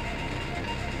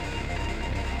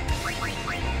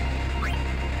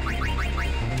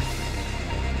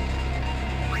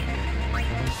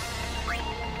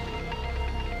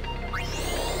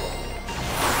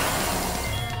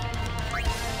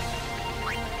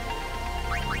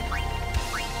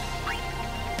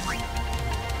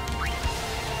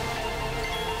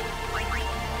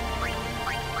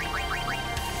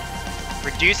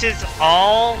 Reduces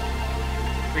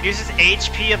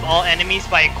HP of all enemies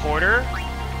by 1/4.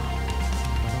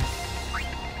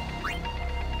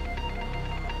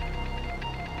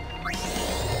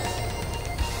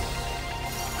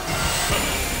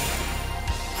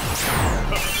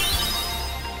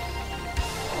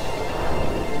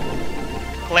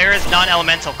 Glare is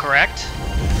non-elemental, correct?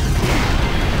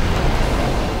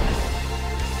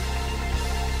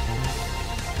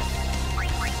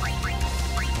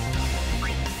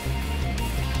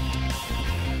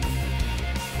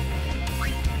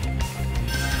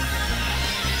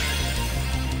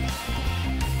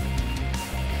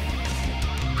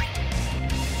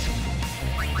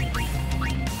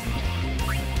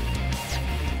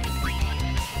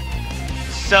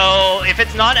 So, if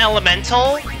it's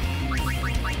non-elemental,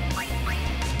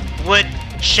 would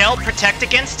Shell protect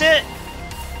against it?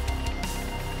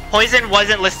 Poison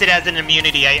wasn't listed as an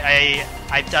immunity. I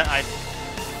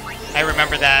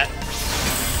remember that.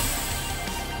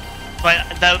 But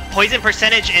the poison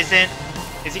percentage isn't...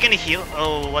 Is he gonna heal?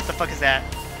 Oh, what the fuck is that?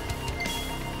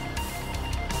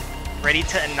 Ready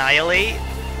to annihilate?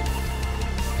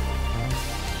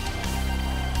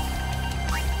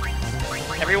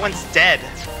 Everyone's dead.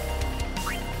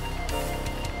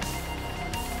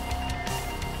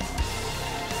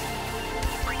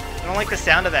 I don't like the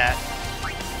sound of that.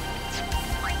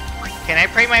 Can I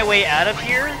pray my way out of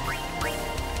here?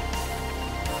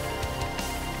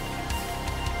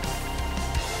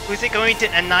 Who's it going to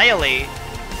annihilate?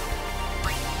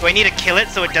 Do I need to kill it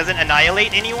so it doesn't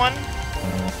annihilate anyone?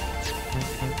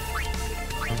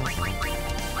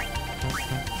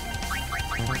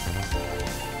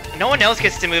 No one else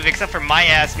gets to move except for my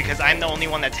ass because I'm the only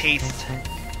one that's haste.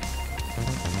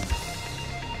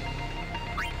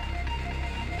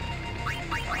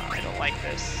 I don't like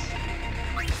this.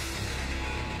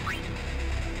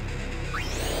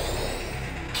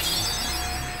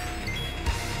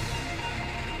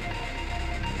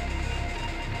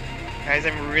 Guys,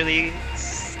 I'm really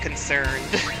concerned.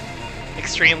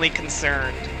 Extremely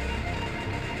concerned.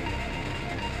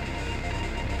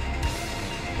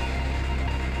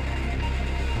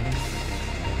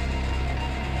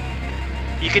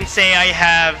 You can say I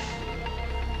have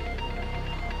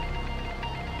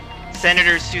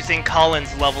Senator Susan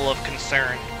Collins' level of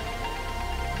concern.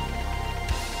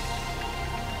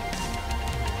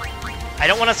 I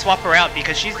don't want to swap her out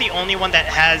because she's the only one that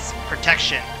has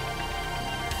protection.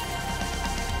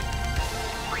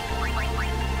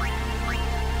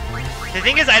 The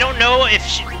thing is, I don't know if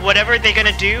whatever they're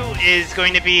gonna do is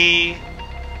going to be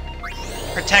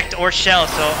protect or shell,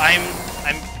 so I'm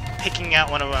picking out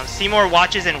one of them. Seymour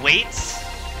watches and waits.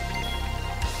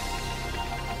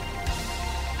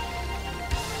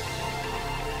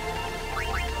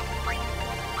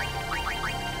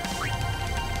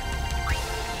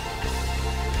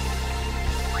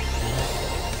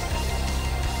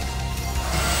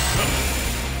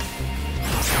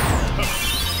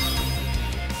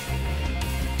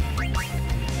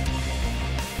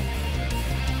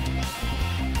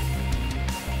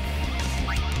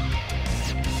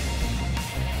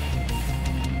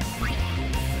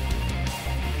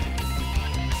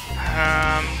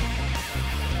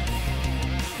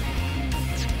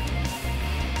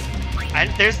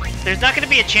 There's not going to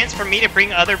be a chance for me to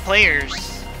bring other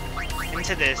players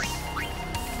into this.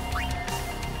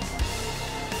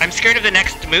 I'm scared of the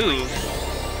next move.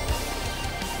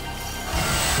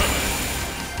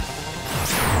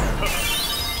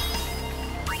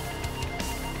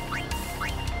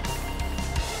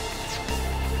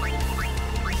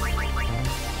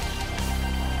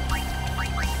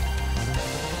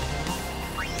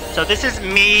 So this is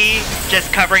me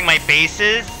just covering my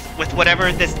bases with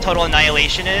whatever this total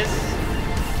annihilation is.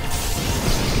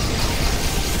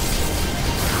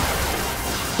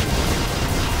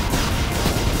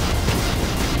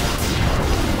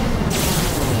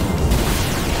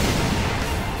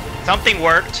 Something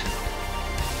worked.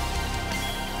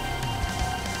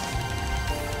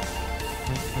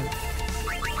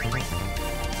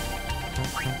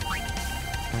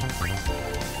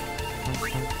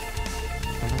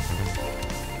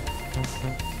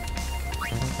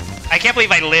 I can't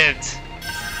believe I lived.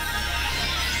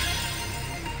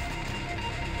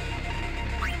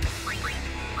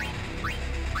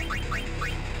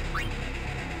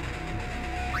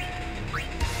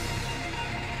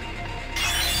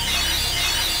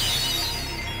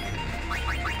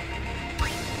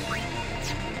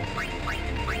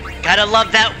 Gotta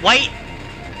love that white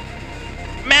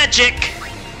magic.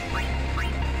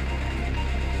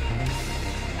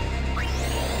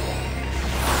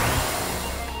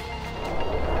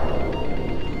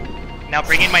 Now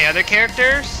bring in my other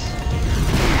characters.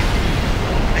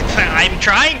 I'm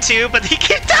trying to, but they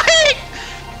keep dying!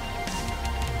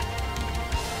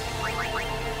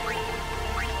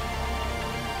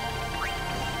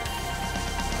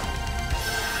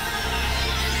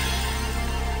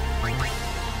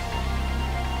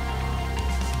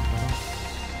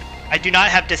 I do not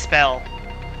have Dispel.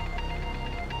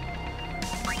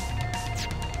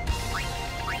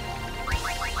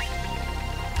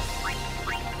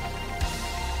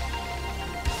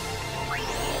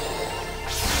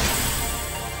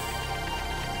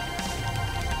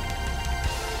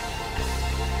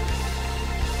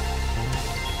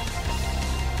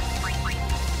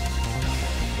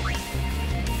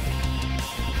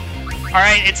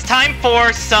 Alright, it's time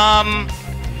for some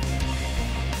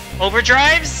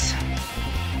overdrives.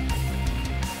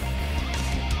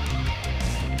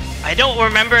 I don't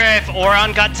remember if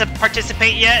Oron got to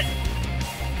participate yet.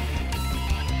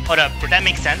 Hold up, did that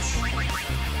make sense?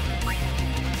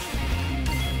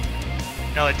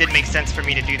 No, it did make sense for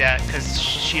me to do that, because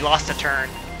she lost a turn.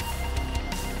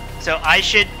 So I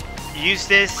should use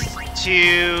this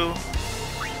to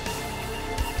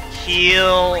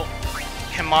heal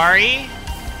Kimahri.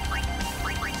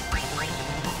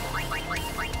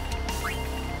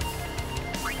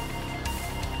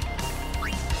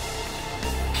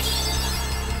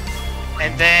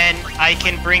 And then I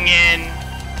can bring in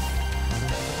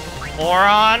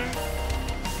Oron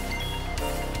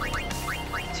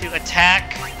to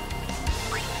attack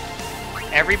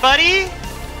everybody.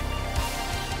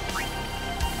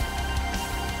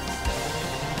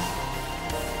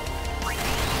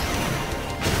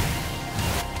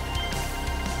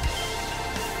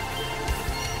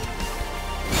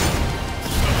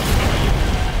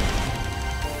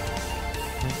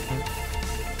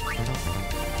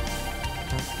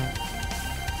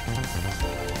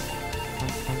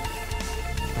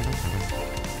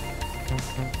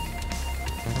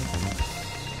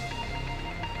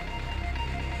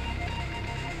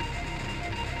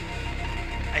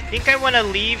 I think I want to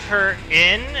leave her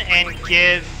in and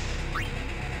give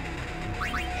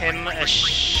him a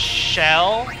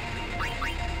shell.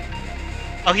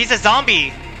 Oh, he's a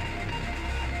zombie.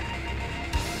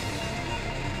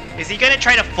 Is he gonna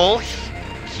try to full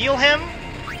heal him?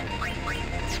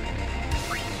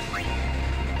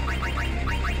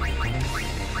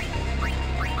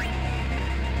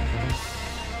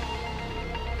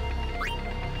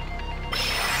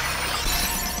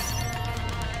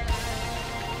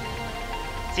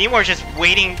 Seymour's just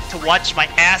waiting to watch my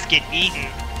ass get eaten.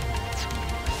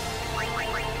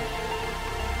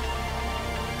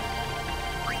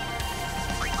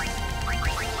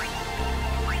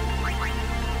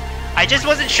 I just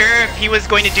wasn't sure if he was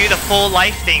going to do the full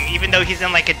life thing, even though he's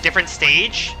in like a different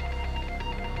stage.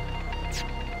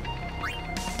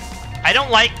 I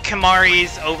don't like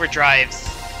Kimahri's overdrives.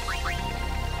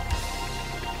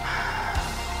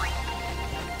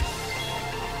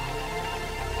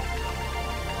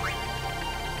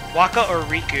 Waka or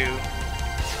Riku?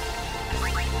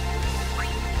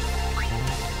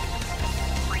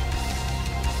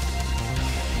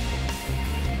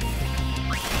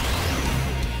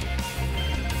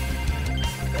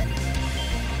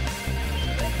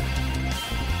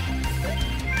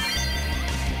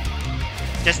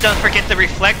 Just don't forget the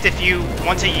reflect if you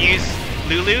want to use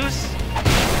Lulu's.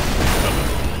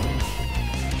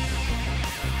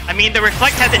 I mean, the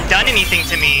reflect hasn't done anything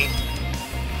to me.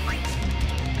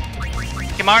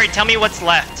 Kimahri, tell me what's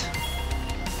left.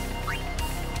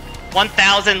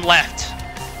 1,000 left.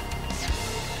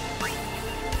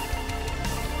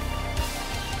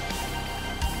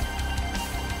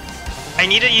 I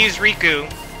need to use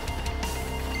Riku.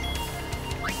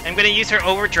 I'm gonna use her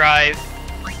overdrive.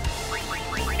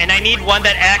 And I need one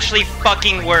that actually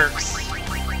fucking works.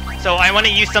 So I want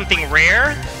to use something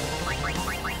rare.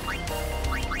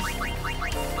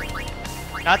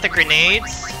 Not the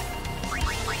grenades.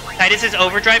 Titus's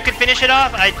overdrive could finish it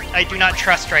off. I do not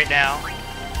trust right now.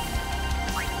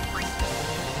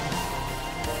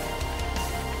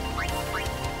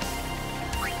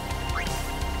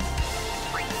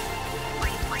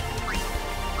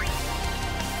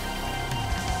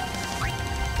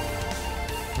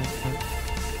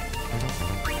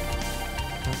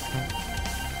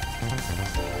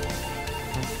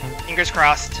 Fingers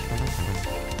crossed.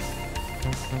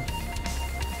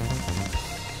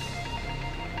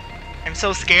 I'm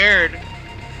so scared.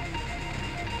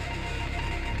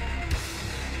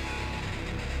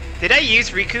 Did I use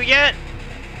Riku yet?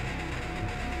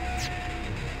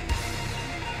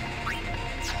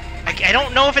 I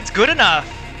don't know if it's good enough.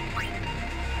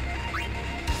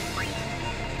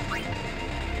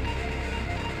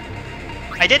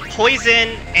 I did poison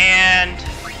and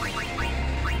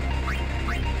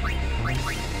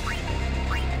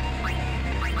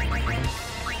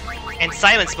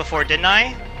silence before, didn't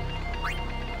I?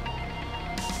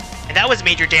 And that was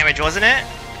major damage, wasn't it?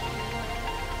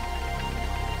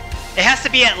 It has to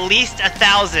be at least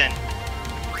 1,000.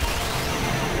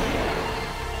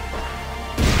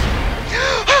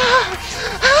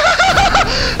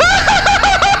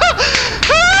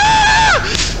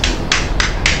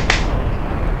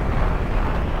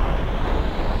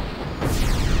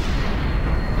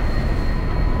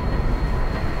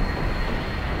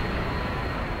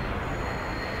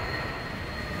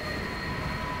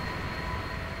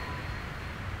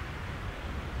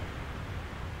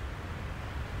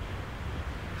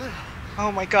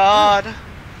 Oh my god.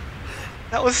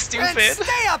 That was stupid. And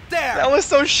stay up there! That was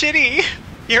so shitty.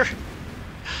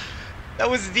 That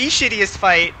was the shittiest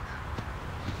fight.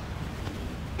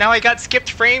 Now I got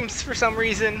skipped frames for some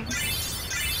reason.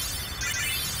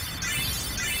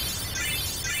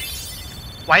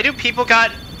 Why do people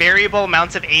got variable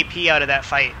amounts of AP out of that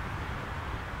fight?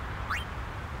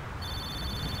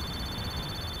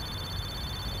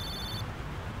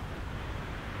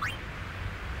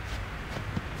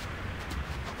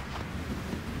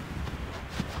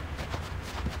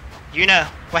 Yuna,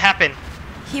 what happened?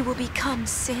 He will become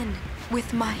sin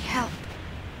with my help.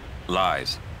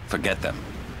 Lies. Forget them.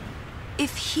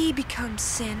 If he becomes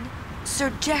sin,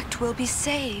 Sir Jecht will be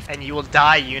saved. And you will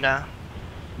die, Yuna.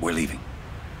 We're leaving.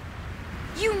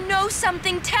 You know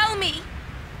something, tell me!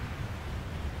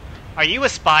 Are you a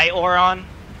spy, Auron?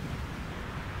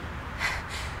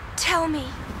 Tell me.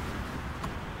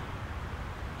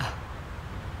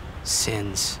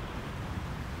 Sin's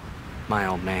my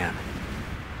old man.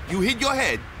 You hit your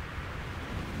head?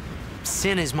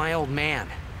 Sin is my old man.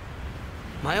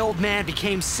 My old man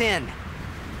became Sin.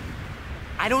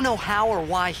 I don't know how or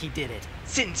why he did it.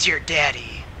 Sin's your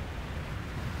daddy.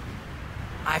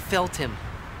 I felt him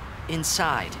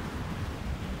inside.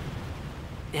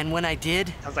 And when I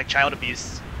did... Sounds like child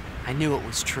abuse. I knew it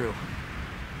was true.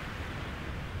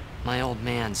 My old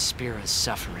man's spirit is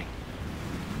suffering.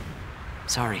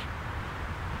 Sorry.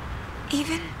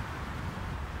 Even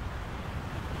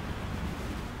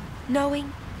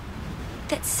knowing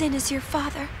that Sin is your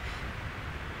father.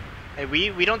 Hey,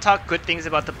 we don't talk good things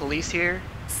about the police here.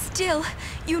 Still,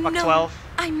 you Fuck know 12.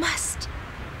 I must.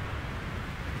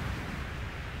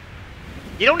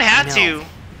 You don't have to.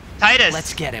 Titus.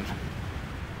 Let's get him.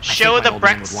 Show the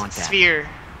Brex sphere.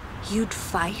 You'd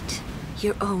fight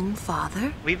your own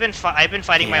father? I've been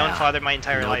fighting my own father my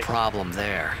entire life. No problem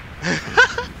there.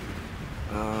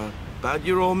 About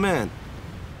your old man.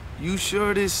 You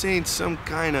sure this ain't some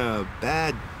kind of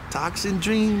bad toxin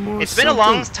dream or It's been a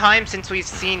long time since we've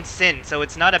seen Sin, so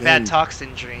it's not a bad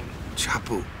toxin dream.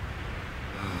 Chapu.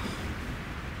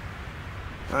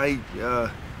 I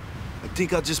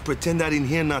think I'll just pretend I didn't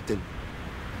hear nothing.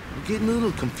 I'm getting a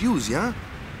little confused, yeah?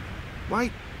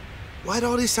 Why'd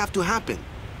all this have to happen?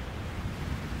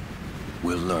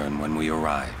 We'll learn when we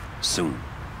arrive, soon.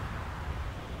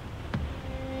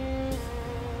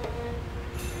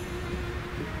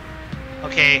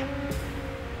 Okay.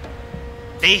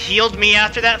 They healed me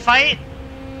after that fight?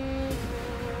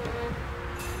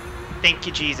 Thank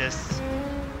you, Jesus.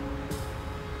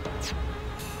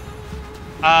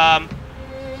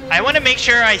 I want to make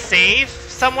sure I save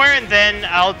somewhere, and then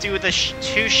I'll do the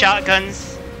 2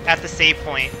 shotguns at the save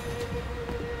point.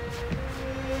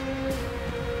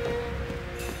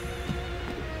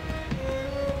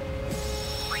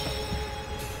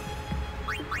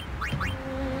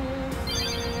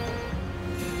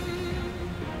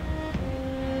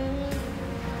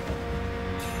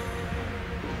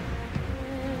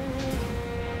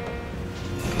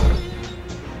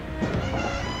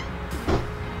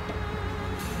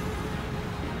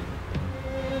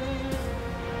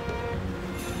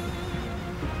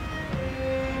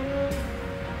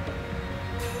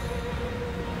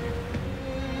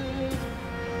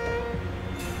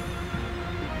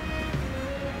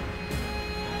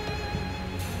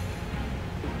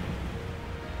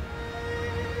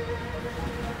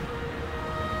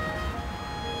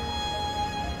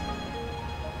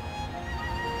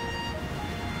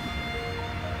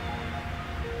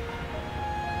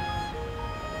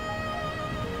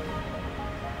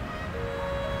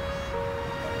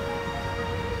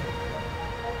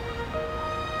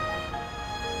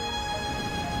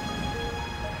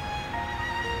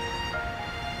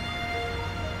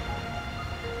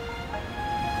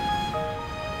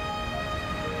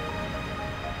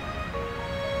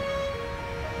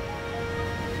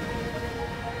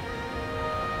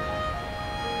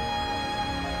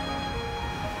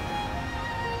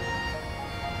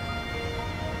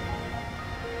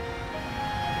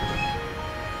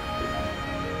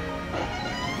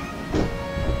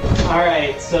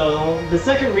 Alright, so the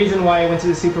second reason why I went to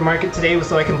the supermarket today was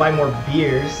so I can buy more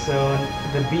beers. So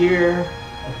the beer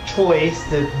of choice,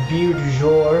 the beer du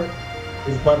jour,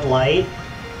 is Bud Light.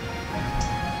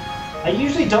 I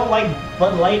usually don't like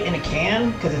Bud Light in a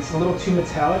can because it's a little too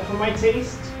metallic for my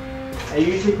taste. I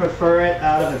usually prefer it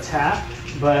out of a tap,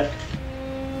 but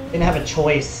didn't have a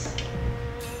choice.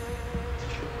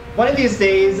 One of these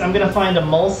days, I'm gonna find a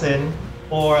Molson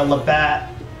or a Labatt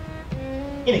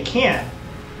in a can.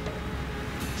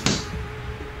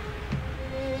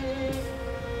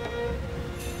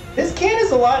 This can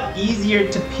is a lot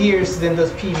easier to pierce than those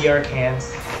PBR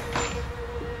cans.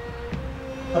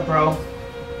 Up, bro.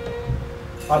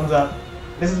 Thumbs up.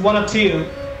 This is 1 of 2.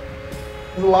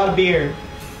 There's a lot of beer.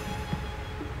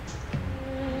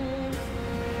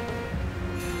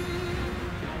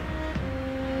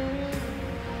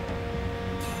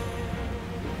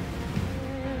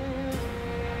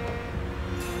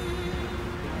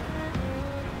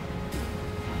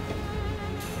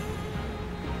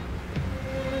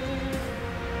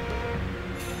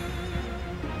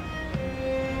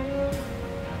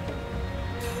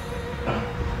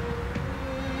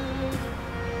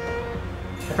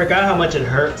 I forgot how much it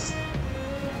hurts.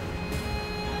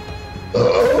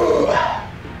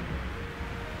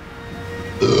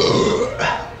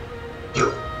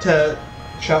 To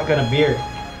shotgun a beer.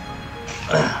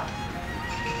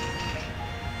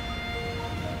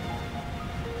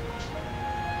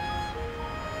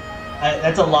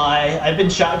 That's a lie. I've been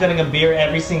shotgunning a beer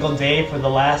every single day for the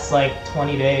last like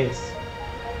 20 days.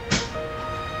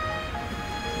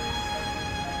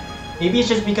 Maybe it's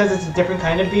just because it's a different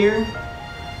kind of beer.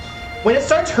 When it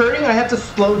starts hurting, I have to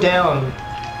slow down.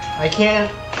 I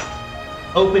can't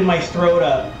open my throat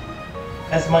up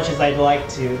as much as I'd like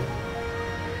to.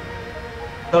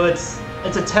 So it's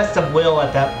a test of will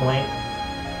at that point.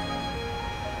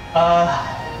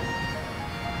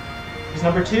 Here's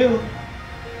number 2.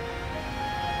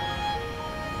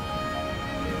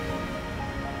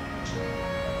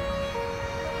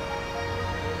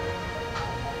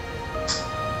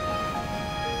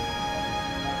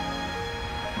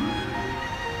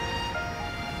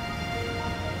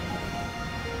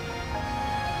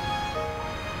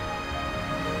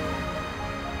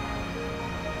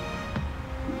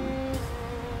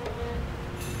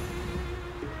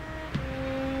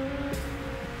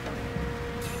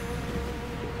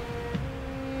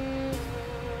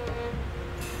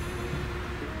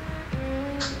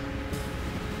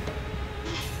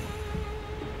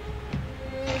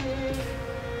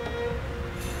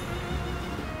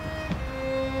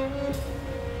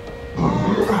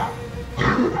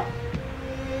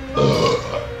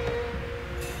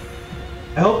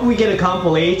 I hope we get a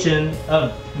compilation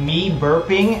of me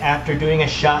burping after doing a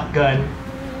shotgun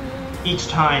each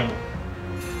time.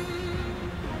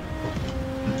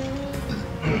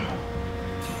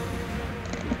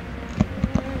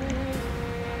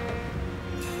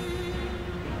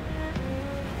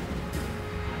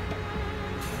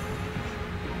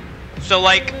 So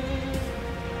like,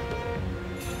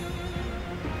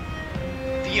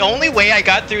 the only way I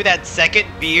got through that second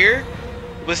beer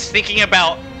was thinking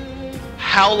about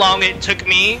how long it took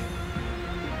me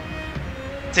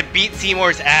to beat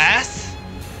Seymour's ass.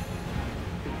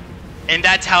 And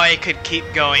that's how I could keep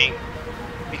going.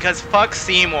 Because fuck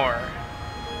Seymour.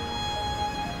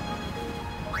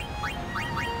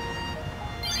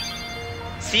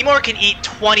 Seymour can eat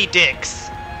 20 dicks.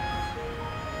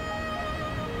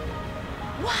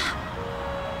 Wow.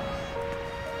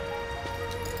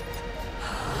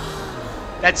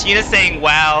 That's Yuna saying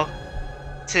wow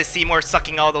to Seymour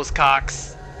sucking all those cocks.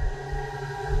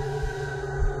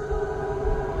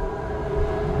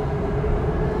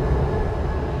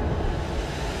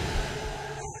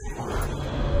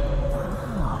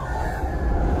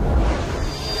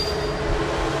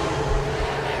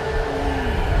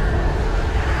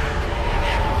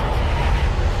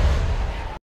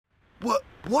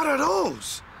 What are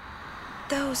those?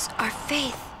 Those are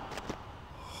faith.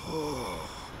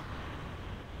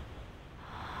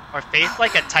 Are faith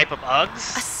like a type of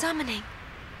Uggs? A summoning.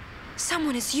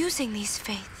 Someone is using these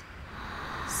faith.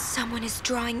 Someone is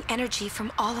drawing energy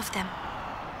from all of them.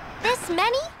 This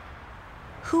many?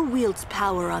 Who wields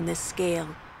power on this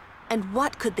scale? And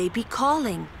what could they be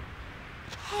calling?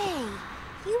 Hey,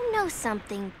 you know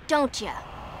something, don't ya?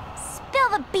 Spill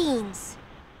the beans.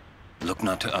 Look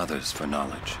not to others for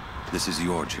knowledge. This is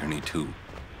your journey too.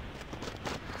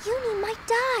 Uni might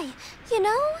die, you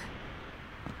know?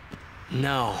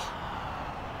 No.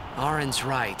 Arin's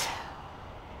right.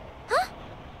 Huh?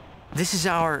 This is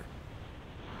our...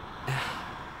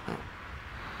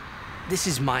 This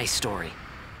is my story.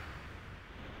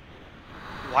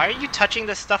 Why are you touching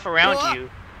the stuff around you?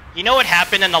 You know what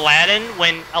happened in Aladdin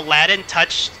when Aladdin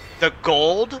touched the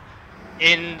gold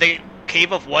in the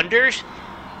Cave of Wonders?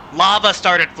 Lava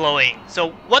started flowing.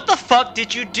 So what the fuck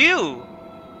did you do?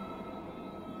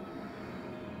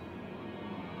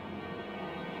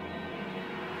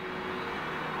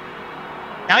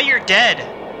 Now you're dead.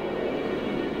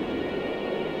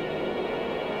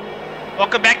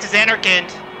 Welcome back to Xanarkand.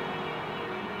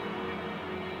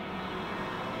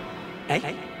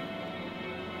 Hey?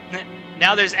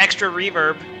 Now there's extra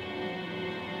reverb.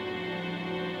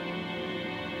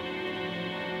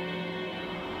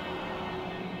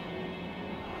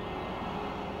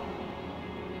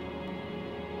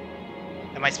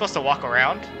 Am I supposed to walk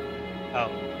around?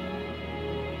 Oh.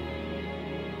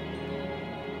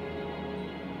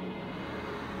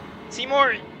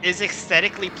 Seymour is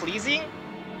aesthetically pleasing?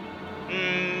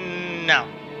 No.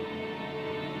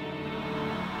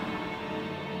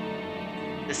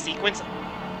 The sequence?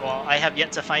 Well, I have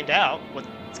yet to find out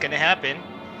what's gonna happen.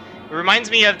 It reminds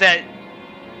me of that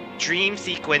dream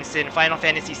sequence in Final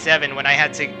Fantasy VII when I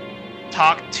had to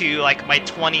talk to like my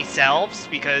 20 selves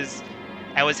because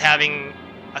I was having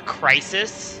a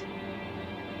crisis.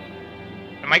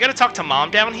 Am I gonna talk to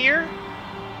Mom down here?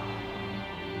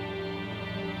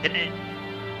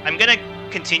 I'm gonna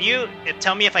continue.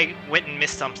 Tell me if I went and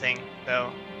missed something,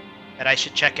 though, that I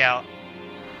should check out.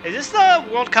 Is this the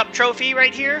World Cup trophy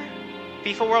right here?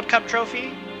 FIFA World Cup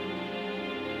trophy?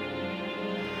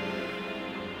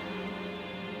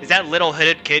 Is that little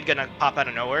hooded kid gonna pop out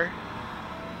of nowhere?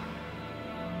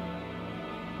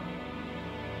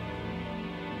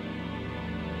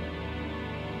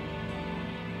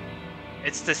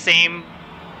 It's the same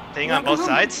thing on both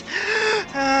sides.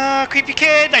 Creepy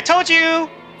kid, I told you!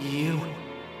 You...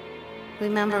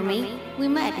 Remember me? We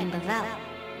met in Bavel.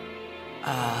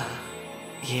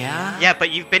 Yeah? Yeah,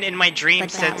 but you've been in my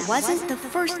dreams But that since wasn't the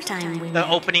first time we the met.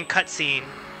 opening cutscene.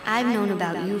 I've known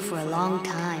about you for a long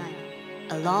time.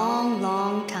 A long,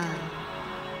 long time.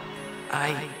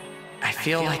 I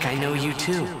feel like I know you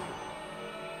too.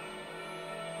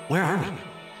 Where are we?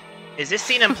 Is this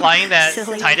scene implying that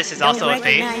Silly. Titus is Don't also a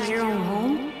faith? recognize your own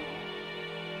home?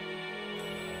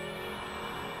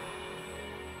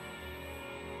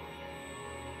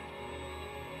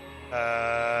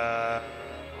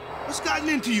 What's gotten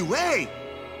into you, hey?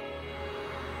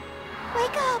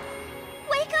 Wake up!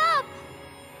 Wake up!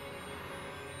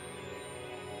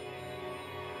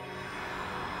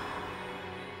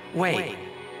 Wait,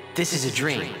 this is a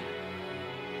dream.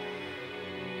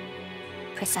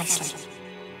 Precisely.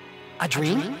 A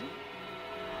dream?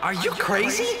 Are you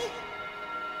crazy?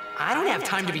 I don't have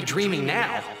time to be dreaming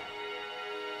now.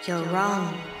 You're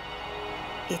wrong.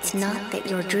 It's not that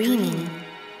you're dreaming.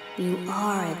 You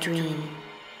are a dream.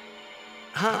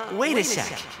 Huh? Wait a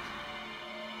sec.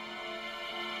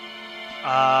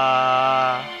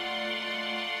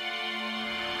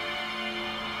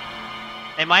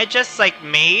 Am I just like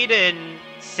made in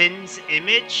Sin's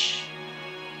image?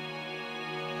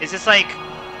 Is this like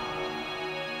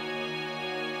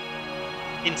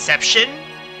Inception?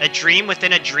 A dream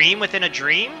within a dream within a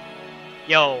dream?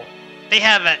 Yo, they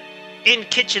have a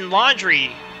in-kitchen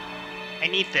laundry I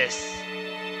need this.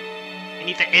 I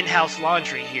need the in-house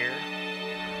laundry here.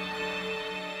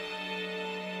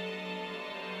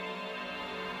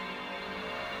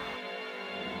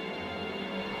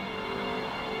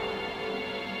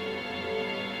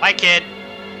 Bye, kid.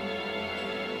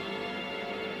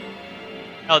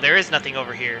 Oh, there is nothing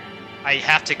over here. I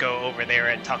have to go over there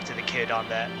and talk to the kid on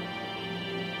that.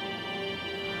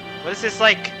 What is this,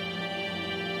 like,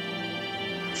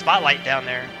 spotlight down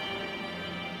there?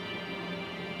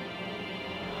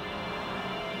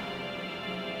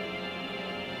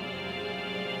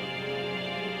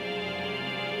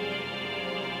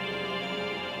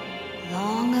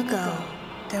 Long ago,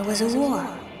 there was a war.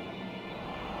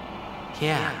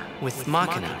 Yeah, with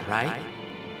Machina, right?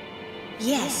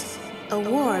 Yes, a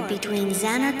war between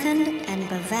Zanarkand and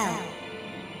Bavel.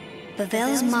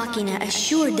 Bavel's Machina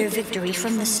assured their victory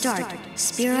from the start.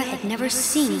 Spira had never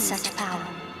seen such power.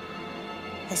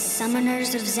 The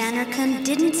summoners of Zanarkand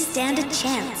didn't stand a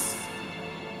chance.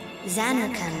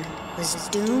 Zanarkand was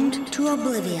doomed to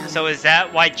oblivion. So is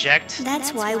that why Jekt?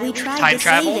 That's why we tried time to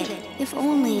traveled? save it, if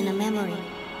only in a memory.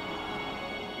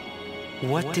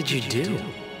 What did you do?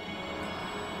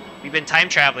 We've been time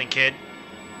traveling, kid.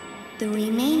 The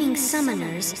remaining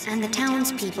summoners and the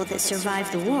townspeople that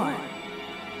survived the war,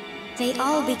 they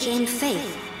all became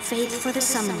faith for the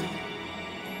summoning.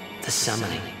 The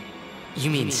summoning? You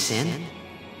mean sin?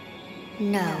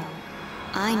 No,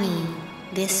 I mean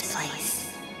this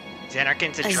place.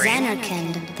 Zanarkand's a A dream?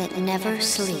 Zanarkand that never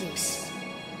sleeps.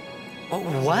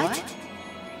 What?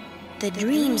 The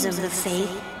dreams of the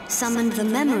faith summoned the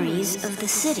memories of the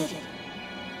city.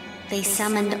 They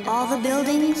summoned all the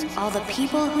buildings, all the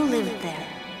people who lived there.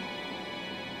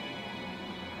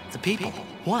 The people?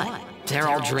 What? They're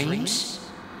all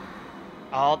dreams?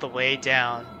 All the way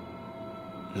down.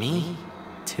 Me?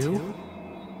 Too?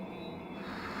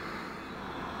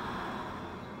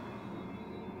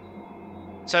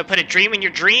 So I put a dream in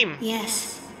your dream.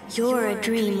 Yes, you're a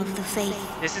dream of the faith.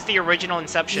 This is the original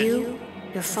Inception. You,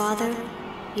 your father,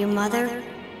 your mother,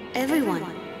 everyone.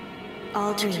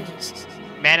 All dreams.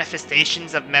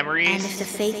 Manifestations of memories. And if the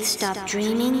faith stopped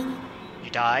dreaming,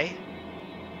 you die.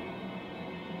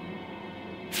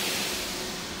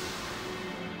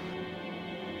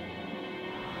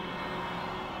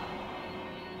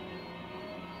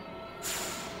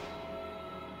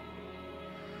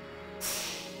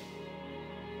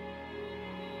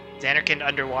 Zanarkand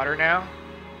underwater now?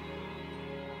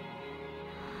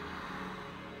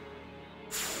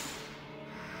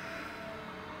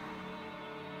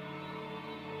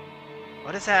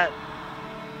 What is that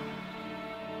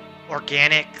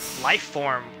organic life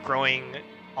form growing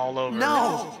all over?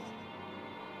 No!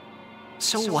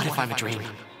 So what if I'm a dream?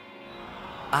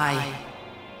 I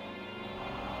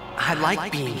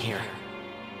like being here.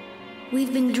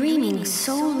 we've been dreaming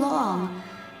so long.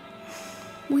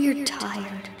 We're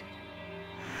tired.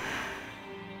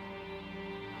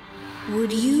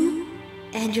 Would you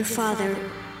and your father,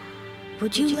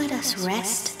 would you let us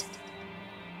rest?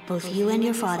 Both you and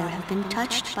your father have been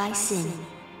touched by sin.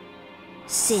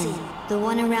 Sin, the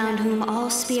one around whom all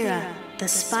Spira, the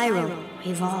spiral,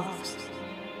 revolves.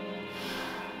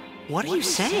 What are you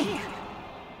saying?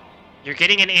 You're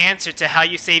getting an answer to how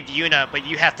you saved Yuna, but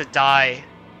you have to die.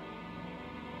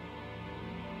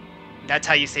 That's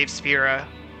how you save Spira.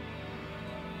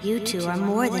 You two are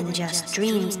more than just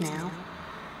dreams now.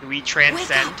 We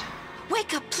transcend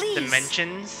Wake up, please.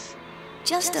 dimensions.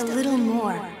 Just a little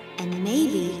more, and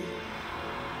maybe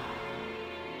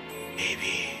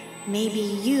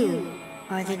you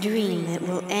are the dream that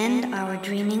will end our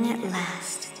dreaming at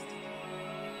last.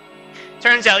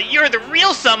 Turns out you're the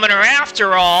real summoner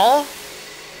after all.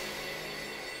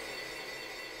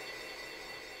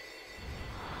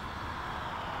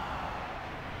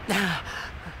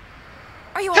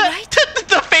 Are you alright?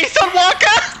 The face on Waka!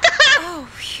 Oh,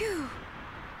 phew.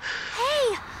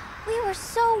 Hey, we were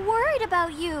so worried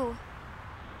about you.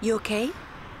 You okay?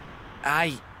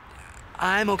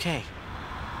 I'm okay.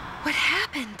 What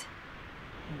happened?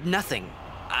 Nothing.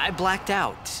 I blacked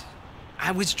out.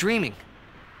 I was dreaming.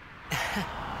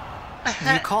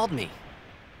 You called me.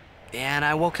 And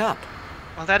I woke up.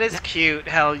 Well, that is cute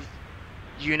how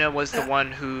Yuna was the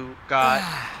one who got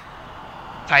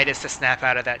Titus to snap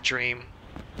out of that dream.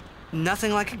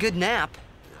 Nothing like a good nap.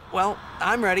 Well,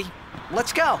 I'm ready.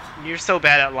 Let's go. You're so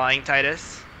bad at lying,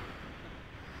 Titus.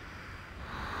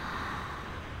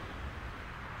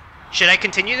 Should I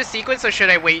continue the sequence or should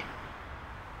I wait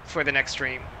for the next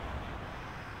stream?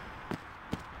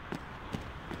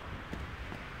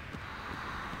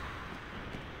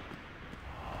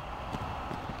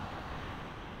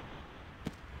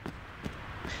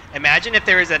 Imagine if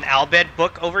there was an Albed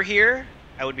book over here.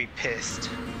 I would be pissed.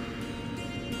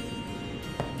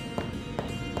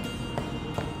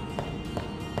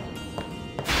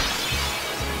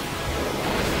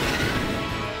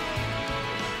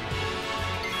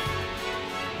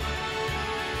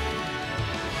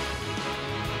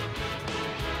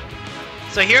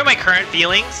 So here are my current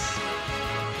feelings.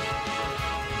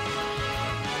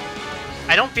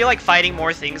 I don't feel like fighting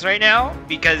more things right now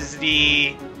because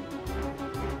the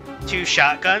 2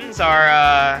 shotguns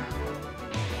are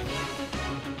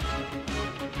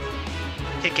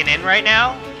kicking in right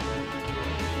now,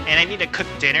 and I need to cook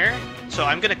dinner, so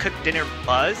I'm gonna cook dinner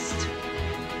buzzed.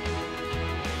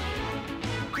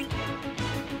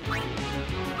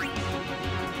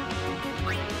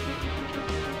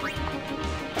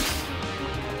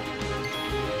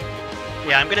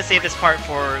 Yeah, I'm gonna save this part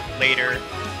for later.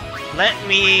 Let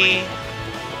me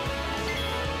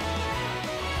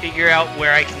figure out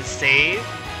where I can save.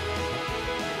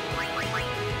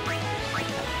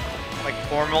 Like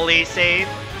formally save.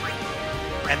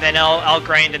 And then I'll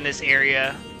grind in this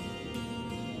area.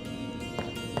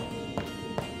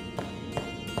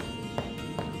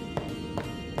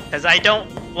 Because I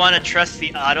don't want to trust the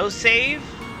autosave,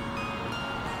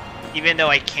 even though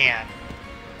I can.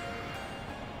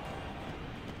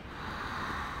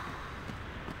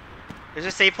 There's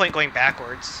a save point going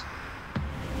backwards.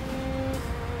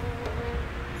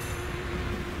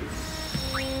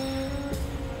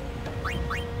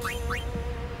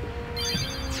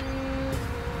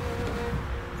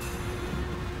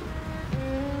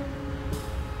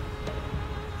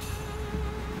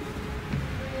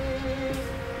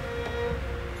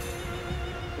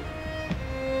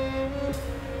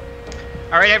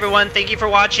 Alright everyone, thank you for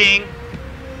watching.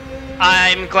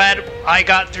 I'm glad I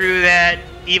got through that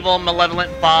evil,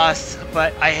 malevolent boss,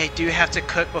 but I do have to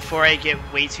cook before I get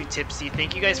way too tipsy.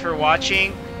 Thank you guys for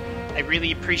watching. I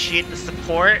really appreciate the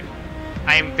support.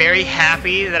 I'm very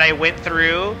happy that I went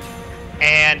through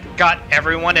and got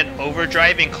everyone in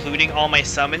overdrive, including all my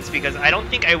summons, because I don't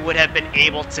think I would have been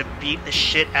able to beat the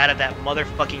shit out of that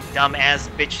motherfucking dumbass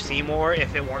bitch Seymour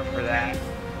if it weren't for that.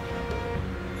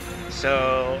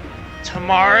 So,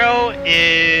 tomorrow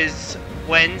is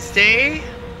Wednesday.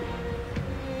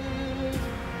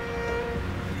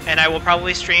 And I will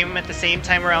probably stream at the same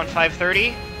time around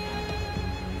 5:30.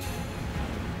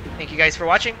 Thank you guys for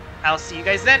watching. I'll see you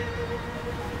guys then.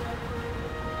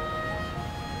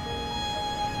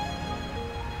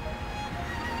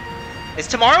 Is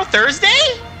tomorrow Thursday?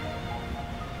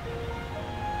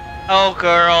 Oh,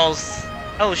 girls.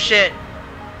 Oh, shit.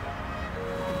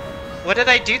 What did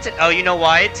I do to... Oh, you know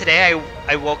why? Today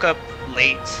I woke up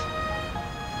late.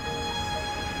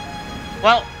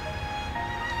 Well...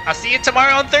 I'll see you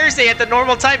tomorrow on Thursday at the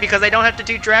normal time because I don't have to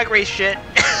do drag race shit.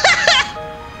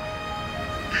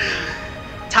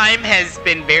 Time has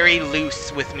been very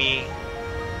loose with me.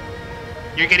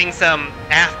 You're getting some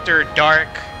after dark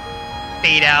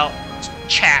fade out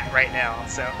chat right now,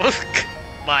 so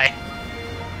bye.